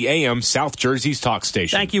 1450 AM, South Jersey's talk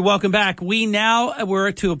station. Thank you. Welcome back.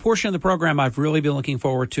 We're to a portion of the program I've really been looking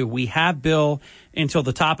forward to. We have Bill until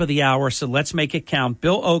the top of the hour, so let's make it count.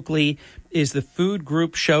 Bill Oakley is the Food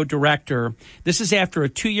Group show director. This is after a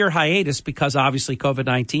 2-year hiatus because obviously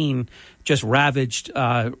COVID-19 just ravaged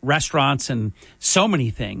restaurants and so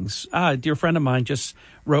many things. A dear friend of mine just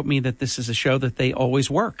wrote me that this is a show that they always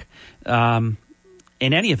work. In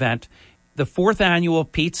any event, the 4th annual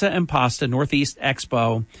Pizza and Pasta Northeast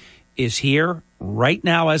Expo is here right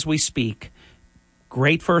now as we speak.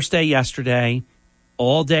 Great first day yesterday,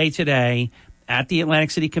 all day today at the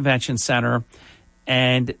Atlantic City Convention Center.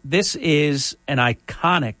 And this is an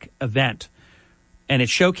iconic event. And it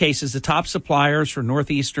showcases the top suppliers for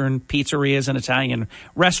Northeastern pizzerias and Italian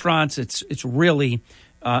restaurants. It's really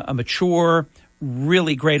a mature,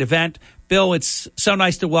 really great event. Bill, it's so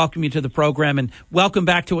nice to welcome you to the program, and welcome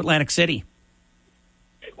back to Atlantic City.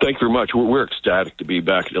 Thank you very much. We're ecstatic to be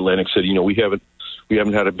back at Atlantic City. You know, we haven't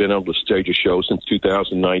been able to stage a show since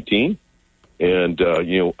 2019. And,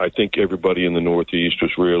 I think everybody in the Northeast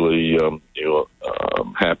was really,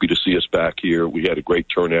 happy to see us back here. We had a great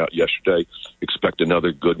turnout yesterday. Expect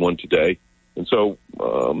another good one today. And so,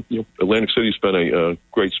 Atlantic City's been a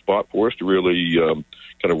great spot for us to really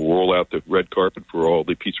kind of roll out the red carpet for all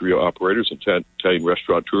the pizzeria operators and Italian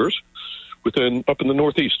restaurateurs up in the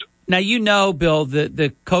Northeast. Now, Bill,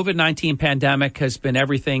 the COVID-19 pandemic has been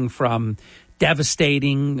everything from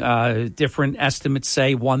devastating. Different estimates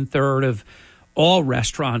say 1/3 of all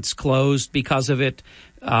restaurants closed because of it.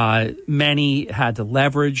 Many had to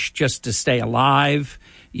leverage just to stay alive.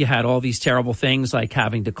 You had all these terrible things like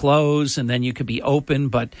having to close, and then you could be open,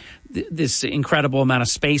 but this incredible amount of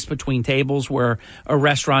space between tables where a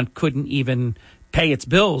restaurant couldn't even pay its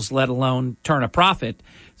bills, let alone turn a profit.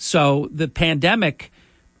 So the pandemic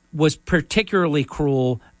was particularly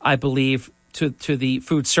cruel, I believe, to the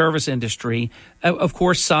food service industry. Of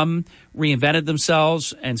course, some reinvented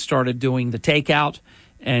themselves and started doing the takeout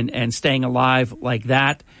and staying alive like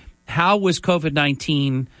that. How was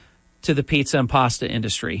COVID-19 to the pizza and pasta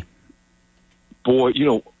industry? Boy,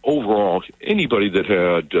 overall, anybody that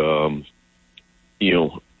had, a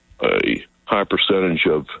high percentage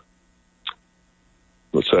of,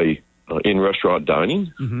 let's say, in-restaurant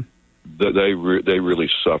dining, mm-hmm. they really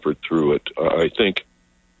suffered through it. I think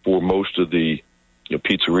for most of the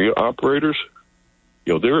pizzeria operators,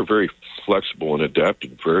 they were very flexible and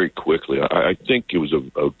adapted very quickly. I think it was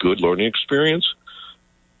a good learning experience.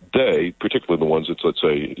 They, particularly the ones that, let's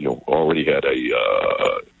say, already had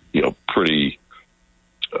a pretty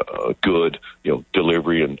good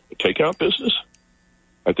delivery and takeout business.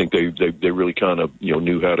 I think they really kind of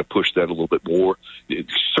knew how to push that a little bit more. It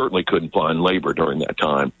certainly couldn't find labor during that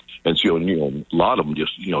time. And so, a lot of them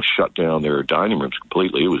just, shut down their dining rooms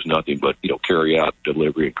completely. It was nothing but, carry out,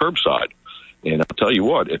 delivery, and curbside. And I'll tell you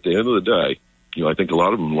what, at the end of the day, I think a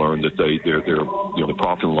lot of them learned that their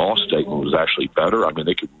profit and loss statement was actually better. I mean,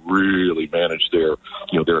 they could really manage their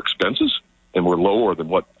expenses and were lower than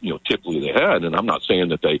what, typically they had. And I'm not saying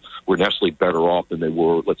that they were necessarily better off than they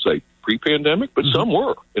were, let's say, pre-pandemic, but mm-hmm. some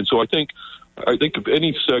were. And so I think of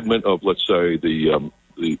any segment of, let's say, the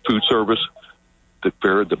food service that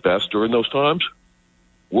fared the best during those times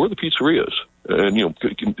were the pizzerias. And,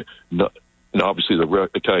 and obviously the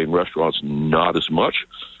Italian restaurants, not as much.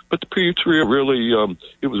 But the pizzeria really,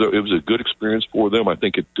 it was a good experience for them. I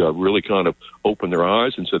think it really kind of opened their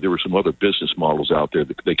eyes and said there were some other business models out there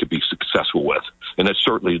that they could be successful with. And that's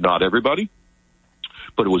certainly not everybody,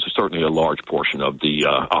 but it was certainly a large portion of the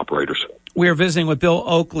operators. We're visiting with Bill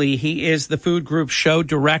Oakley. He is the Food Group show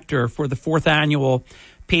director for the 4th annual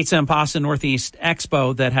Pizza and Pasta Northeast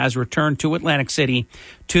Expo that has returned to Atlantic City,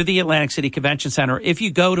 to the Atlantic City Convention Center. If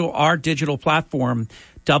you go to our digital platform,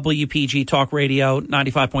 WPG Talk Radio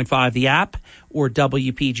 95.5, the app, or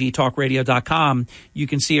WPGTalkRadio.com, you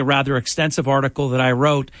can see a rather extensive article that I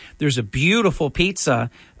wrote. There's a beautiful pizza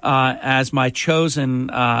as my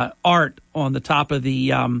chosen art on the top of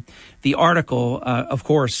the article. Of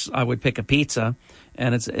course, I would pick a pizza,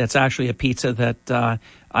 and it's actually a pizza that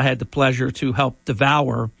I had the pleasure to help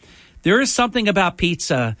devour. There is something about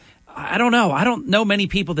pizza. I don't know. I don't know many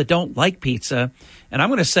people that don't like pizza. And I'm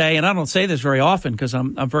going to say, and I don't say this very often because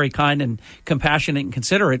I'm very kind and compassionate and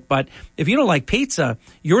considerate, but if you don't like pizza,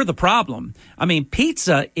 you're the problem. I mean,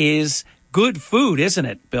 pizza is good food, isn't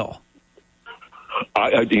it, Bill?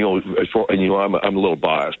 I'm a little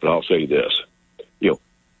biased, but I'll say this.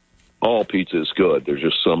 All pizza is good. There's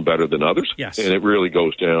just some better than others. Yes. And it really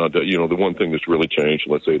goes down to, the one thing that's really changed,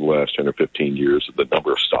 let's say the last 10 or 15 years, the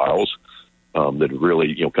number of styles that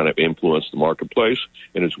really, kind of influenced the marketplace.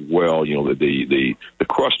 And as well, the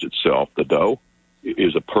crust itself, the dough,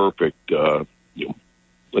 is a perfect,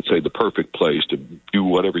 let's say the perfect place to do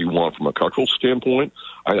whatever you want from a cultural standpoint.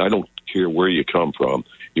 I don't care where you come from.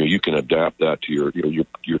 You can adapt that to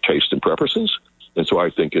your taste and preferences. And so I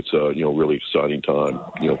think it's a really exciting time,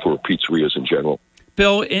 for pizzerias in general.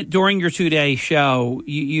 Bill, during your 2-day show,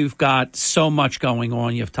 you've got so much going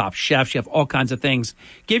on. You have top chefs. You have all kinds of things.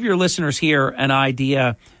 Give your listeners here an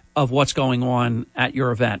idea of what's going on at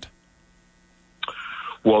your event.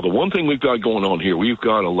 Well, the one thing we've got going on here, we've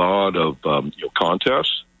got a lot of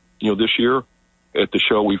contests. This year at the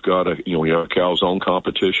show, we've got we have a calzone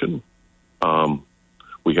competition.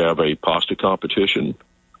 We have a pasta competition.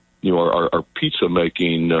 Our pizza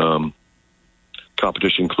making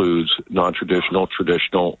competition includes non-traditional,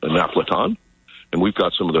 traditional, and Napolitan. And we've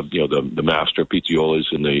got some of the master pizzaioli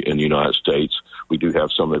in the United States. We do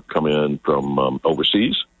have some that come in from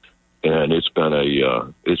overseas, and it's been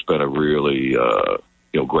a really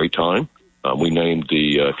great time. We named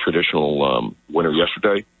the traditional winner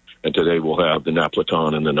yesterday, and today we'll have the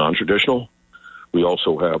Napolitan and the non-traditional. We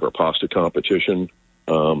also have our pasta competition.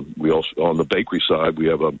 We also, on the bakery side, we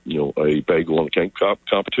have a bagel and cake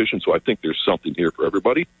competition. So I think there's something here for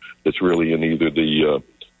everybody that's really in either the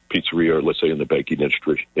pizzeria or, let's say, in the baking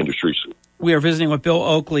industries. We are visiting with Bill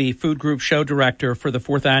Oakley, Food Group show director for the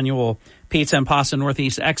 4th annual Pizza and Pasta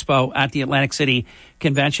Northeast Expo at the Atlantic City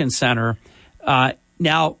Convention Center.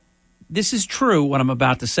 Now, this is true, what I'm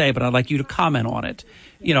about to say, but I'd like you to comment on it.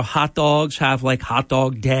 Hot dogs have like hot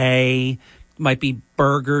dog day, might be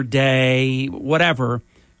burger day, whatever,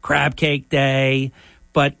 crab cake day.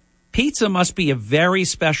 But pizza must be a very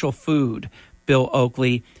special food, Bill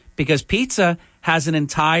Oakley, because pizza has an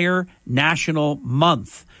entire national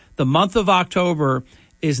month. The month of October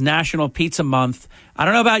is National Pizza Month. I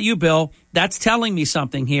don't know about you, Bill. That's telling me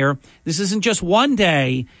something here. This isn't just one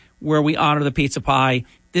day where we honor the pizza pie.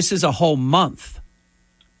 This is a whole month.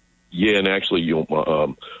 Yeah, and actually,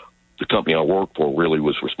 the company I work for really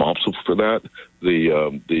was responsible for that.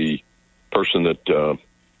 The person that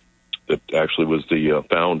actually was the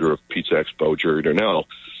founder of Pizza Expo, Jerry Darnell,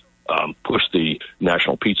 pushed the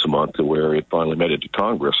National Pizza Month to where it finally made it to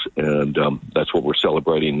Congress, and that's what we're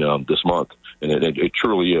celebrating this month. And it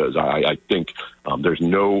truly is. I think there's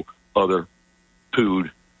no other food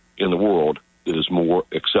in the world that is more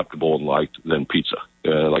acceptable and liked than pizza.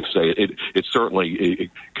 Like I say, it certainly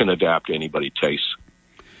can adapt to anybody's taste.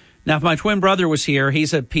 Now, if my twin brother was here,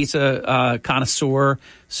 he's a pizza connoisseur.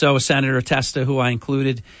 So is Senator Testa, who I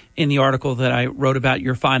included in the article that I wrote about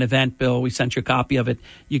your fine event, Bill. We sent you a copy of it.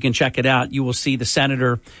 You can check it out. You will see the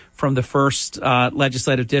senator from the 1st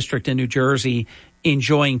legislative district in New Jersey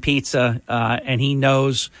enjoying pizza, and he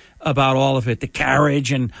knows about all of it, the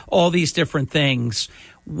carriage and all these different things.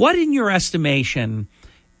 What, in your estimation,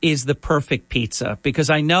 is the perfect pizza?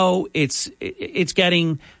 Because I know it's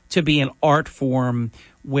getting to be an art form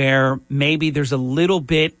where maybe there's a little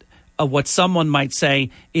bit of what someone might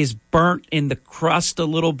say is burnt in the crust a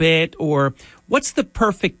little bit, or what's the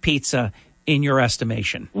perfect pizza in your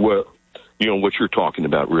estimation? Well, what you're talking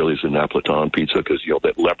about really is a Napolitan pizza, because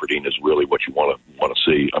that leoparding is really what you want to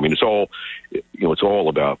see. I mean, it's all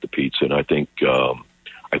about the pizza, and I think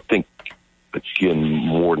again,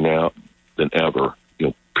 more now than ever,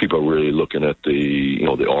 people are really looking at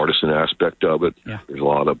the artisan aspect of it. Yeah. There's a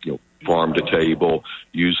lot of farm to table,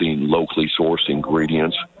 using locally sourced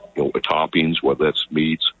ingredients, toppings, whether that's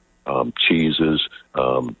meats, cheeses,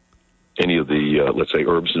 any of the, let's say,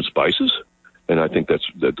 herbs and spices. And I think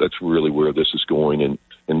that's really where this is going.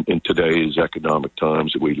 And in today's economic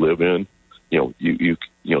times that we live in, you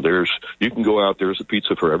can go out, there's a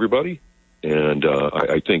pizza for everybody. And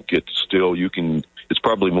I think it's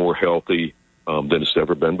probably more healthy than it's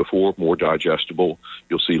ever been before, more digestible.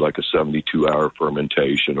 You'll see like a 72-hour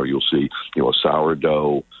fermentation, or you'll see, a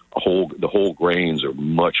sourdough. The whole grains are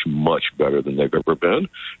much, much better than they've ever been.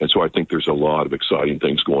 And so I think there's a lot of exciting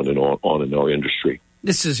things going on in our industry.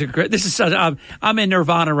 I'm in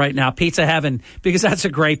nirvana right now, pizza heaven, because that's a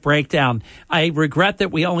great breakdown. I regret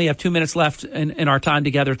that we only have 2 minutes left in our time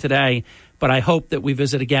together today, but I hope that we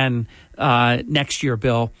visit again next year,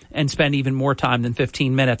 Bill, and spend even more time than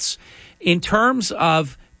 15 minutes. In terms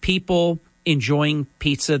of people enjoying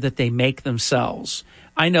pizza that they make themselves,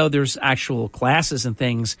 I know there's actual classes and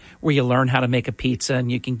things where you learn how to make a pizza,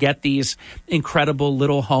 and you can get these incredible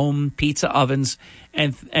little home pizza ovens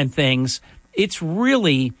and things. It's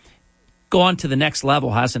really gone to the next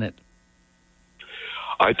level, hasn't it?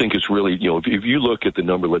 I think it's really, if you look at the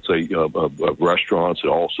number, let's say, of restaurants that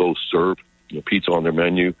also serve pizza on their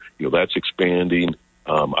menu, that's expanding.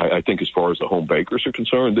 I think as far as the home bakers are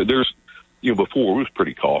concerned, there's, before it was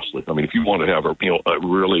pretty costly. I mean, if you want to have a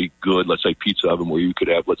really good, let's say, pizza oven where you could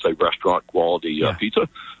have, let's say, restaurant quality pizza,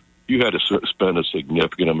 you had to spend a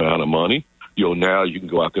significant amount of money. Now you can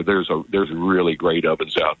go out there. There's really great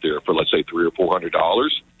ovens out there for, let's say, $300 or $400,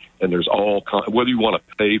 and there's all whether you want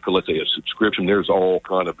to pay for, let's say, a subscription. There's all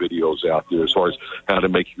kind of videos out there as far as how to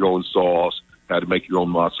make your own sauce, how to make your own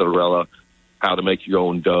mozzarella, how to make your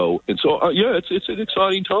own dough. And so, it's an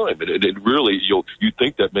exciting time. It really, you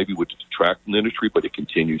think that maybe would detract from the industry, but it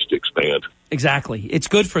continues to expand. Exactly. It's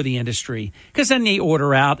good for the industry because then you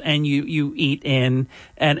order out and you eat in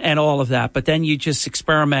and all of that. But then you just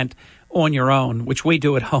experiment on your own, which we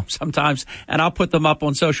do at home sometimes. And I'll put them up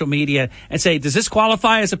on social media and say, does this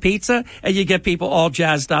qualify as a pizza? And you get people all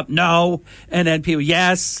jazzed up. No. And then people,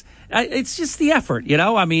 yes. It's just the effort,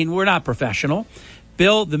 I mean, we're not professional.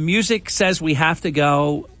 Bill, the music says we have to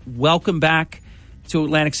go. Welcome back to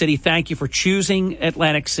Atlantic City. Thank you for choosing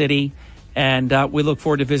Atlantic City. And we look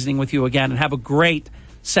forward to visiting with you again. And have a great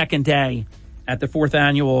second day at the 4th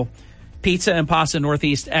Annual Pizza and Pasta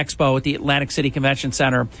Northeast Expo at the Atlantic City Convention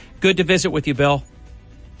Center. Good to visit with you, Bill.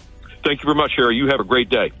 Thank you very much, Harry. You have a great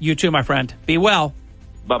day. You too, my friend. Be well.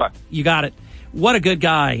 Bye-bye. You got it. What a good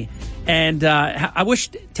guy. And I wish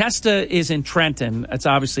Testa is in Trenton. It's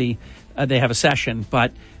obviously they have a session,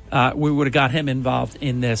 but we would have got him involved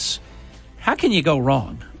in this. How can you go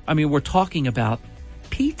wrong? I mean, we're talking about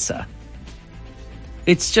pizza.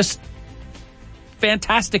 It's just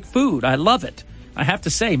fantastic food. I love it. I have to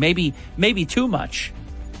say, maybe too much.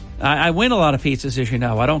 I win a lot of pizzas, as you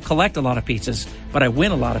know. I don't collect a lot of pizzas, but I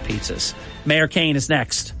win a lot of pizzas. Mayor Kane is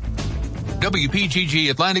next. WPGG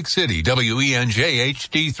Atlantic City, WENJ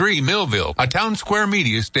HD3 Millville, a Town Square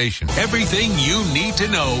media station. Everything you need to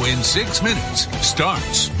know in 6 minutes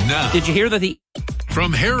starts now. Did you hear that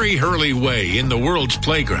From Harry Hurley Way in the world's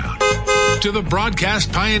playground to the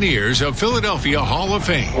broadcast pioneers of Philadelphia Hall of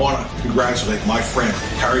Fame. I want to congratulate my friend,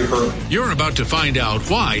 Harry Hurley. You're about to find out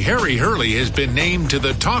why Harry Hurley has been named to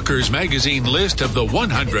the Talkers Magazine list of the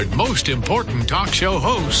 100 most important talk show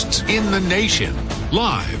hosts in the nation.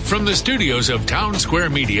 Live from the studios of Town Square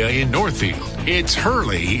Media in Northfield, it's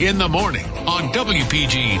Hurley in the Morning on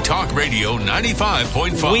WPG Talk Radio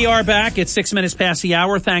 95.5. We are back. It's 6 minutes past the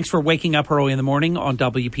hour. Thanks for waking up early in the morning on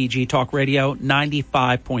WPG Talk Radio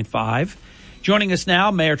 95.5. Joining us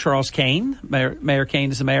now, Mayor Charles Kane. Mayor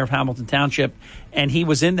Kane is the mayor of Hamilton Township, and he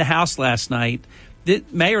was in the House last night.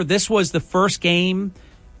 Mayor, this was the first game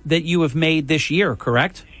that you have made this year,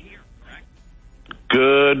 correct?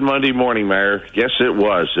 Good Monday morning, Mayor. Yes, it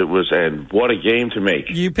was. It was, and what a game to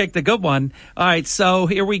make. You picked a good one. All right, so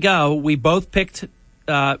here we go. We both picked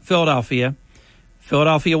Philadelphia.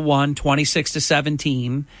 Philadelphia won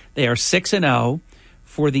 26-17. They are 6-0.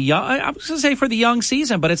 For the young, I was going to say for the young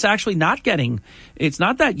season, but it's actually it's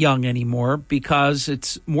not that young anymore because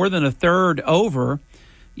it's more than a third over.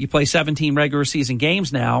 You play 17 regular season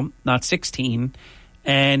games now, not 16,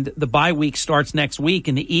 and the bye week starts next week,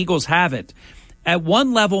 and the Eagles have it. At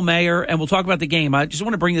one level, Mayor, and we'll talk about the game, I just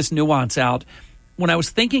want to bring this nuance out. When I was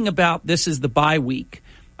thinking about this as the bye week,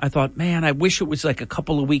 I thought, man, I wish it was like a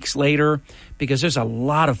couple of weeks later because there's a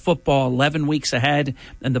lot of football 11 weeks ahead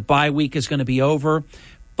and the bye week is going to be over.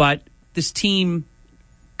 But this team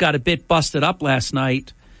got a bit busted up last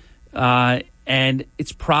night, and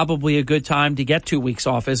it's probably a good time to get 2 weeks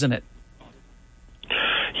off, isn't it?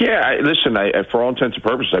 Yeah, listen, for all intents and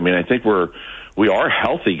purposes, I mean, I think we are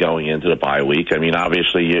healthy going into the bye week. I mean,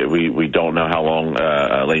 obviously, we don't know how long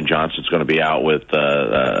Lane Johnson's going to be out with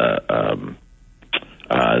the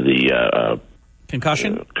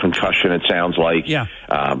concussion. Concussion, it sounds like. Yeah.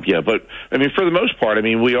 But I mean, for the most part, I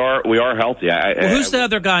mean, we are healthy. Who's the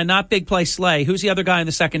other guy? Not Big Play Slay. Who's the other guy in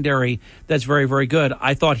the secondary that's very, very good?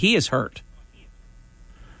 I thought he is hurt.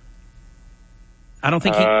 I don't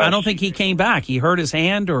think he came back. He hurt his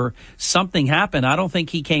hand or something happened. I don't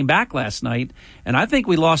think he came back last night. And I think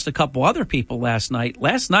we lost a couple other people last night.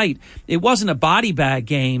 Last night, it wasn't a body bag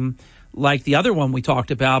game like the other one we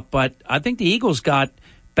talked about, but I think the Eagles got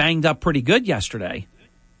banged up pretty good yesterday.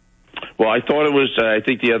 Well, I thought it was, I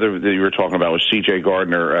think the other that you were talking about was C.J.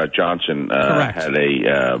 Gardner-Johnson had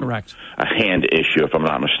a hand issue, if I'm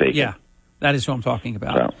not mistaken. Yeah, that is who I'm talking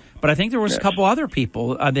about. So. But I think there was a couple other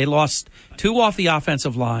people. They lost 2 off the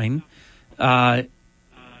offensive line. We'll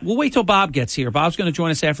wait till Bob gets here. Bob's going to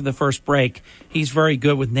join us after the first break. He's very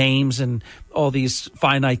good with names and all these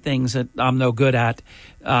finite things that I'm no good at.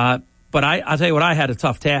 But I'll tell you what, I had a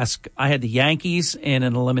tough task. I had the Yankees in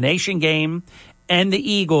an elimination game and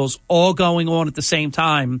the Eagles all going on at the same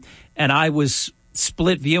time, and I was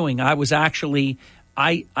split viewing. I was actually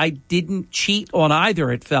I didn't cheat on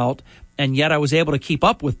either, it felt. And yet I was able to keep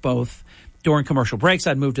up with both during commercial breaks.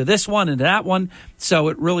 I'd moved to this one and to that one. So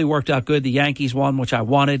it really worked out good. The Yankees won, which I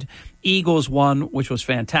wanted. Eagles won, which was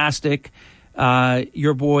fantastic.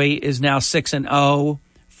 Your boy is now 6-0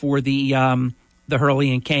 for the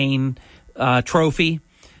Hurley and Kane trophy,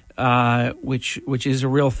 which is a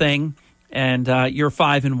real thing. And you're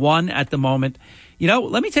 5-1 at the moment. You know,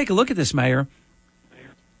 let me take a look at this, Mayor,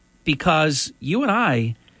 because you and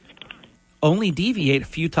I only deviate a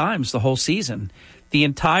few times the whole season. The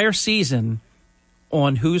entire season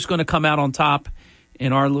on who's going to come out on top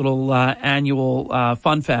in our little annual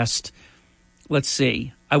fun fest. Let's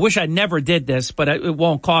see. I wish I never did this, but it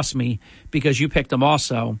won't cost me because you picked them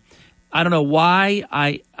also. I don't know why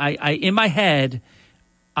I in my head,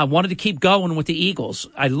 I wanted to keep going with the Eagles.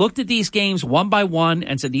 I looked at these games one by one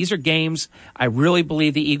and said, these are games I really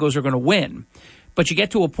believe the Eagles are going to win. But you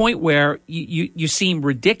get to a point where you seem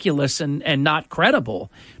ridiculous and not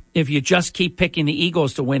credible if you just keep picking the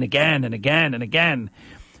Eagles to win again and again and again.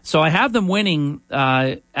 So I have them winning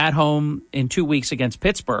at home in 2 weeks against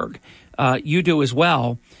Pittsburgh. You do as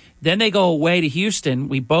well. Then they go away to Houston.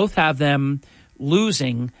 We both have them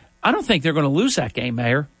losing. I don't think they're going to lose that game,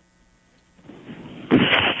 Mayor.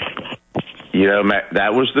 You know, Matt,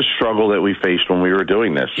 that was the struggle that we faced when we were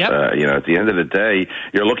doing this. Yep. At the end of the day,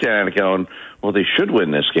 you're looking at it going, well, they should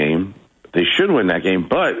win this game. They should win that game,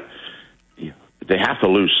 but they have to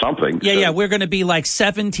lose something. Yeah, we're going to be like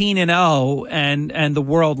 17-0, and the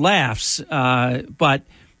world laughs. But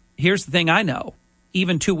here's the thing I know.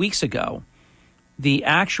 Even 2 weeks ago, the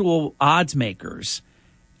actual odds makers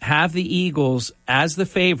have the Eagles as the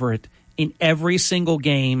favorite in every single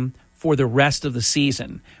game for the rest of the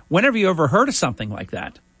season. When have you ever heard of something like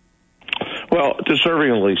that? Well,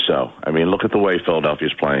 deservingly so. I mean, look at the way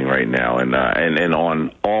Philadelphia's playing right now, and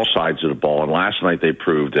on all sides of the ball. And last night they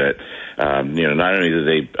proved that, not only did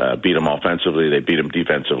they beat them offensively, they beat them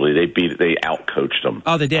defensively. They outcoached them.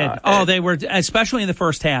 Oh, they did. They were, especially in the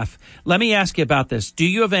first half. Let me ask you about this. Do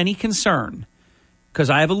you have any concern? Because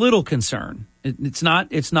I have a little concern. It's not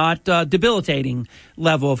debilitating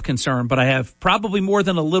level of concern, but I have probably more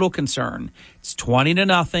than a little concern. It's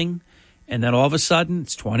 20-0. And then all of a sudden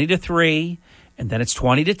it's 20-3, and then it's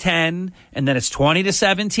 20-10, and then it's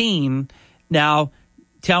 20-17. Now,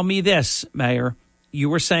 tell me this, Mayor. You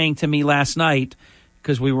were saying to me last night,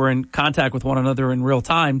 because we were in contact with one another in real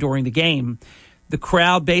time during the game, the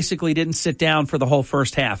crowd basically didn't sit down for the whole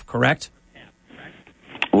first half, correct?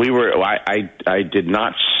 We were. I did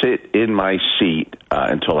not sit in my seat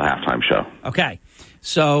until the halftime show. Okay.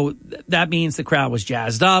 So that means the crowd was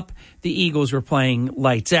jazzed up. The Eagles were playing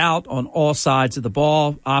lights out on all sides of the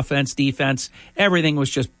ball, offense, defense. Everything was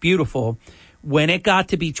just beautiful. When it got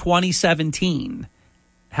to be 2017,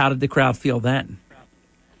 how did the crowd feel then?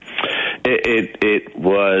 It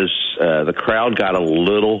was the crowd got a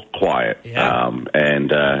little quiet, and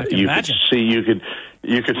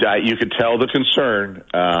you could tell the concern,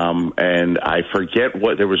 and I forget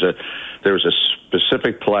what there was a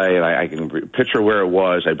specific play, and I can picture where it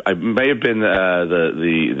was. I may have been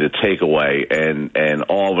the takeaway, and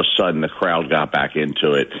all of a sudden the crowd got back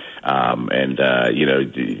into it,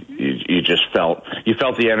 you just felt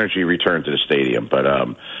the energy return to the stadium. But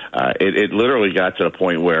it literally got to the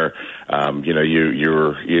point where you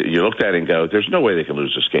looked at it and go, "There's no way they can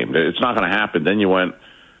lose this game. It's not going to happen." Then you went,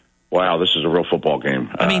 wow, this is a real football game.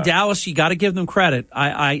 I mean, Dallas, you got to give them credit.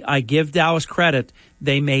 I give Dallas credit.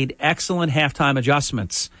 They made excellent halftime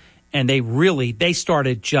adjustments, and they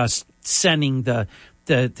started just sending the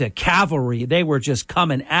cavalry. They were just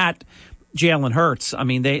coming at Jalen Hurts. I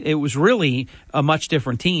mean, it was really a much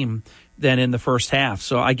different team than in the first half.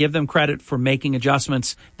 So I give them credit for making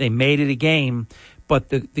adjustments. They made it a game. But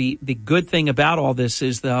the good thing about all this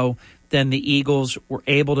is, though, then the Eagles were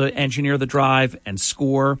able to engineer the drive and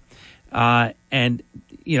score. And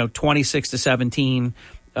 26-17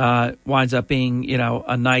 winds up being,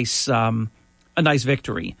 a nice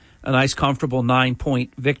victory, a nice comfortable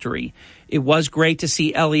 9-point victory. It was great to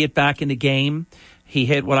see Elliott back in the game. He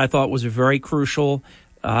hit what I thought was a very crucial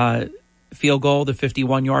field goal, the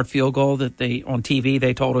 51-yard field goal that on TV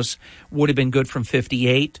they told us would have been good from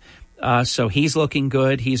 58. So he's looking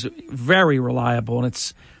good. He's very reliable, and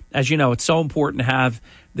it's, as you know, it's so important to have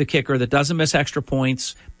the kicker that doesn't miss extra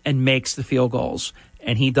points and makes the field goals,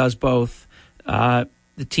 and he does both. The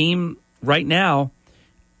team right now,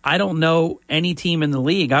 I don't know any team in the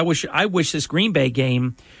league. I wish this Green Bay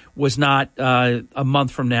game was not a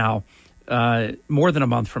month from now, more than a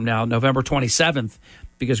month from now, November 27th,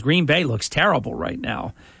 because Green Bay looks terrible right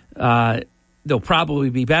now. They'll probably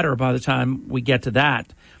be better by the time we get to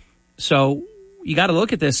that. So you got to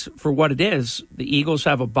look at this for what it is. The Eagles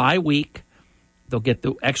have a bye week. They'll get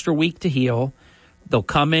the extra week to heal. They'll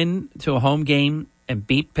come in to a home game and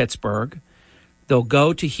beat Pittsburgh. They'll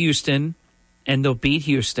go to Houston and they'll beat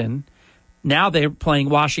Houston. Now they're playing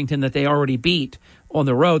Washington that they already beat on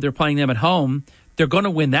the road. They're playing them at home. They're going to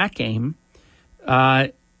win that game.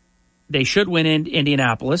 They should win in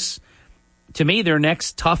Indianapolis. To me, their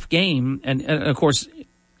next tough game, and of course,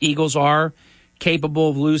 Eagles are capable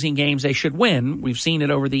of losing games they should win. We've seen it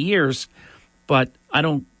over the years, but I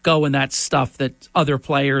don't go in that stuff that other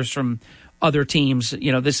players from other teams,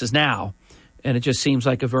 this is now, and it just seems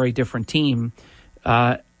like a very different team.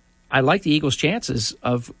 I like the Eagles' chances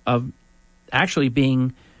of actually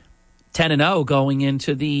being 10-0 going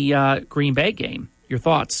into the Green Bay game. Your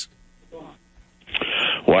thoughts?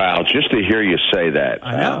 Wow, just to hear you say that,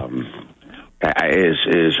 I know.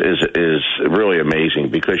 Is really amazing,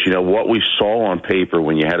 because what we saw on paper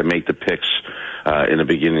when you had to make the picks in the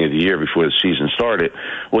beginning of the year before the season started,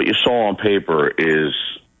 what you saw on paper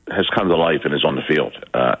has come to life and is on the field,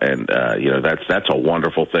 and that's a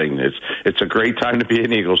wonderful thing. It's a great time to be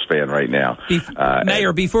an Eagles fan right now.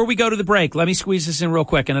 Mayor, before we go to the break, let me squeeze this in real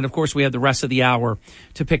quick, and then of course we have the rest of the hour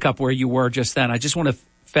to pick up where you were just then. I just want to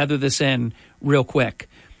feather this in real quick.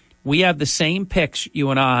 We have the same picks,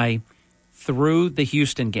 you and I, through the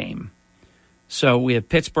Houston game. So we have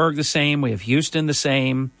Pittsburgh the same, we have Houston the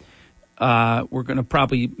same. We're going to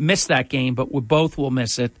probably miss that game, but we both will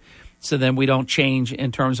miss it. So then we don't change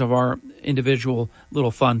in terms of our individual little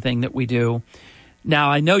fun thing that we do. Now,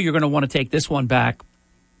 I know you're going to want to take this one back.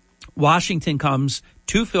 Washington comes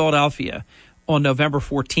to Philadelphia on November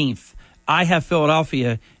 14th. I have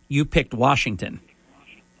Philadelphia. You picked Washington.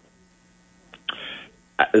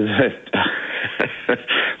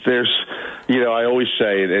 There's, I always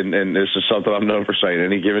say, and this is something I'm known for saying,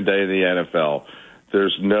 any given day in the NFL,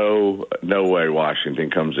 there's no way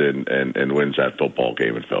Washington comes in and wins that football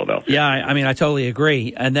game in Philadelphia. Yeah, I totally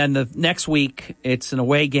agree. And then the next week, it's an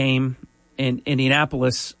away game in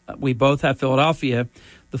Indianapolis. We both have Philadelphia.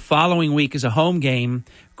 The following week is a home game,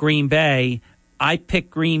 Green Bay. I picked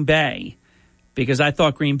Green Bay because I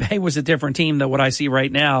thought Green Bay was a different team than what I see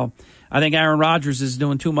right now. I think Aaron Rodgers is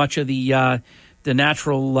doing too much of the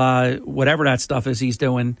natural whatever that stuff is he's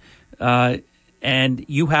doing. And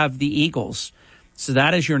you have the Eagles. So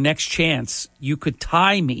that is your next chance. You could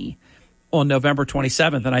tie me on November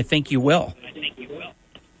 27th, and I think you will.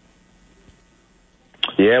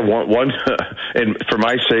 Yeah, one and for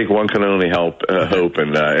my sake, one can only hope,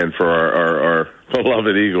 and for our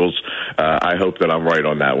beloved Eagles, I hope that I'm right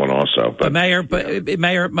on that one also. But Mayor, it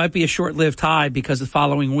might be a short-lived tie because the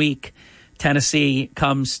following week, Tennessee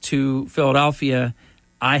comes to Philadelphia.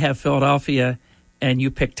 I have Philadelphia, and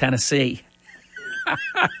you pick Tennessee.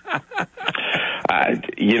 I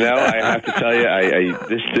have to tell you,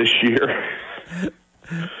 this year,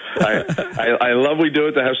 I love we do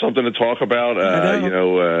it to have something to talk about,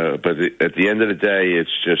 but at the end of the day,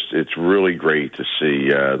 it's really great to see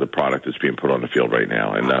the product that's being put on the field right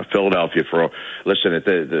now. And Philadelphia,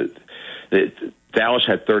 Dallas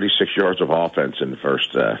had 36 yards of offense in the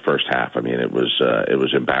first half. I mean, it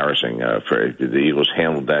was embarrassing. For the Eagles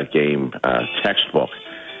handled that game textbook,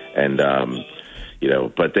 and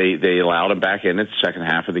But they allowed him back in the second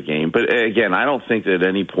half of the game. But again, I don't think that at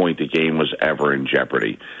any point the game was ever in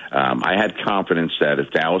jeopardy. I had confidence that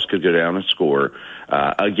if Dallas could go down and score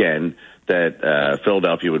again, that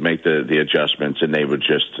Philadelphia would make the adjustments and they would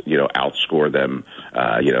just outscore them.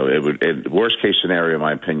 It would, in worst case scenario, in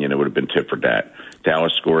my opinion, it would have been tit for tat.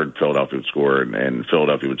 Dallas scored, Philadelphia would score, and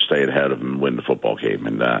Philadelphia would stay ahead of them and win the football game.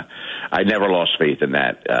 And I never lost faith in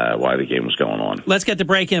that while the game was going on. Let's get the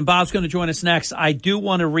break in. Bob's going to join us next. I do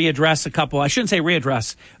want to readdress a couple. I shouldn't say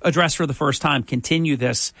readdress, address for the first time, continue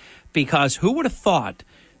this, because who would have thought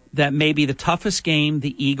that maybe the toughest game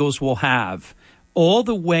the Eagles will have all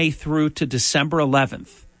the way through to December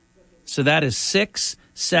 11th. So that is 6,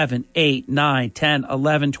 7, 8, 9, 10,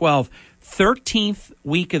 11, 12, 13th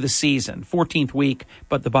week of the season, 14th week,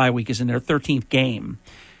 but the bye week is in their 13th game.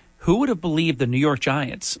 Who would have believed the New York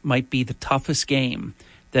Giants might be the toughest game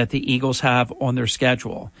that the Eagles have on their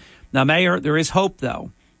schedule? Now, Mayor, there is hope,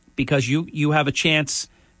 though, because you have a chance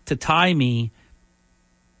to tie me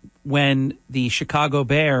when the Chicago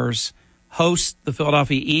Bears host the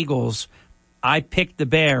Philadelphia Eagles. I picked the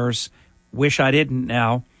Bears. Wish I didn't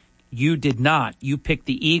now. You did not. You picked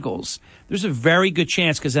the Eagles. There's a very good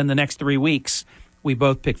chance because then the next 3 weeks, we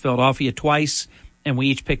both picked Philadelphia twice, and we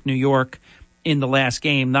each picked New York in the last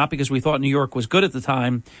game, not because we thought New York was good at the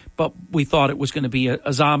time, but we thought it was going to be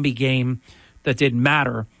a zombie game that didn't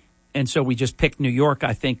matter. And so we just picked New York,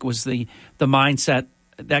 I think, was the mindset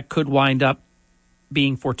that could wind up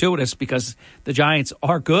being fortuitous because the Giants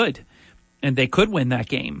are good, and they could win that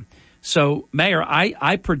game. So, Mayor,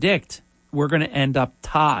 I predict we're going to end up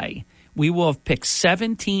tie. We will have picked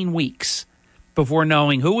 17 weeks before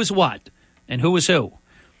knowing who was what and who was who.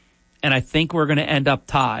 And I think we're going to end up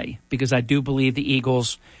tie because I do believe the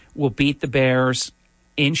Eagles will beat the Bears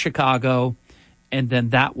in Chicago, and then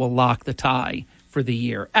that will lock the tie for the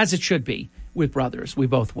year, as it should be with brothers. We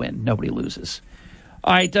both win. Nobody loses.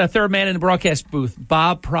 All right, third man in the broadcast booth,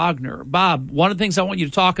 Bob Progner. Bob, one of the things I want you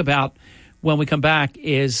to talk about when we come back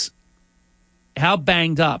is how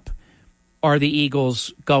banged up are the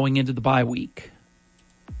Eagles going into the bye week?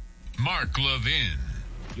 Mark Levin.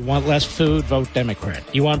 You want less food? Vote Democrat.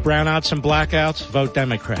 You want brownouts and blackouts? Vote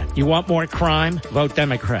Democrat. You want more crime? Vote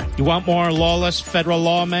Democrat. You want more lawless federal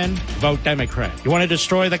lawmen? Vote Democrat. You want to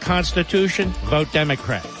destroy the Constitution? Vote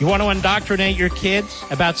Democrat. You want to indoctrinate your kids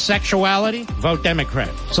about sexuality? Vote Democrat.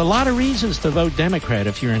 There's a lot of reasons to vote Democrat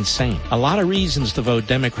if you're insane. A lot of reasons to vote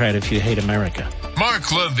Democrat if you hate America. Mark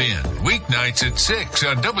Levin, weeknights at 6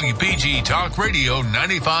 on WPG Talk Radio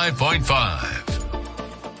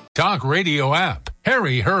 95.5. Talk Radio app.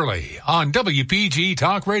 Harry Hurley on WPG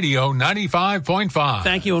Talk Radio 95.5.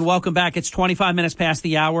 Thank you and welcome back. It's 25 minutes past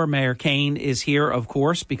the hour. Mayor Kane is here, of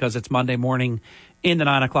course, because it's Monday morning in the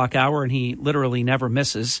 9 o'clock hour, and he literally never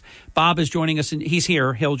misses. Bob is joining us, and he's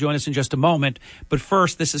here. He'll join us in just a moment. But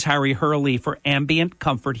first, this is Harry Hurley for Ambient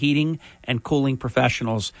Comfort Heating and Cooling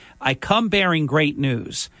Professionals. I come bearing great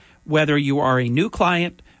news. Whether you are a new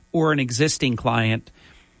client or an existing client,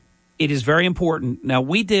 it is very important. Now,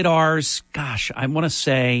 we did ours, I want to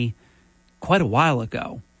say quite a while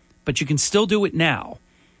ago, but you can still do it now.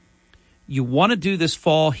 You want to do this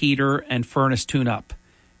fall heater and furnace tune-up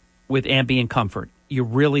with Ambient Comfort. You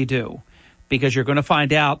really do, because you're going to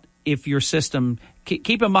find out if your system,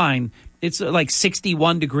 keep in mind, it's like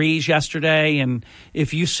 61 degrees yesterday, and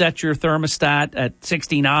if you set your thermostat at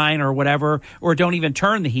 69 or whatever, or don't even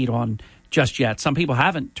turn the heat on just yet. Some people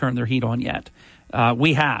haven't turned their heat on yet.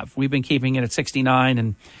 We have. We've been keeping it at 69,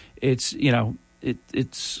 and it's,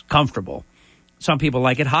 it's comfortable. Some people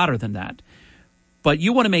like it hotter than that. But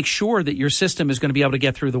you want to make sure that your system is going to be able to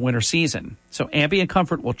get through the winter season. So Ambient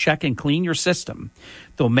Comfort will check and clean your system.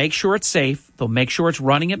 They'll make sure it's safe. They'll make sure it's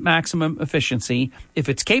running at maximum efficiency if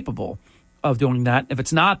it's capable of doing that. If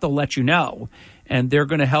it's not, they'll let you know. And they're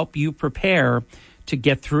going to help you prepare to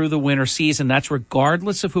get through the winter season. That's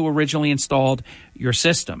regardless of who originally installed your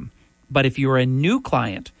system. But if you're a new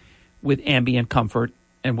client with Ambient Comfort,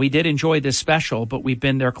 and we did enjoy this special, but we've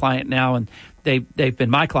been their client now, and they've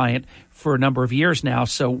been my client for a number of years now,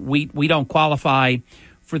 so we don't qualify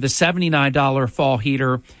for the $79 fall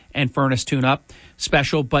heater and furnace tune-up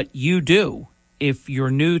special, but you do if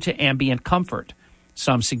you're new to Ambient Comfort.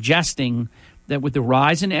 So I'm suggesting that with the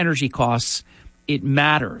rise in energy costs, it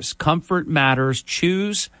matters. Comfort matters.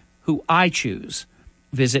 Choose who I choose.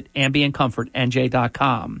 Visit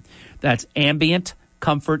AmbientComfortNJ.com. That's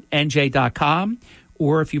AmbientComfortNJ.com.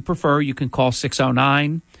 Or if you prefer, you can call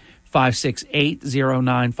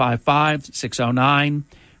 609-568-0955,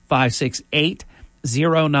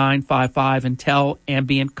 609-568-0955, and tell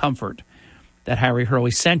Ambient Comfort that Harry Hurley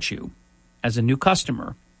sent you as a new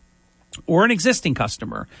customer or an existing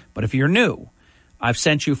customer, but if you're new, I've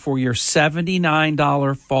sent you for your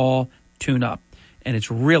 $79 fall tune-up, and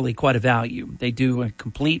it's really quite a value. They do a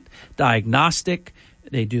complete diagnostic.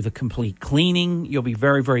 They do the complete cleaning. You'll be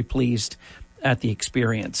very, very pleased at the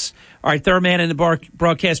experience. All right, third man in the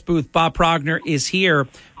broadcast booth, Bob Progner, is here.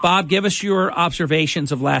 Bob, give us your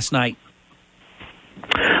observations of last night.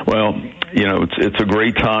 Well, it's a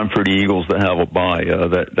great time for the Eagles to have a bye.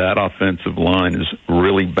 That offensive line is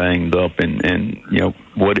really banged up, and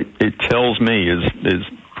what it tells me is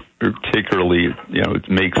particularly, it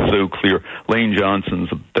makes so clear Lane Johnson's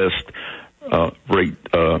the best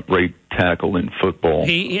rate tackle in football.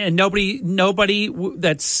 And nobody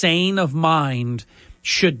that's sane of mind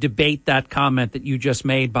should debate that comment that you just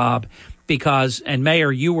made, Bob, because, and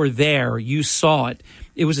Mayor, you were there, you saw it.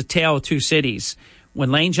 It was a tale of two cities. When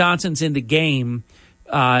Lane Johnson's in the game,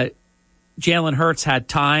 Jalen Hurts had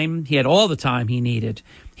time. He had all the time he needed.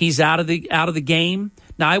 He's out of the game.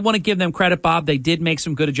 Now, I want to give them credit, Bob. They did make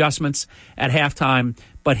some good adjustments at halftime,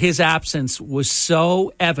 but his absence was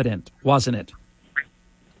so evident, wasn't it?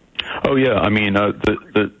 Oh, yeah. I mean,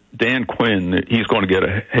 the Dan Quinn, he's going to get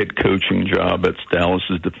a head coaching job. That's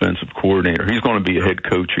Dallas's defensive coordinator. He's going to be a head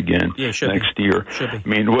coach again next year. I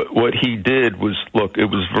mean, what he did was, look, it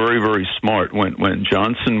was very, very smart. When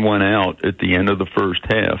Johnson went out at the end of the first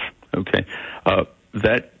half, okay,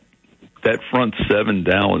 that front seven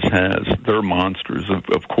Dallas has, they're monsters.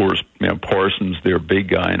 Of course, Parsons, their big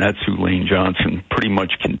guy, and that's who Lane Johnson pretty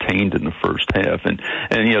much contained in the first half. And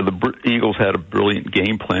the Eagles had a brilliant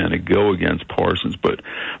game plan to go against Parsons, but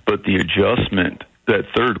the adjustment that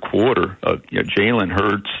third quarter, Jalen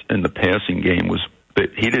Hurts in the passing game was.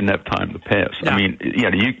 He didn't have time to pass. No. I mean,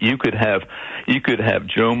 you could have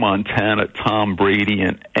Joe Montana, Tom Brady,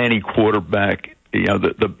 and any quarterback.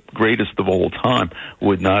 The greatest of all time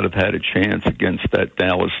would not have had a chance against that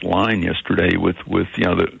Dallas line yesterday with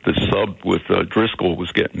the sub with Driscoll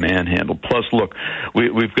was getting manhandled. Plus, look,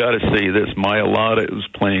 we've got to say this. Mailata was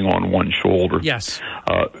playing on one shoulder. Yes.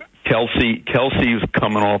 Kelsey was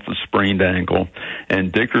coming off a sprained ankle,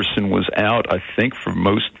 and Dickerson was out, I think, for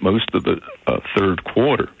most of the third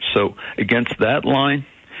quarter. So against that line,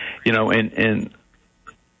 and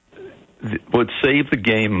what saved the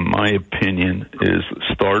game, in my opinion, is the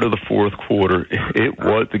start of the fourth quarter.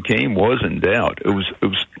 The game was in doubt. It was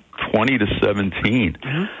 20-17,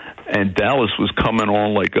 and Dallas was coming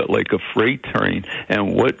on like a freight train.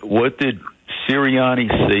 And what did Sirianni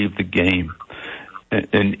save the game?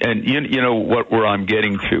 And you know where I'm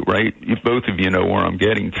getting to, right? Both of you know where I'm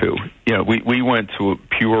getting to. We went to a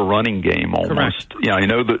pure running game almost. Correct. I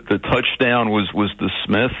know that the touchdown was the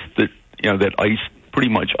Smith that pretty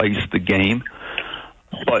much iced the game.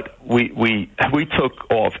 But we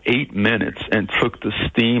took off 8 minutes and took the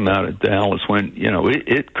steam out of Dallas when,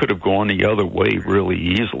 it could have gone the other way really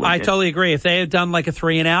easily. I totally agree. If they had done like a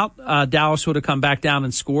 3-and-out, Dallas would have come back down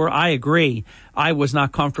and score. I agree. I was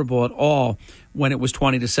not comfortable at all when it was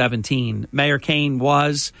 20-17. Mayor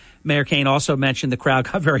Kane also mentioned the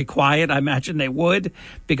crowd got very quiet. I imagine they would,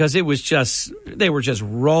 because they were just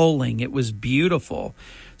rolling. It was beautiful.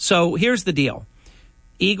 So here's the deal.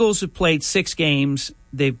 Eagles have played 6 games.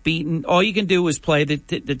 They've beaten. All you can do is play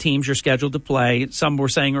the teams you're scheduled to play. Some were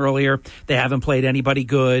saying earlier they haven't played anybody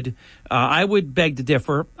good. I would beg to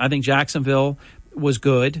differ. I think Jacksonville was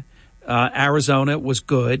good. Arizona was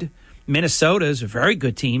good. Minnesota is a very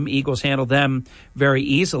good team. Eagles handled them very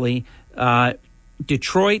easily.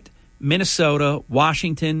 Detroit, Minnesota,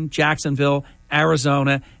 Washington, Jacksonville,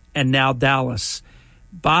 Arizona, and now Dallas.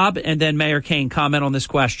 Bob and then Mayor Kane, comment on this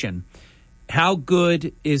question. How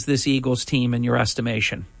good is this Eagles team in your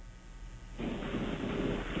estimation?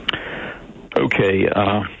 Okay,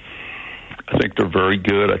 I think they're very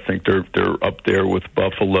good. I think they're up there with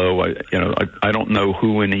Buffalo. I don't know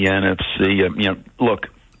who in the NFC. Look,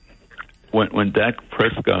 when Dak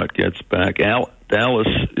Prescott gets back, Dallas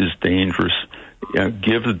is dangerous.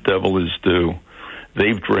 Give the devil his due.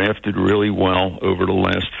 They've drafted really well over the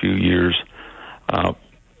last few years.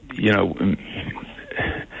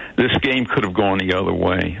 This game could have gone the other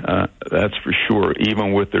way. That's for sure,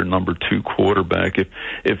 even with their number 2 quarterback.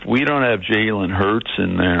 If we don't have Jalen Hurts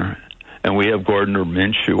in there and we have Gardner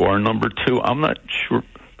Minshew, our number 2, I'm not sure.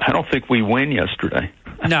 I don't think we win yesterday.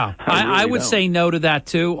 No, I would say no to that,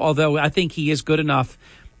 too, although I think he is good enough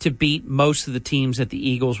to beat most of the teams that the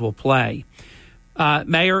Eagles will play.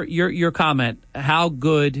 Mayor, your comment. How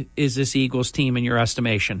good is this Eagles team in your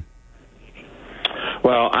estimation?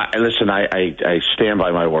 Well, listen, I stand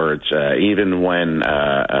by my words. Even when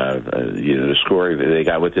the score, they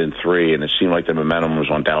got within 3, and it seemed like the momentum was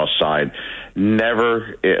on Dallas' side,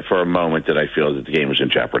 never for a moment did I feel that the game was in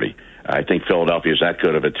jeopardy. I think Philadelphia is that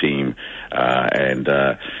good of a team, and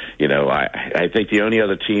I think the only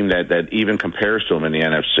other team that even compares to them in the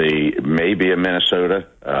NFC may be in Minnesota.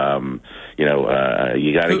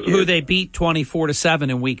 You got who they beat 24-7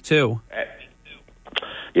 in Week 2.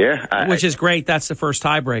 Yeah, which is great. That's the first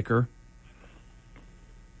tiebreaker.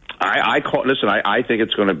 I think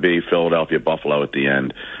it's going to be Philadelphia Buffalo at the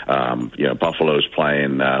end. Buffalo's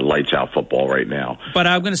playing lights out football right now. But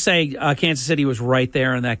I'm going to say Kansas City was right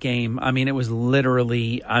there in that game. I mean, it was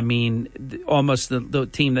literally, almost the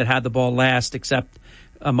team that had the ball last, except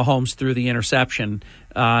Mahomes threw the interception.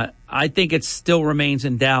 I think it still remains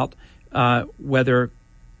in doubt whether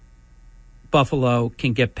Buffalo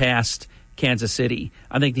can get past Kansas City.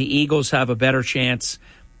 I think the Eagles have a better chance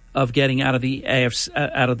of getting out of the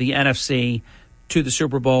NFC to the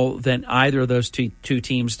Super Bowl than either of those two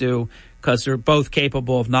teams do, because they're both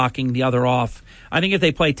capable of knocking the other off. I think if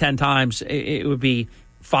they play 10 times, it would be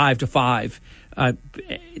 5-5.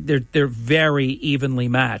 They're very evenly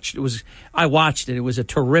matched. I watched it. It was a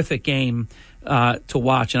terrific game to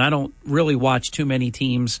watch, and I don't really watch too many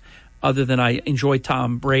teams other than I enjoy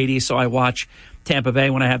Tom Brady, so I watch Tampa Bay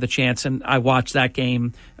when I have the chance, and I watch that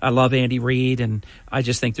game. I love Andy Reid, and I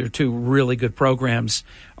just think they're two really good programs.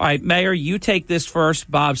 All right, Mayor, you take this first,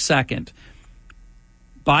 Bob second.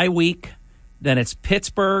 Bye week, then it's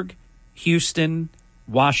Pittsburgh, Houston,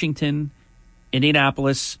 Washington,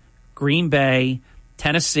 Indianapolis, Green Bay,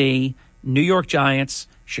 Tennessee, New York Giants,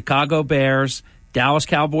 Chicago Bears, Dallas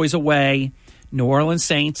Cowboys away, New Orleans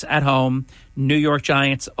Saints at home, New York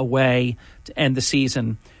Giants away to end the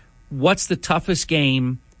season. What's the toughest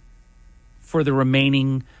game for the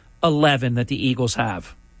remaining 11 that the Eagles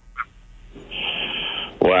have?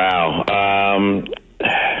 Wow.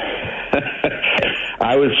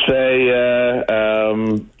 I would say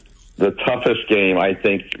the toughest game, I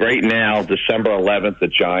think, right now, December 11th, the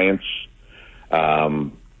Giants.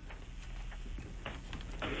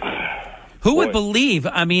 Who would believe?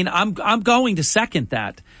 I mean, I'm going to second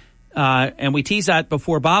that. And we teased that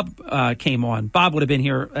before Bob came on. Bob would have been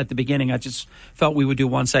here at the beginning. I just felt we would do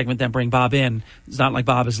one segment, then bring Bob in. It's not like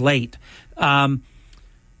Bob is late. Who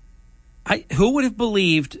would have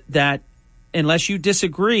believed that, unless you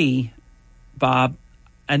disagree, Bob,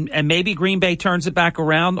 and maybe Green Bay turns it back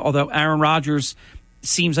around, although Aaron Rodgers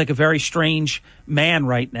seems like a very strange man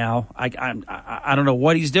right now. I don't know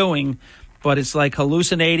what he's doing, but it's like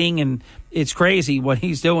hallucinating, and it's crazy what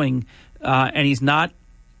he's doing. And he's not.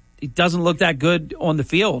 It doesn't look that good on the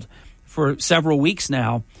field for several weeks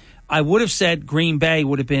now. I would have said Green Bay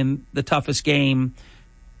would have been the toughest game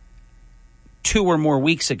 2 or more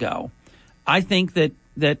weeks ago. I think that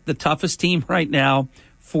the toughest team right now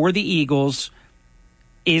for the Eagles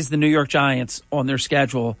is the New York Giants on their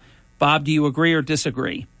schedule. Bob, do you agree or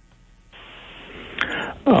disagree?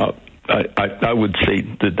 I would say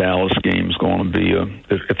the Dallas game is going to be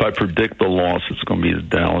if I predict the loss, it's going to be the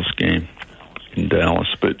Dallas game in Dallas.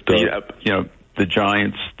 But the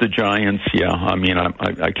Giants, yeah. I mean,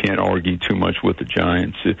 I can't argue too much with the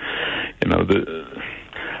Giants.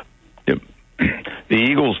 The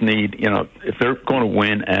Eagles need, if they're going to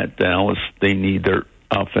win at Dallas, they need their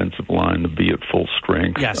offensive line to be at full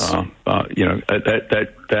strength. Yes.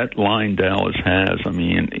 That line Dallas has, I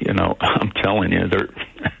mean, I'm telling you,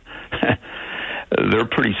 they're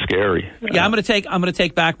pretty scary. Yeah, I'm going to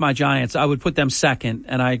take back my Giants. I would put them second,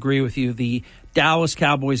 and I agree with you. The Dallas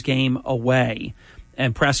Cowboys game away,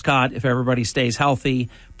 and Prescott, if everybody stays healthy,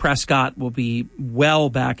 Prescott will be well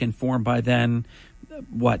back in form by then.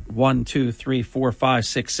 1, 2, 3, 4, 5,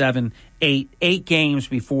 6, 7, 8 games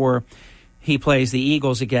before he plays the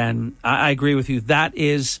Eagles again. I agree with you.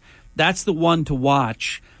 That's the one to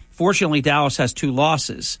watch. Fortunately, Dallas has 2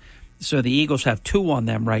 losses, so the Eagles have 2 on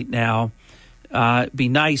them right now. It'd be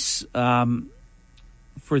nice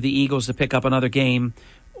for the Eagles to pick up another game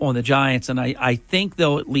on the Giants, and I think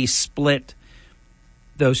they'll at least split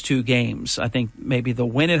those 2 games. I think maybe they'll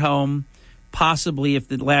win at home, possibly if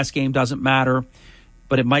the last game doesn't matter,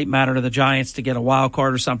 but it might matter to the Giants to get a wild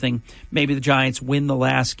card or something. Maybe the Giants win the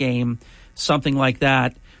last game, something like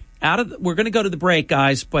that. We're going to go to the break,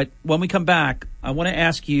 guys, but when we come back, I want to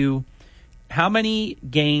ask you, how many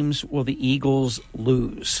games will the Eagles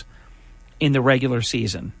lose in the regular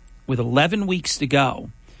season with 11 weeks to go?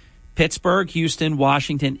 Pittsburgh, Houston,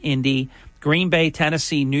 Washington, Indy, Green Bay,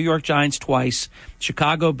 Tennessee, New York Giants twice,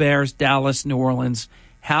 Chicago Bears, Dallas, New Orleans.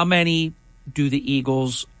 How many do the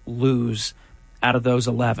Eagles lose out of those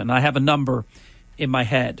 11? I have a number in my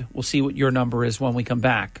head. We'll see what your number is when we come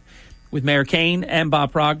back. With Mayor Kane and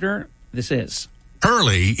Bob Progner, this is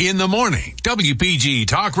Early in the morning, WPG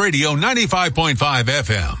Talk Radio 95.5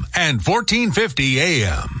 FM and 1450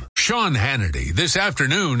 AM. Sean Hannity this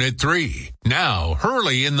afternoon at 3. Now,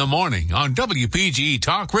 Early in the morning on WPG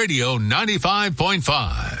Talk Radio 95.5.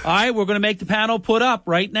 All right, we're going to make the panel put up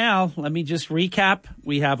right now. Let me just recap.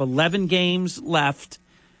 We have 11 games left,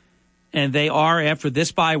 and they are, after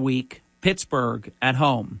this bye week, Pittsburgh at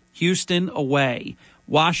home, Houston away,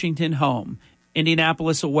 Washington home,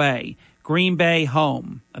 Indianapolis away, Green Bay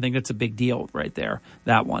home. I think that's a big deal right there,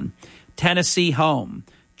 that one. Tennessee home,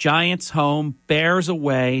 Giants home, Bears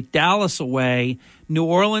away, Dallas away, New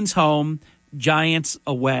Orleans home, Giants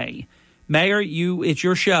away. Mayor, it's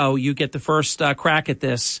your show. You get the first crack at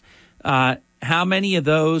this. How many of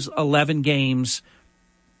those 11 games,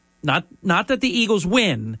 not that the Eagles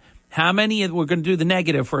win, how many, we're going to do the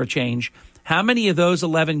negative for a change, how many of those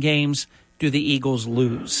 11 games do the Eagles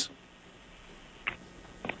lose?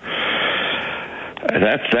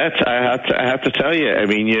 That's I have to tell you. I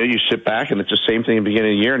mean, you sit back and it's the same thing at the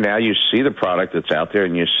beginning of the year. Now you see the product that's out there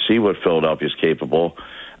and you see what Philadelphia's capable.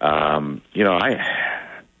 I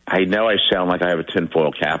know I sound like I have a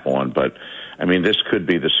tinfoil cap on, but I mean, this could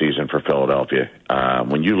be the season for Philadelphia.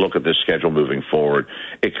 When you look at this schedule moving forward,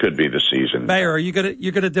 it could be the season. Mayor, you're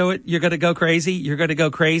gonna do it? You're gonna go crazy? You're gonna go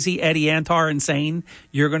crazy? Eddie Antar insane?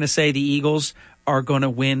 You're gonna say the Eagles are gonna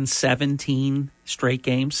win 17 straight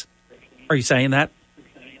games? Are you saying that?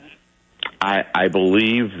 I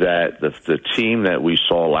believe that the team that we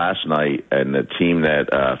saw last night and the team that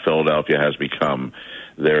Philadelphia has become,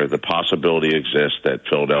 the possibility exists that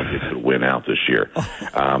Philadelphia could win out this year.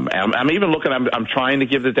 I'm even looking. I'm trying to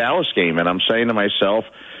give the Dallas game, and I'm saying to myself,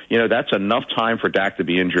 that's enough time for Dak to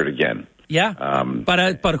be injured again. Yeah, but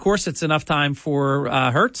of course it's enough time for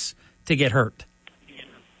Hurts to get hurt.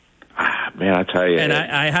 Man, I tell you, and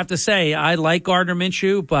I have to say I like Gardner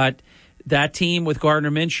Minshew, but that team with Gardner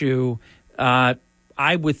Minshew,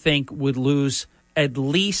 I would think would lose at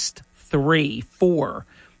least 3-4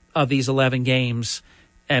 of these 11 games,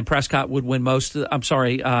 and Prescott would win most.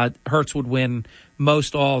 Hurts would win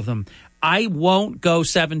most all of them. I won't go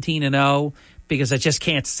 17-0 because I just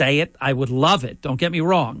can't say it. I would love it. Don't get me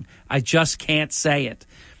wrong. I just can't say it.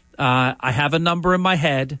 I have a number in my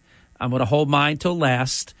head. I'm going to hold mine till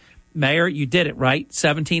last. Mayor, you did it right.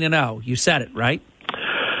 17-0. You said it right.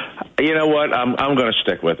 You know what? I'm going to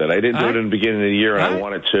stick with it. I didn't do it in the beginning of the year, and I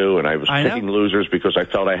wanted to, and I was picking losers because I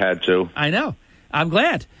felt I had to. I know. I'm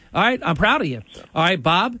glad. All right, I'm proud of you. All right,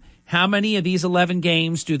 Bob, how many of these 11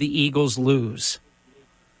 games do the Eagles lose?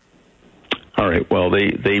 All right, well,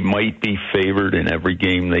 they might be favored in every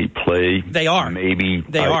game they play. They are. Maybe.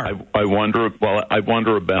 They are. I wonder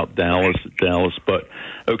about Dallas, but,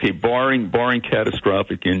 okay, barring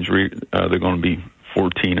catastrophic injury, they're going to be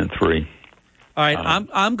 14-3. All right,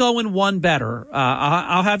 I'm going one better.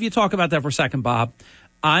 I'll have you talk about that for a second, Bob.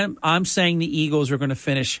 I'm saying the Eagles are going to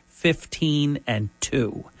finish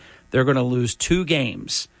 15-2. They're going to lose 2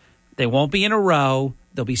 games. They won't be in a row.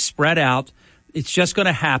 They'll be spread out. It's just going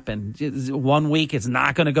to happen. 1 week it's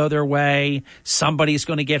not going to go their way. Somebody's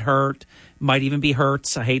going to get hurt. Might even be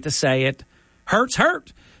Hurts. I hate to say it. Hurt.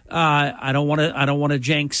 I don't want to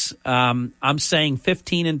jinx. I'm saying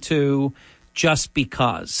 15-2 just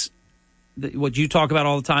because. What you talk about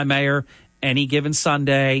all the time, Mayor, any given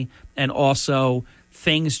Sunday, and also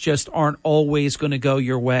things just aren't always going to go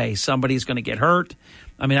your way. Somebody's going to get hurt.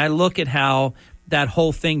 I mean, I look at how that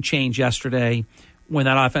whole thing changed yesterday when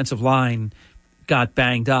that offensive line got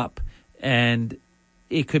banged up, and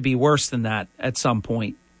it could be worse than that at some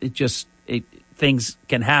point. Things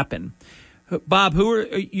can happen. Bob, who are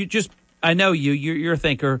you? I know you're a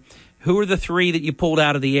thinker. Who are the 3 that you pulled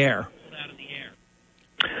out of the air?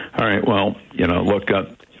 All right. Well, look,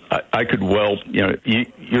 I could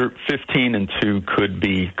your 15-2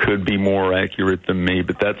 could be more accurate than me,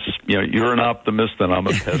 but that's you're an optimist and I'm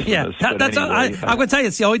a pessimist. Yeah, that's anyway, I'm going to tell you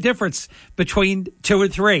it's the only difference between 2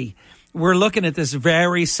 and 3. We're looking at this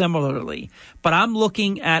very similarly, but I'm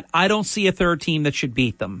looking at I don't see a third team that should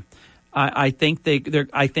beat them. I think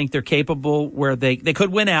they're capable where they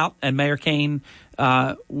could win out, and Mayor Kane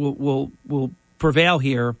will prevail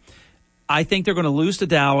here. I think they're going to lose to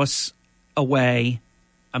Dallas away.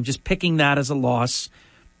 I'm just picking that as a loss,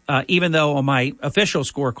 even though on my official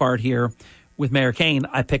scorecard here with Mayor Kane,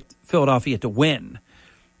 I picked Philadelphia to win.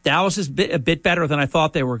 Dallas is a bit better than I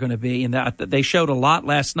thought they were going to be, and they showed a lot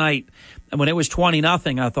last night. And when it was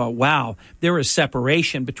 20-0, I thought, wow, there is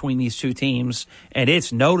separation between these two teams, and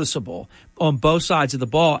it's noticeable on both sides of the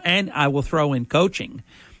ball. And I will throw in coaching.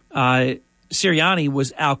 Sirianni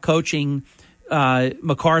was out coaching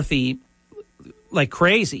McCarthy like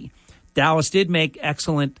crazy. Dallas did make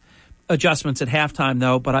excellent adjustments at halftime,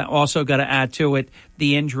 though, but I also got to add to it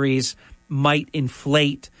the injuries might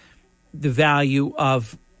inflate the value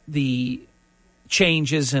of the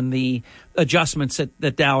changes and the adjustments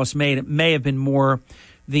that Dallas made. It may have been more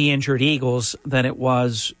the injured Eagles than it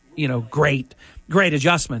was, great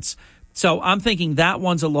adjustments. So I'm thinking that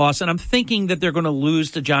one's a loss, and I'm thinking that they're going to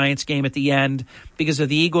lose the Giants game at the end because of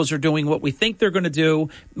the Eagles are doing what we think they're going to do.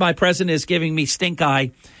 My president is giving me stink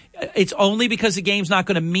eye. It's only because the game's not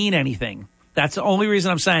going to mean anything. That's the only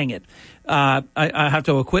reason I'm saying it. I have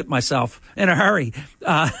to acquit myself in a hurry.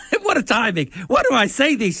 What a timing. What do I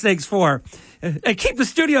say these things for? And keep the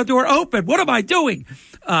studio door open. What am I doing?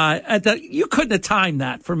 You couldn't have timed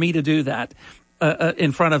that for me to do that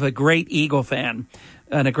in front of a great Eagle fan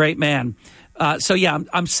and a great man. So,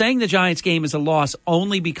 I'm saying the Giants game is a loss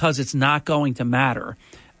only because it's not going to matter.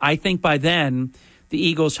 I think by then the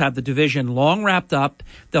Eagles have the division long wrapped up.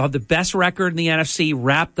 They'll have the best record in the NFC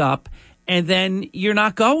wrapped up. And then you're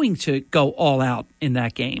not going to go all out in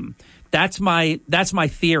that game. That's my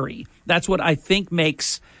theory. That's what I think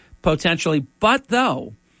makes potentially. But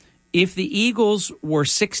though, if the Eagles were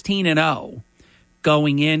 16-0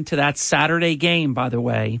 going into that Saturday game, by the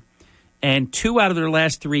way, and 2 out of their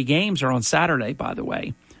last 3 games are on Saturday, by the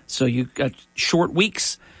way, so you've got short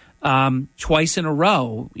weeks twice in a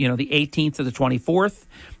row. The 18th to the 24th,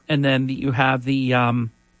 and then you have the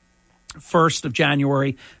 1st of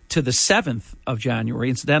January to the 7th of January.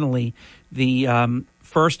 Incidentally, the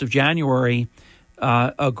 1st of January,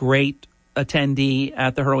 a great attendee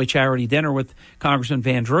at the Hurley Charity Dinner with Congressman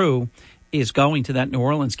Van Drew is going to that New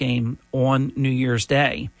Orleans game on New Year's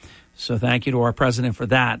Day. So thank you to our president for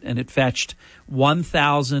that. And it fetched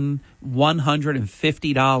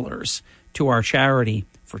 $1,150 to our charity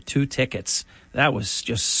for 2 tickets. That was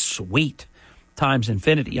just sweet times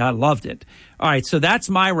infinity. I loved it. All right, so that's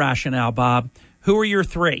my rationale, Bob. Who are your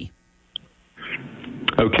 3?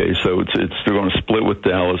 Okay, so it's they're going to split with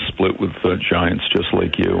Dallas, split with Giants, just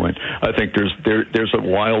like you. And I think there's a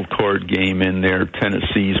wild card game in there.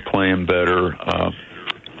 Tennessee's playing better.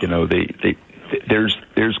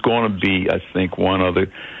 There's going to be, I think, one other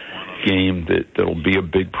game that'll be a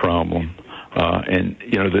big problem.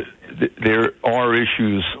 There are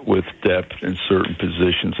issues with depth in certain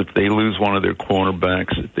positions. If they lose one of their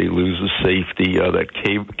cornerbacks, if they lose a safety, that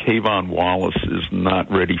Kayvon Wallace is not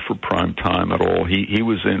ready for prime time at all. He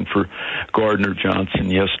was in for Gardner Johnson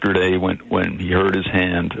yesterday when he hurt his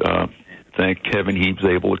hand. Thank Kevin he was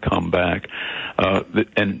able to come back.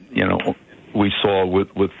 We saw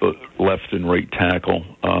with the left and right tackle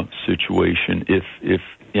situation, if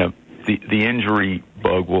the injury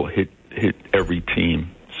bug will hit every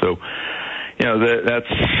team. So, that's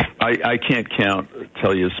I can't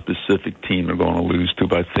tell you a specific team they're going to lose to,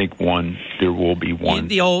 but I think there will be one.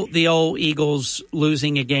 The old Eagles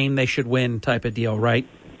losing a game they should win type of deal, right?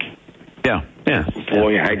 Yeah.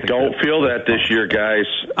 Boy, I don't feel that this year, guys.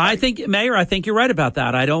 I think, Mayor, you're right about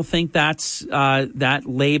that. I don't think that's that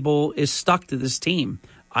label is stuck to this team.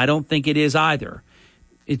 I don't think it is either.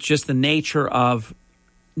 It's just the nature of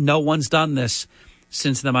no one's done this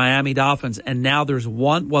since the Miami Dolphins, and now there's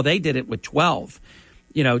one. Well, they did it with 12.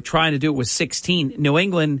 Trying to do it with 16. New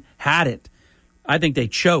England had it. I think they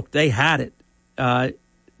choked. They had it.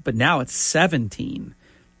 But now it's 17.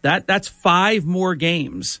 That's 5 more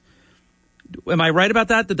games. Am I right about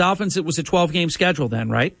that? The Dolphins, it was a 12-game schedule then,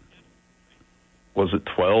 right? Was it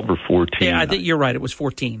 12 or 14? Yeah, I think you're right. It was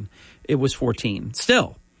 14.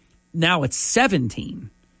 Still, now it's 17.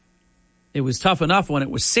 It was tough enough when it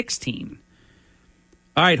was 16.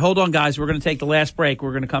 All right, hold on, guys. We're going to take the last break.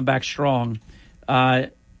 We're going to come back strong.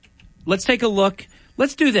 Let's take a look.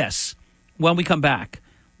 Let's do this when we come back.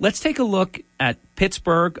 Let's take a look at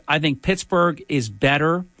Pittsburgh. I think Pittsburgh is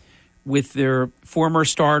better with their former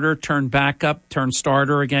starter turned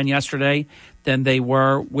starter again yesterday than they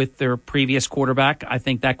were with their previous quarterback. I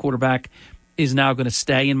think that quarterback is now going to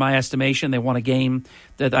stay, in my estimation. They won a game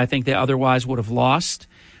that I think they otherwise would have lost.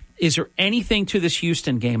 Is there anything to this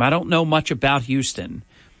Houston game? I don't know much about Houston.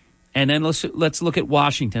 And then let's look at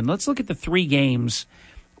Washington. Let's look at the 3 games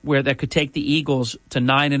where that could take the Eagles to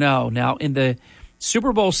 9-0. Now, in the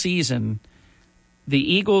Super Bowl season, the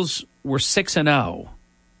Eagles were 6-0.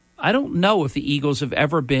 I don't know if the Eagles have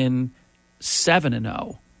ever been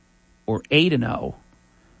 7-0 or 8-0.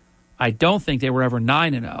 I don't think they were ever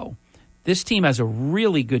 9-0. This team has a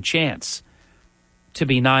really good chance to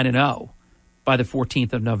be 9-0 by the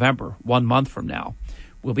 14th of November, 1 month from now.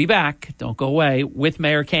 We'll be back. Don't go away with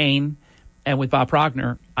Mayor Kane and with Bob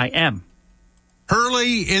Progner. I am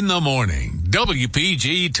Hurley in the Morning.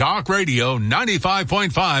 WPG Talk Radio 95.5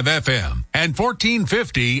 FM and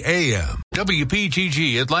 1450 AM.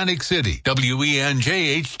 WPGG Atlantic City.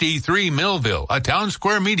 WENJ HD3 Millville, a Town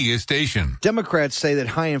Square media station. Democrats say that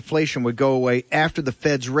high inflation would go away after the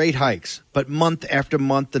Fed's rate hikes. But month after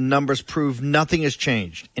month, the numbers prove nothing has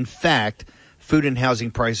changed. In fact, food and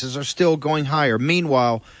housing prices are still going higher.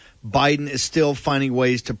 Meanwhile, Biden is still finding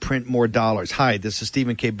ways to print more dollars. Hi, this is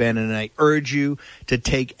Stephen K. Bannon, and I urge you to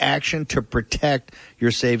take action to protect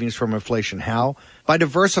your savings from inflation. How? By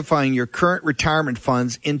diversifying your current retirement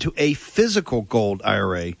funds into a physical gold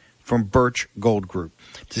IRA from Birch Gold Group.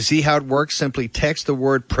 To see how it works, simply text the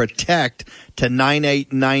word PROTECT to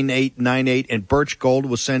 989898, and Birch Gold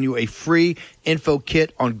will send you a free info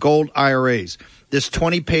kit on gold IRAs. This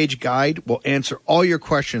 20-page guide will answer all your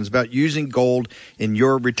questions about using gold in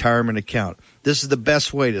your retirement account. This is the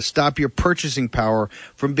best way to stop your purchasing power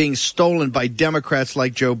from being stolen by Democrats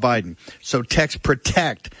like Joe Biden. So text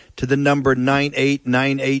PROTECT to the number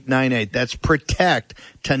 989898. That's PROTECT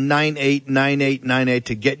to 989898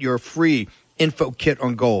 to get your free info kit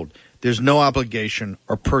on gold. There's no obligation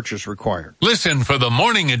or purchase required. Listen for the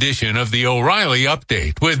morning edition of the O'Reilly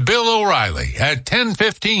Update with Bill O'Reilly at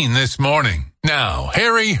 10:15 this morning. Now,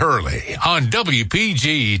 Harry Hurley on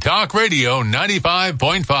WPG Talk Radio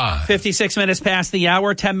 95.5. 56 minutes past the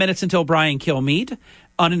hour, 10 minutes until Brian Kilmeade.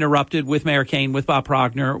 Uninterrupted with Mayor Kane, with Bob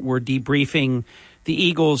Progner. We're debriefing the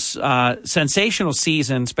Eagles' sensational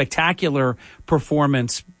season, spectacular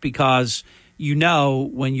performance, because you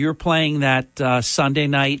know when you're playing that Sunday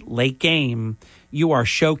night late game, you are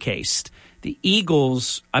showcased. The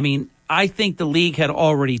Eagles, I mean, I think the league had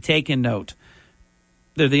already taken note.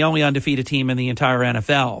 They're the only undefeated team in the entire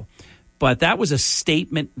NFL. But that was a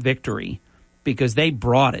statement victory because they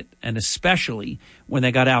brought it, and especially when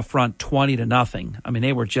they got out front 20-0. I mean,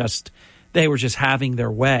 they were just having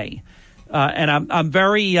their way. And I'm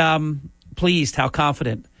very pleased how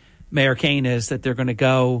confident Mayor Kane is that they're going to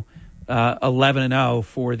go 11-0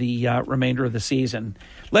 for the remainder of the season.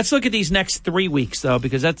 Let's look at these next 3 weeks, though,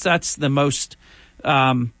 because that's the most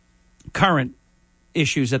current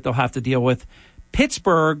issues that they'll have to deal with.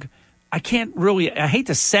 Pittsburgh, I hate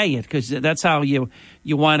to say it because that's how you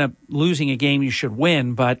wind up losing a game you should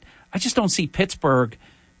win, but I just don't see Pittsburgh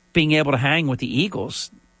being able to hang with the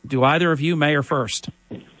Eagles. Do either of you? Mayor first.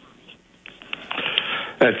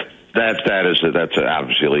 That's obviously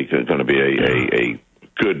going to be a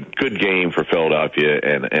good game for Philadelphia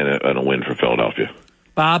and a win for Philadelphia.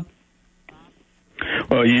 Bob?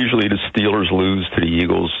 Well, usually the Steelers lose to the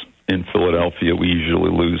Eagles in Philadelphia. We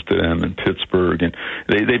usually lose to them in Pittsburgh, and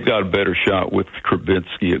they've got a better shot with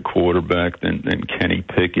Trubisky at quarterback than Kenny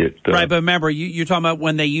Pickett. Right, but remember, you're talking about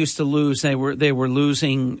when they used to lose. They were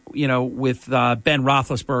losing, with Ben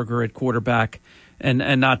Roethlisberger at quarterback,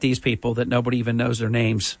 and not these people that nobody even knows their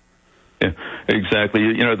names. Yeah, exactly.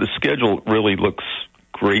 The schedule really looks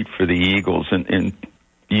great for the Eagles, and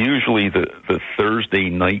usually the Thursday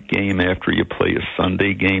night game after you play a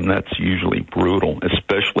Sunday game, that's usually brutal,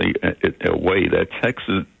 especially away. That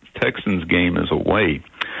Texans game is away,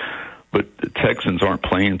 but the Texans aren't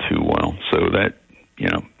playing too well, so that,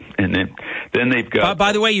 and then they've got...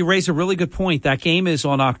 By the way, you raise a really good point. That game is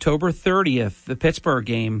on October 30th, the Pittsburgh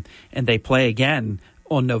game, and they play again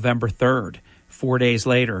on November 3rd, 4 days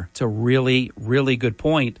later. It's a really, really good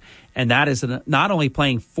point. And that is not only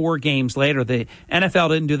playing 4 games later. The NFL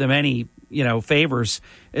didn't do them any, favors.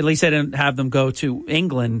 At least they didn't have them go to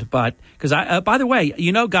England. But because by the way,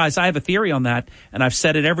 guys, I have a theory on that, and I've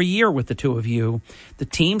said it every year with the two of you. The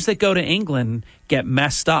teams that go to England get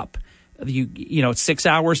messed up. It's 6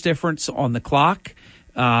 hours difference on the clock,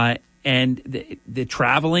 and the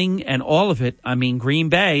traveling and all of it. I mean, Green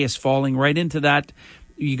Bay is falling right into that.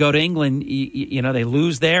 You go to England, they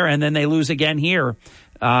lose there, and then they lose again here.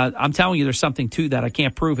 I'm telling you, there's something to that. I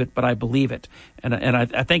can't prove it, but I believe it, and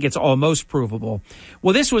I think it's almost provable.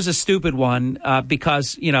 Well, this was a stupid one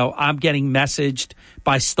because I'm getting messaged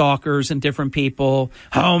by stalkers and different people,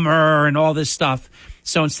 Homer and all this stuff.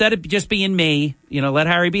 So instead of just being me, let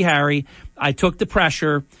Harry be Harry, I took the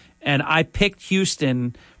pressure and I picked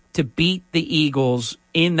Houston to beat the Eagles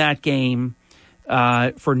in that game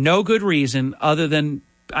for no good reason other than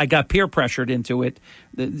I got peer pressured into it.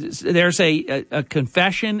 There's a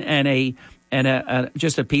confession and a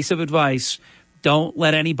just a piece of advice. Don't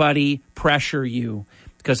let anybody pressure you,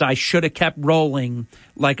 because I should have kept rolling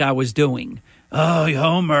like I was doing. oh,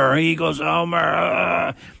 Homer, Eagles,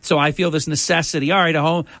 Homer. So I feel this necessity. All right,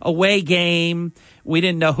 a away game. We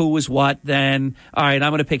didn't know who was what then. All right,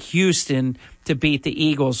 I'm going to pick Houston to beat the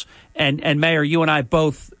Eagles. And Mayor, you and I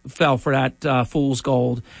both fell for that fool's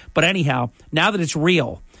gold. But anyhow, now that it's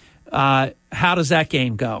real, how does that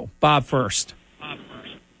game go? Bob first.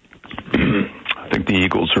 I think the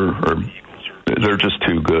Eagles they're just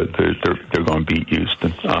too good. They're going to beat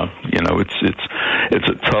Houston. It's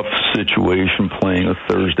a tough situation playing a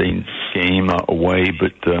Thursday game away,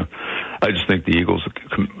 but I just think the Eagles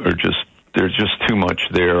there's just too much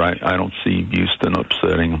there. I don't see Houston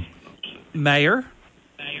upsetting them. Mayor?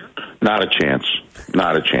 Not a chance.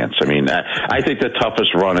 Not a chance. I mean, I think the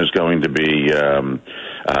toughest run is going to be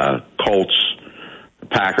Colts.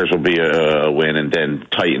 Packers will be a win, and then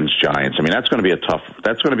Titans, Giants. I mean, that's going to be a tough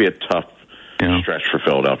stretch for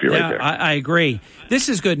Philadelphia right there. I agree. This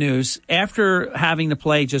is good news. After having to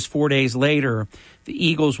play just 4 days later, the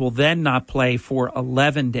Eagles will then not play for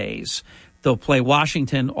 11 days. They'll play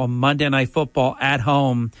Washington on Monday Night Football at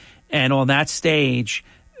home, and on that stage,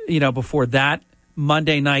 before that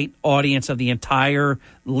Monday night audience of the entire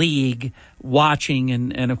league watching,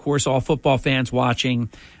 and of course all football fans watching,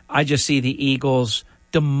 I just see the Eagles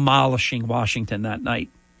demolishing Washington that night.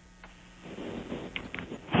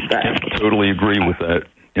 I totally agree with that.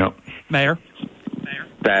 Yep. Mayor?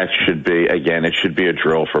 That should be, again, it should be a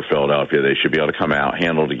drill for Philadelphia. They should be able to come out,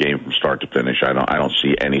 handle the game from start to finish. I don't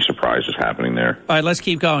see any surprises happening there. All right, let's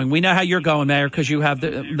keep going. We know how you're going, Mayor, because you have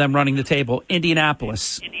them running the table.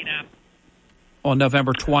 Indianapolis on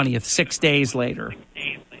November 20th, 6 days later.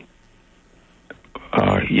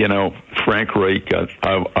 Frank Reich,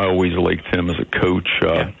 I always liked him as a coach.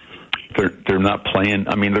 They're not playing.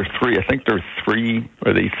 I mean, they're 3. Are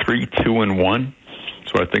they 3-2-1?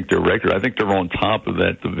 So I think their record. I think they're on top of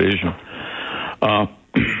that division.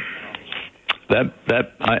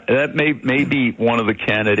 That may be one of the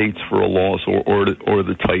candidates for a loss, or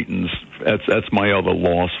the Titans. That's my other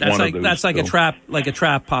loss. That's like a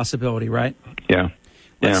trap possibility, right? Yeah.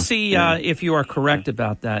 Let's see if you are correct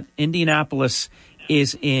about that. Indianapolis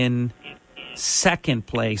is in second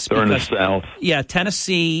place. They're in the South. Yeah,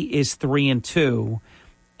 Tennessee is 3-2,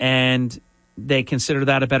 and they consider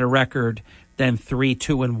that a better record than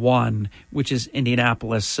 3-2-1, which is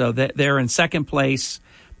Indianapolis. So they're in second place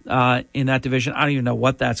in that division. I don't even know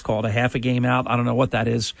what that's called, a half a game out. I don't know what that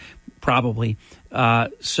is, probably.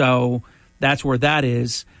 So that's where that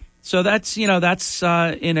is. So that's in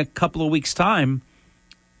a couple of weeks' time.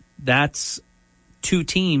 That's two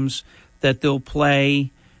teams that they'll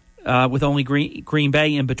play with only Green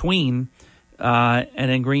Bay in between. And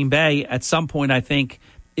then Green Bay, at some point, I think,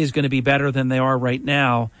 is going to be better than they are right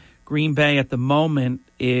now. Green Bay at the moment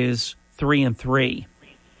is 3-3.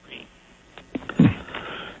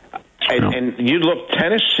 And you look,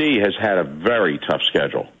 Tennessee has had a very tough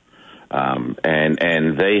schedule,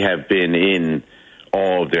 and they have been in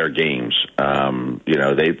all of their games. They've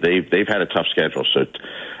had a tough schedule. So,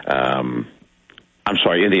 I'm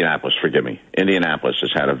sorry, Indianapolis. Forgive me. Indianapolis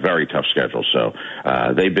has had a very tough schedule, so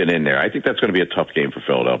they've been in there. I think that's going to be a tough game for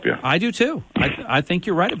Philadelphia. I do too. I think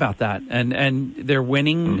you're right about that, and they're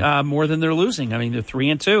winning more than they're losing. I mean, they're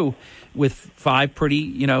 3-2 with 5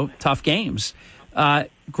 pretty tough games.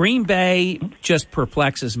 Green Bay just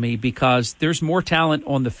perplexes me because there's more talent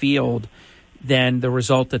on the field than the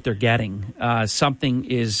result that they're getting. Something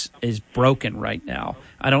is broken right now.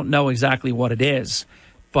 I don't know exactly what it is,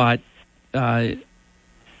 but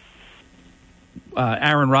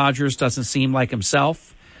Aaron Rodgers doesn't seem like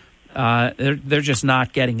himself. They're just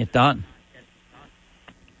not getting it done.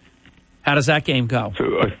 How does that game go,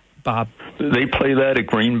 Bob? They play that at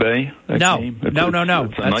Green Bay? No.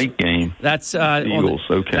 It's a night game. That's Eagles.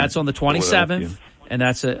 Okay. That's on the 27th, and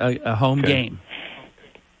that's a home game.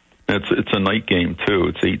 It's a night game too.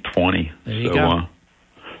 It's 8:20. There you go.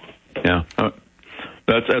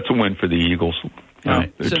 That's a win for the Eagles.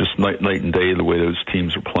 Right. It's just night and day the way those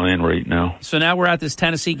teams are playing right now. So now we're at this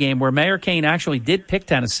Tennessee game where Mayor Kane actually did pick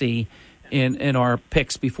Tennessee in our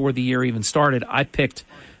picks before the year even started. I picked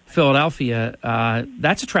Philadelphia.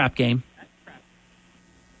 That's a trap game.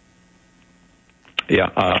 Yeah,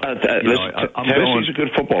 Tennessee's a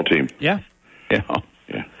good football team. Yeah.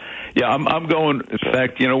 I'm going. In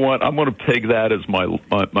fact, you know what? I'm going to peg that as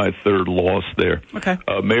my third loss there. Okay.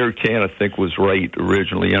 Mayor Kane, I think, was right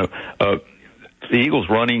originally. The Eagles'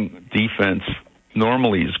 running defense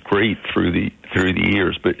normally is great through the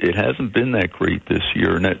years, but it hasn't been that great this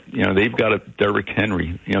year. And that they've got a Derrick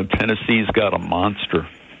Henry. Tennessee's got a monster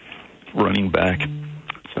running back.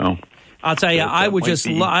 So I'll tell you, I would just,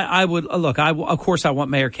 I would look. Of course, I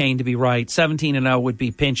want Mayor Kane to be right. 17-0 would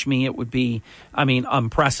be pinch me. It would be, I mean,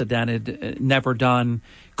 unprecedented, never done,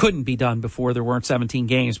 couldn't be done before. There weren't 17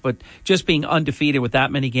 games, but just being undefeated with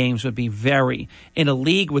that many games would be in a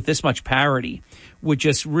league with this much parity, would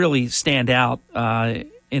just really stand out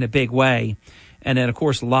in a big way. And then, of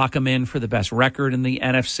course, lock them in for the best record in the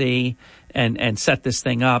NFC and set this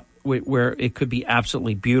thing up where it could be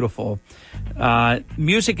absolutely beautiful.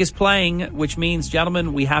 Music is playing, which means,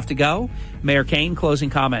 gentlemen, we have to go. Mayor Kane, closing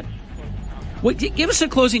comment. Give us a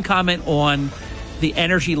closing comment on the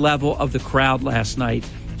energy level of the crowd last night.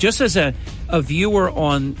 Just as a viewer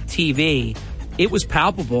on TV, it was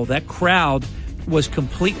palpable. That crowd was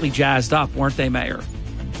completely jazzed up, weren't they, Mayor?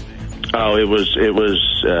 Oh, it was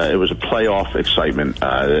a playoff excitement.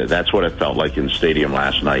 That's what it felt like in the stadium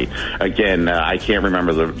last night. Again, I can't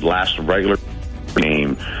remember the last regular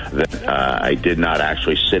game that I did not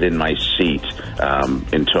actually sit in my seat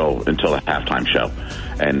until the halftime show.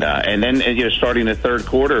 And then starting the third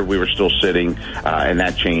quarter, we were still sitting, and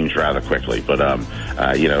that changed rather quickly. But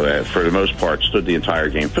for the most part, stood the entire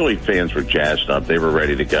game. Philly fans were jazzed up; they were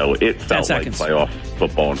ready to go. It felt like playoff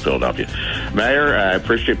football in Philadelphia. Mayor, I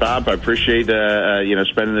appreciate Bob. I appreciate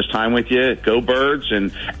spending this time with you. Go Birds!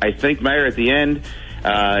 And I think, Mayor, at the end,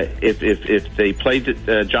 if they played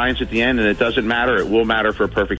the Giants at the end, and it doesn't matter, it will matter for a perfect